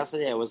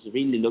 Yesterday I was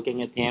really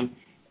looking at him,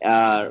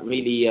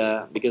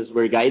 because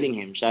we're guiding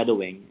him,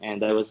 shadowing,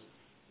 and I was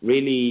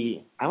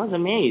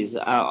amazed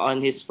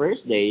on his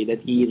first day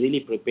that he really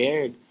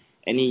prepared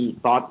and he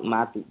taught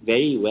math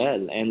very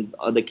well, and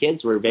the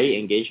kids were very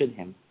engaged with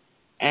him.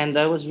 And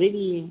I was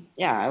really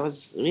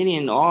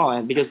in awe,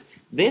 and because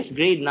this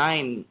grade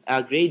 2,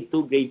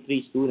 grade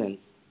 3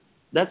 students,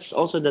 that's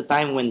also the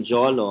time when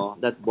Jolo,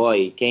 that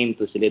boy, came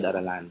to Silid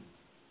Aralan.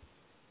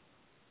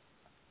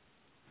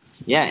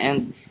 Yeah,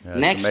 and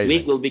next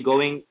week we'll be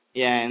going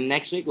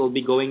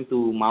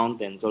to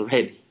mountains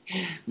already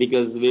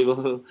because we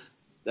will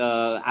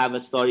have a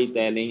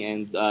storytelling,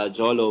 and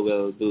Jolo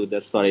will do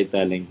the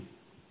storytelling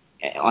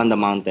on the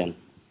mountain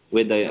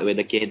with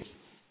the kids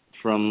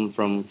from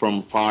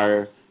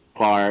far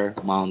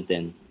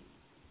mountain.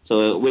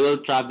 So we will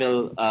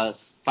travel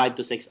 5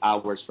 to 6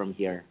 hours from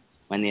here,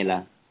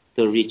 Manila,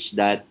 to reach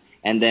that,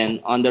 and then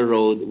on the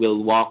road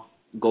we'll walk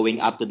going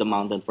up to the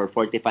mountain for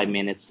 45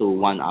 minutes to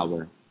 1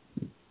 hour.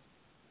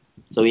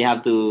 So we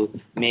have to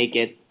make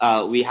it.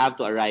 We have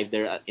to arrive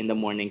there in the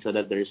morning so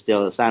that there's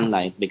still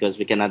sunlight, because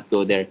we cannot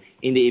go there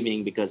in the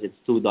evening because it's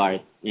too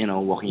dark.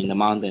 Walking in the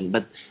mountain.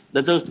 But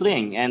that's the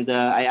thing. And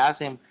I asked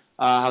him,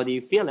 "How do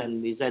you feel?"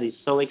 And he said he's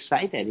so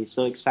excited. He's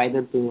so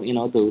excited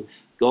to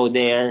go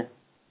there,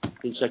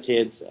 teach the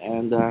kids,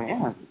 and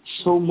it's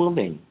so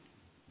moving.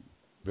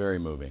 Very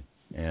moving.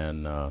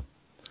 And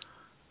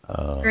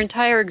your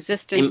entire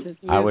existence is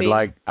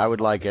moving. I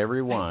would like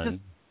everyone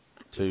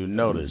to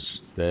notice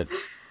that.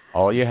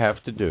 All you have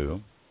to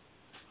do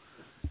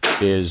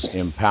is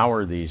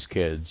empower these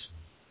kids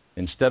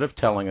instead of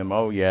telling them,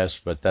 oh, yes,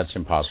 but that's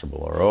impossible,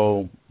 or,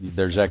 oh,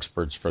 there's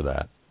experts for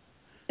that.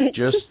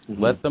 Just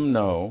let them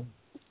know.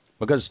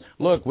 Because,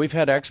 look, we've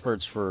had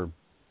experts for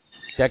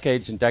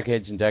decades and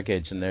decades and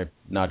decades, and they're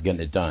not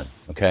getting it done,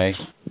 okay?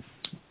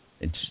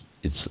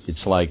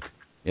 It's like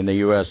in the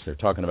U.S. they're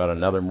talking about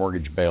another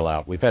mortgage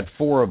bailout. We've had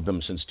 4 of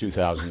them since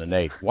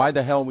 2008. Why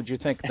the hell would you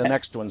think the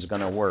next one's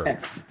going to work?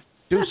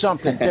 Do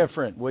something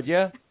different, would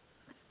you?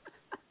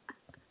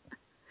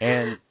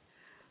 And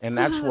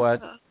that's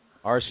what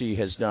R.C.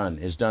 has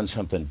done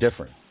something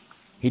different.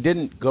 He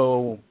didn't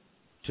go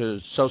to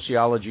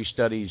sociology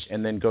studies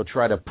and then go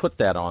try to put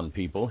that on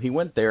people. He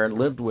went there and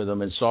lived with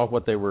them and saw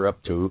what they were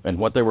up to and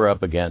what they were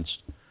up against,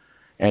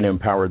 and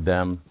empowered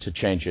them to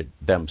change it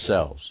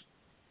themselves.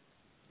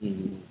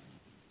 Mm-hmm.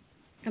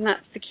 And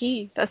that's the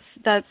key.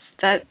 That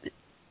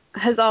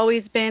has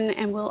always been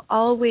and will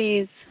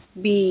always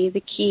be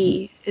the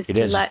key, is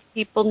to let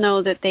people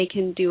know that they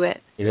can do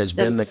it. It has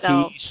been the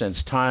key since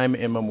time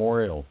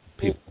immemorial,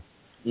 people.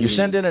 Mm-hmm. You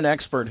send in an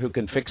expert who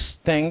can fix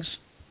things,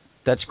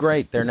 that's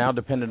great. They're now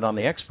dependent on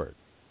the expert.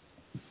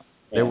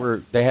 Yeah.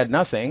 They had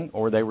nothing,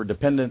 or they were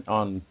dependent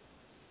on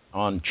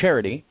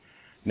charity.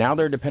 Now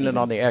they're dependent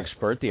on the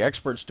expert. The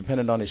expert's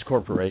dependent on his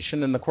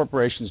corporation, and the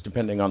corporation's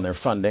depending on their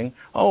funding.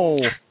 Oh,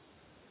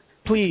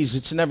 please,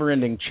 it's a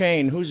never-ending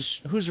chain.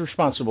 Who's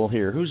responsible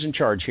here? Who's in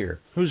charge here?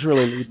 Who's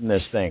really leading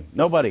this thing?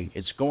 Nobody.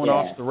 It's going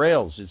off the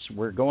rails.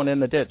 We're going in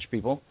the ditch,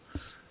 people.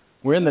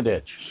 We're in the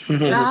ditch.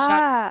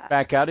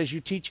 Back out as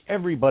you teach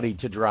everybody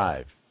to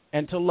drive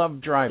and to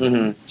love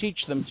driving. Teach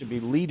them to be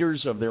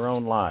leaders of their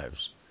own lives,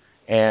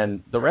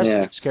 and the rest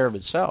takes care of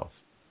itself.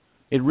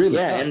 It really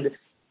does.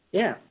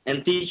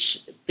 And teach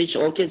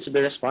all kids to be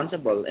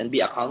responsible and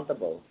be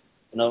accountable.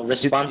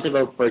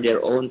 Responsible for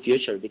their own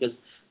future, because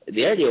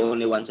they are the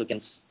only ones who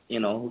can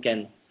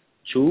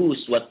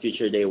choose what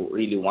future they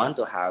really want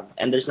to have,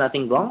 and there's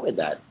nothing wrong with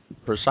that.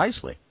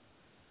 Precisely.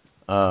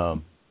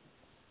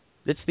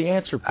 It's the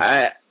answer.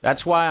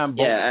 That's why I'm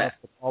bold enough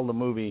to call the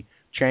movie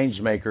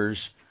Changemakers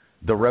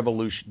the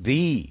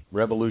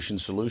revolution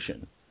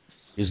solution.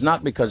 Is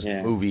not because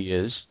the movie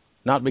is,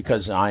 not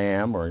because I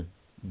am or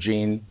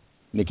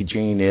Nikki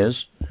Jean is,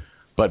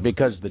 but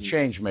because the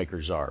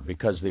Changemakers are,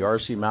 because the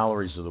R.C.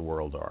 Mallorys of the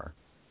world are.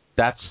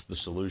 That's the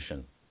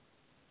solution,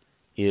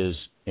 is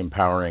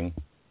empowering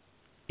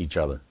each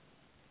other.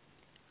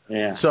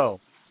 Yeah. So,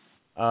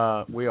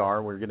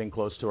 we're getting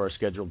close to our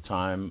scheduled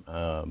time.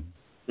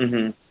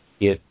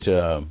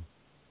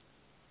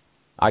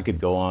 I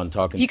could go on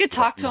talking. You could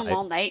talk to him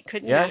all night,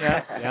 couldn't you?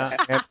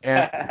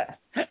 Yeah.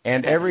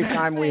 And every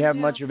time we have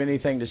much of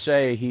anything to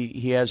say,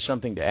 he has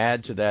something to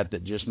add to that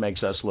just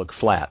makes us look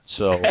flat.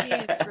 So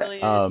he's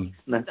brilliant.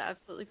 He's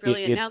absolutely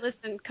brilliant. Now,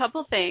 listen,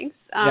 couple things.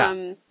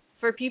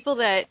 For people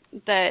that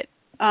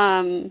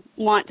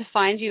want to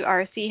find you,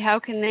 RC, how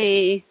can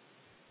they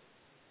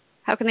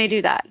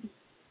do that?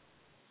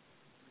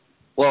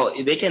 Well,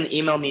 they can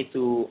email me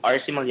to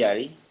RC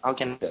Malyari. How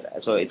can I do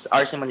that? So it's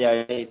RC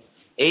Malyari.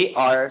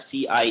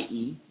 ARCIE,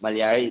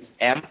 Malyari is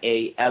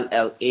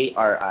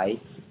MALLARI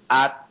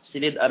at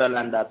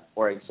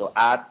silidaralan.org. So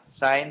at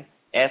sign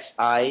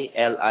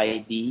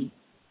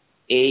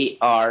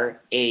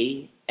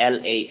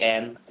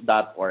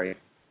SILIDARALAN.org.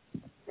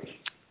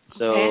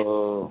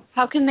 So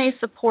how can they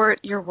support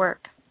your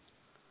work?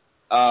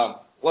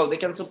 Well, they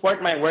can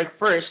support my work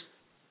first.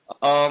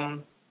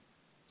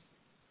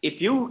 If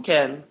you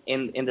can,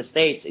 in the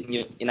States, in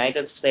the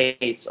United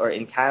States or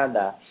in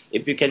Canada,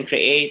 if you can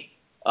create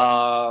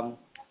a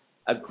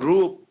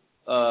group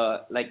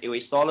like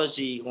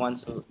Erasology who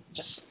wants to,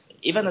 just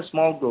even a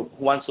small group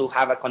who wants to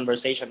have a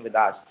conversation with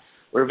us,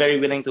 we're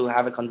very willing to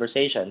have a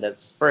conversation. That's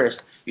first.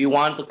 We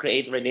want to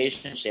create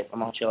relationship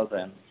among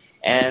children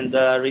and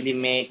really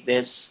make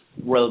this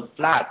world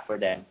flat for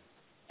them.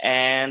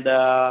 And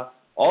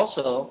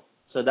also,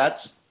 so that's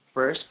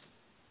first,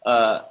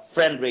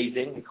 friend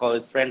raising. We call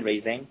it friend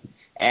raising.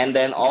 And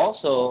then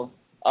also,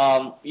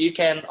 you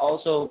can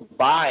also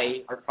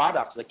buy our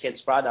products, the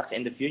kids' products.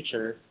 In the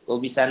future,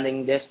 we'll be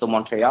sending this to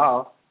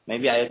Montreal.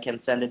 Maybe I can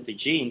send it to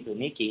Jean, to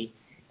Nikki,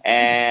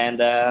 and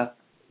to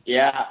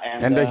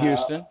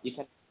Houston.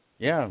 Houston,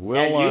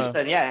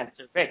 it's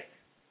perfect.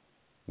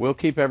 We'll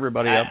keep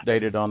everybody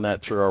updated on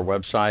that through our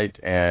website,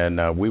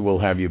 and we will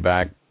have you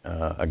back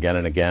again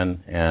and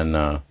again,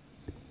 and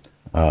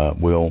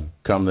we'll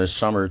come this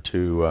summer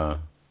to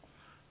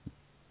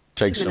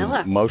take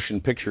some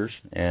motion pictures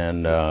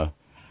and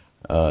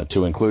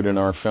to include in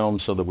our film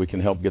so that we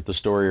can help get the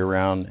story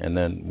around. And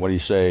then what do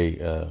you say,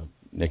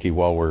 Nikki,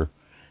 while we're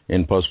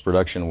in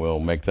post-production, we'll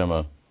make them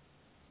a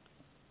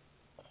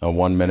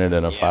 1 minute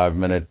and a 5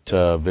 minute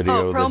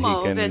video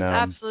promo, that he can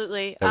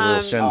absolutely that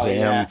we'll send to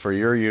him for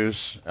your use.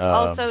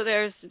 Also,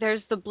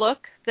 there's the book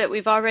that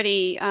we've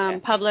already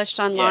published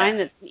online.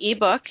 That's an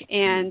ebook,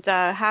 and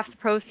half the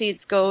proceeds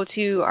go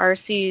to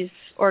RC's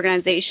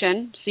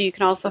organization. So you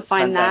can also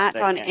find that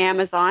on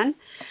Amazon.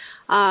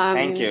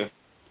 Thank you.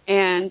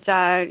 And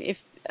if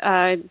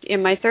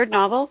in my third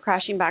novel,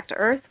 Crashing Back to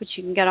Earth, which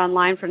you can get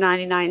online for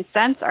 99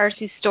 cents,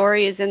 RC's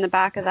story is in the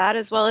back of that,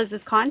 as well as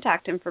his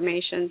contact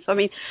information. So, I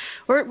mean,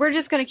 we're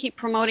just going to keep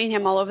promoting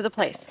him all over the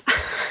place.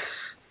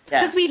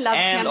 Because we love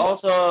him. And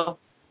also,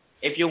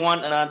 if you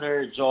want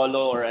another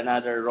Jolo or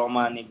another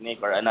Roma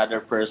Nick or another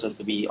person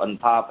to be on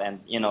top and,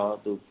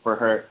 for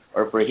her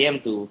or for him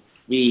to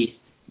be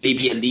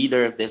maybe a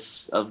leader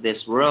of this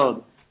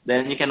world,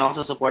 then you can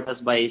also support us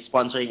by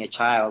sponsoring a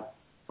child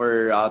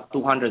for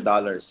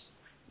 $200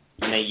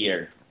 in a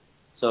year.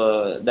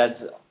 So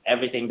that's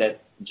everything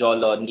that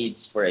Jolo needs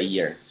for a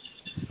year.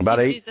 About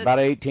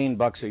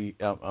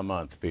 $18 a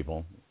month,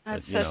 people.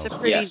 That's a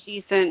pretty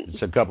decent.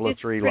 It's a couple of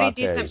free lattes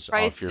decent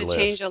price off your to list.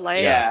 Change a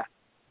life.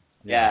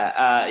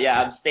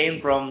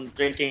 Abstain from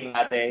drinking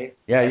latte.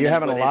 Yeah, you're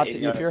having a latte.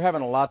 If you're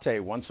having a latte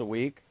once a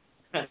week,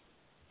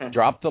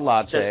 drop the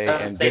latte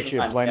and get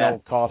you a plain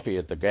old coffee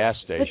at the gas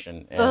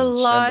station and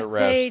send the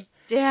rest.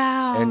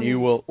 Down. And you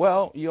will.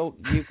 Well, you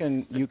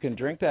can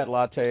drink that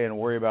latte and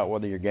worry about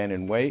whether you're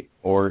gaining weight,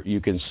 or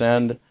you can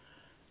send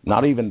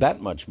not even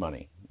that much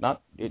money.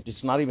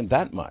 It's not even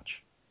that much.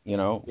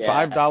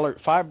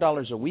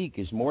 $5 a week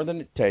is more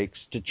than it takes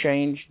to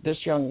change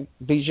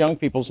these young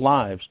people's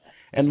lives.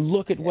 And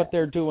look at what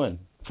they're doing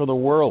for the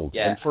world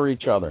and for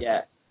each other.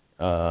 Yeah.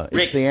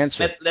 It's the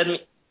answer. Let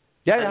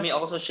me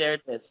also share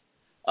this.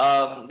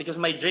 because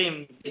my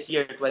dream this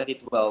year,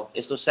 2012,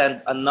 is to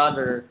send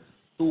another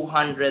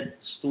 200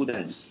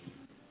 students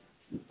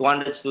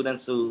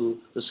to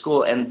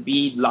school and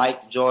be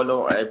like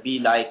Jolo or be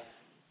like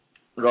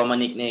Roma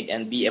Nick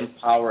and be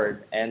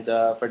empowered and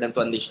for them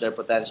to unleash their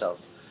potential.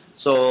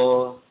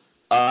 So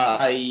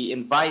I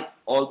invite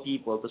all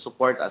people to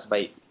support us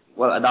by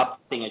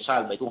adopting a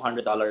child by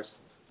 $200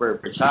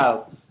 per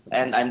child,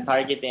 and I'm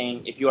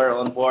targeting, if you are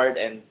on board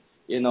and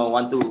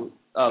want to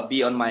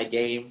be on my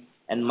game,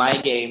 and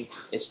my game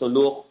is to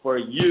look for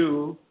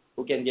you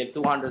who can give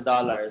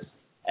 $200,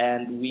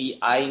 and we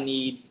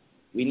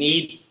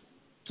need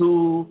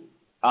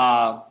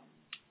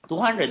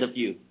 200 of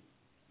you.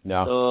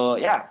 No. So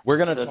yeah, we're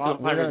gonna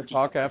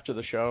talk after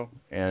the show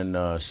and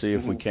see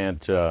if we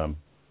can't.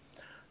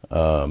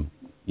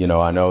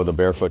 I know the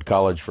Barefoot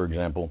College, for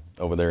example,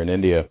 over there in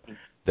India,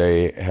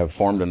 they have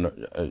formed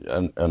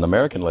an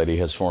American lady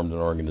has formed an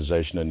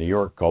organization in New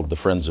York called the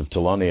Friends of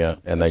Telonia,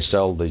 and they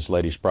sell these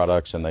ladies'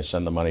 products and they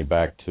send the money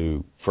back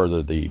to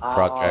further the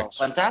projects.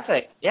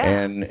 Fantastic! Yeah.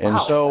 And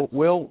so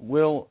we'll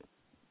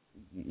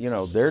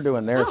they're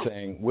doing their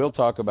thing. We'll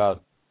talk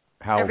about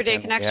how Everyday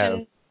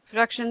Connection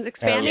Productions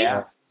expanding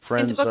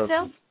into book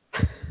sales.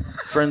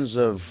 Friends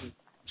of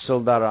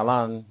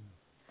Sildaralan,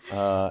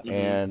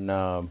 and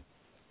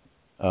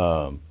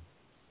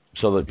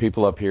so that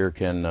people up here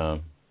can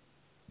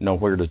know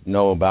where to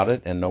know about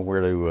it and know where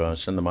to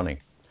send the money.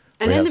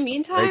 And in the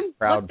meantime,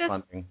 look this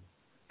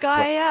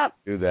guy up.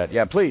 Do that.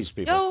 Yeah, please,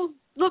 people. Go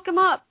look him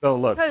up. Go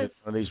look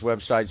on these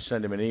websites,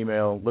 send him an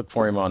email, look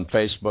for him on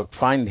Facebook,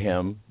 find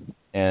him,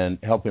 and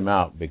help him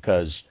out,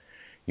 because,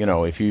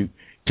 if you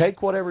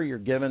take whatever you're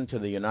given to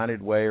the United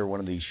Way or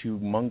one of these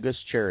humongous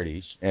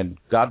charities, and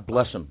God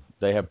bless them,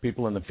 they have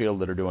people in the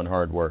field that are doing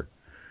hard work,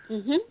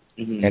 and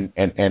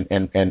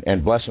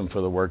bless them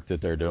for the work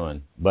that they're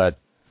doing. But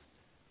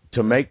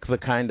to make the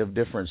kind of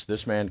difference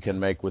this man can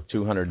make with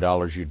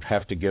 $200, you'd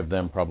have to give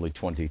them probably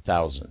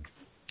 $20,000.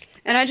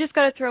 And I just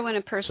got to throw in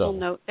a personal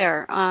note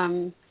there.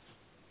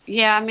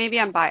 Maybe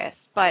I'm biased,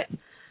 but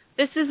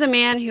this is a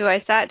man who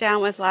I sat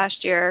down with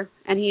last year,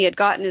 and he had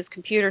gotten his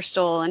computer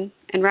stolen.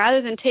 And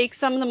rather than take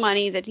some of the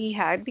money that he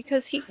had,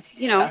 because he,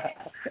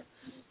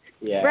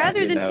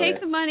 rather than take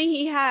the money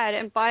he had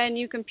and buy a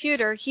new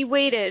computer, he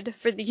waited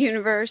for the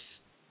universe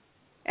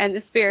and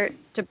the spirit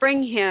to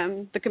bring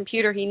him the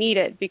computer he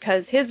needed,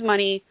 because his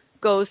money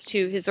goes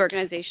to his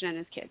organization and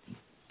his kids.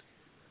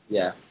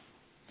 Yeah.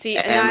 See,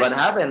 and what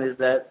happened is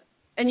that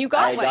I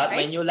got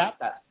my new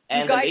laptop,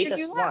 and the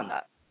latest one,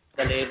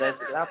 the latest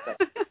laptop.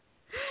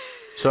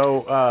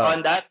 So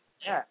on that,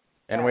 yeah.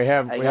 And we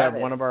have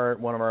one of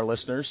our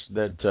listeners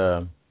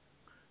that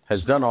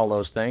has done all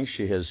those things.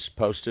 She has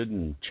posted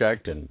and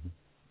checked and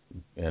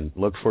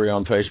looked for you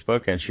on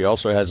Facebook, and she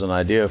also has an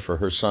idea for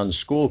her son's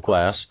school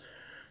class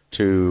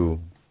to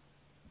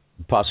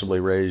possibly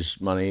raise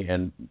money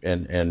and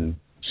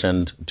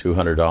send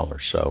 $200.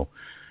 So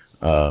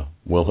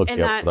we'll hook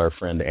you up with our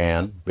friend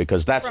Ann,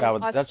 because that's how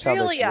this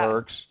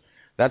works.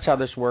 That's how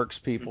this works,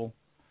 people.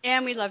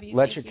 And we love you.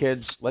 Let your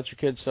kids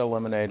sell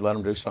lemonade. Let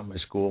them do something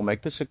at school.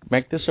 Make this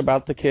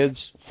about the kids,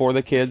 for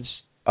the kids,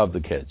 of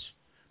the kids,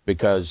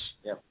 because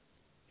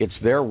it's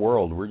their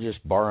world. We're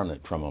just borrowing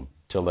it from them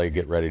till they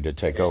get ready to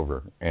take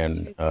over.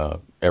 And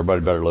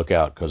everybody better look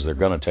out, because they're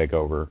going to take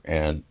over,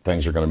 and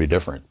things are going to be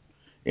different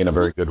in a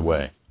very good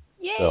way.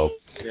 Yay! So,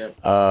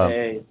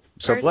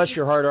 so bless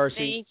your heart, R.C.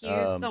 Thank you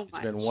so much.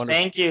 It's been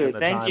wonderful.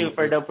 Thank you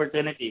for the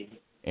opportunity.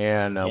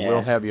 And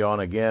we'll have you on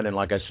again. And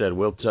like I said,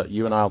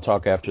 you and I will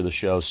talk after the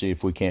show, see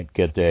if we can't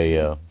get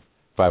a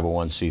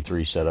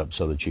 501c3 set up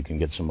so that you can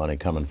get some money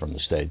coming from the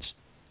States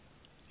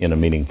in a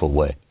meaningful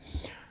way.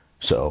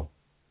 So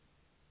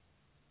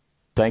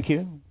thank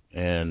you.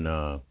 And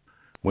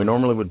we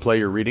normally would play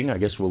your reading. I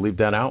guess we'll leave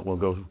that out. We'll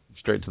go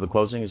straight to the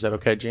closing. Is that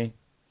okay, Jean?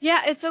 Yeah,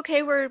 it's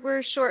okay.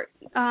 We're short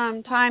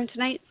time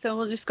tonight, so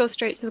we'll just go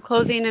straight to the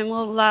closing, and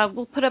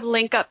we'll put a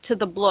link up to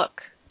the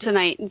book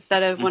tonight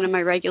instead of one of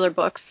my regular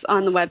books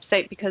on the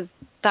website, because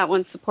that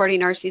one's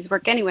supporting RC's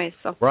work anyway.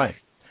 So right.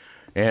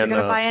 And if you're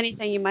going to buy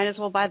anything, you might as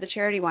well buy the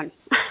charity one.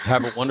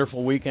 Have a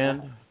wonderful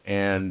weekend,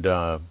 and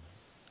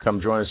come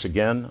join us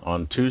again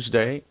on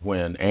Tuesday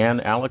when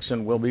Ann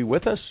Alexson will be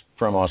with us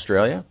from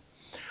Australia,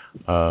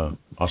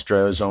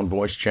 Australia's own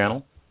voice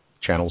channel,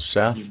 Channel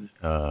Seth,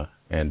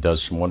 and does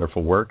some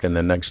wonderful work. And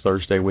then next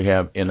Thursday we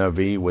have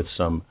NOV with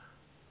some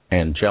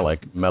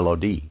angelic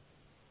melody.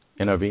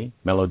 NOV,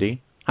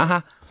 melody? Haha.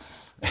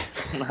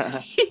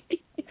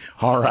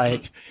 All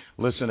right.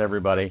 Listen,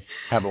 everybody,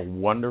 have a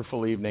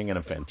wonderful evening and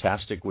a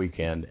fantastic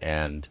weekend,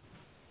 and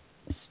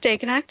stay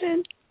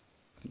connected.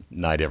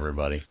 Night,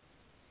 everybody.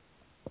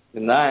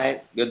 Good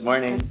night. Good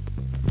morning.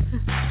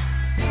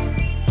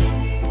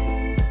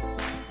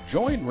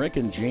 Join Rick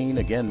and Jean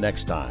again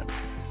next time.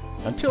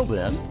 Until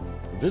then,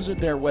 visit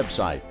their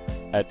website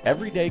at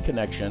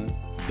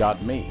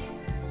everydayconnection.me.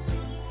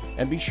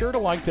 And be sure to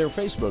like their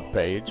Facebook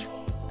page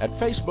at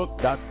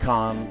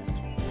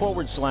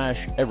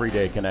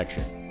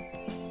facebook.com/everydayconnection.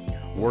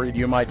 Worried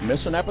you might miss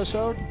an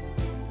episode?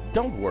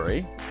 Don't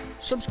worry.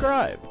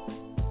 Subscribe.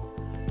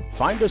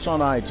 Find us on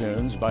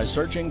iTunes by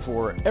searching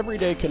for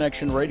Everyday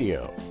Connection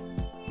Radio.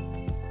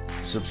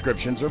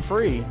 Subscriptions are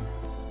free,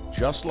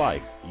 just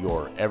like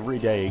your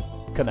Everyday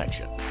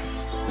Connection.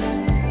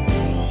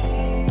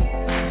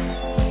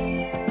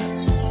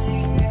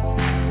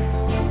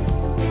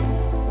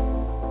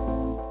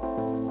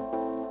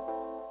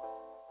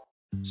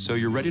 So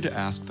you're ready to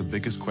ask the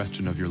biggest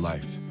question of your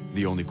life,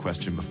 the only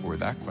question before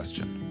that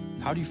question.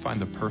 How do you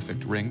find the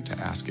perfect ring to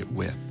ask it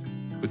with?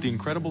 With the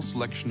incredible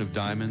selection of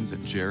diamonds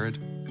at Jared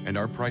and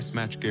our price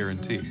match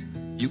guarantee,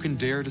 you can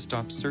dare to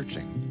stop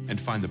searching and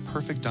find the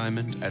perfect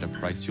diamond at a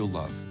price you'll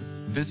love.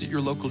 Visit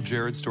your local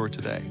Jared store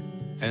today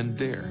and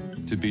dare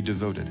to be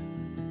devoted.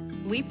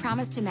 We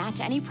promise to match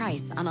any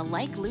price on a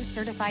like loose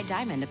certified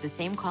diamond of the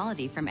same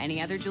quality from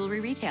any other jewelry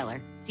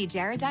retailer. See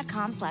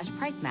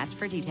jared.com/price match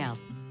for details.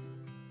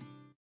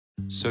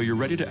 So you're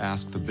ready to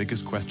ask the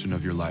biggest question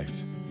of your life,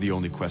 the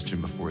only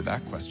question before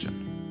that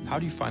question. How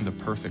do you find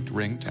the perfect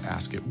ring to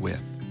ask it with?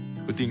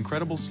 With the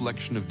incredible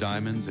selection of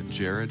diamonds at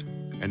Jared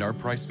and our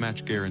price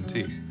match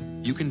guarantee,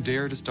 you can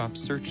dare to stop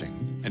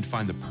searching and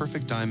find the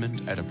perfect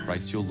diamond at a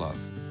price you'll love.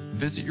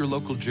 Visit your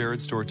local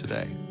Jared store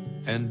today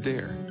and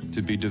dare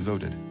to be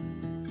devoted.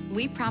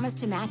 We promise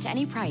to match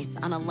any price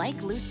on a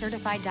like loose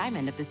certified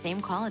diamond of the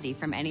same quality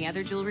from any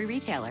other jewelry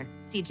retailer.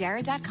 See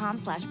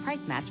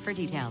jared.com/price match for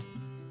details.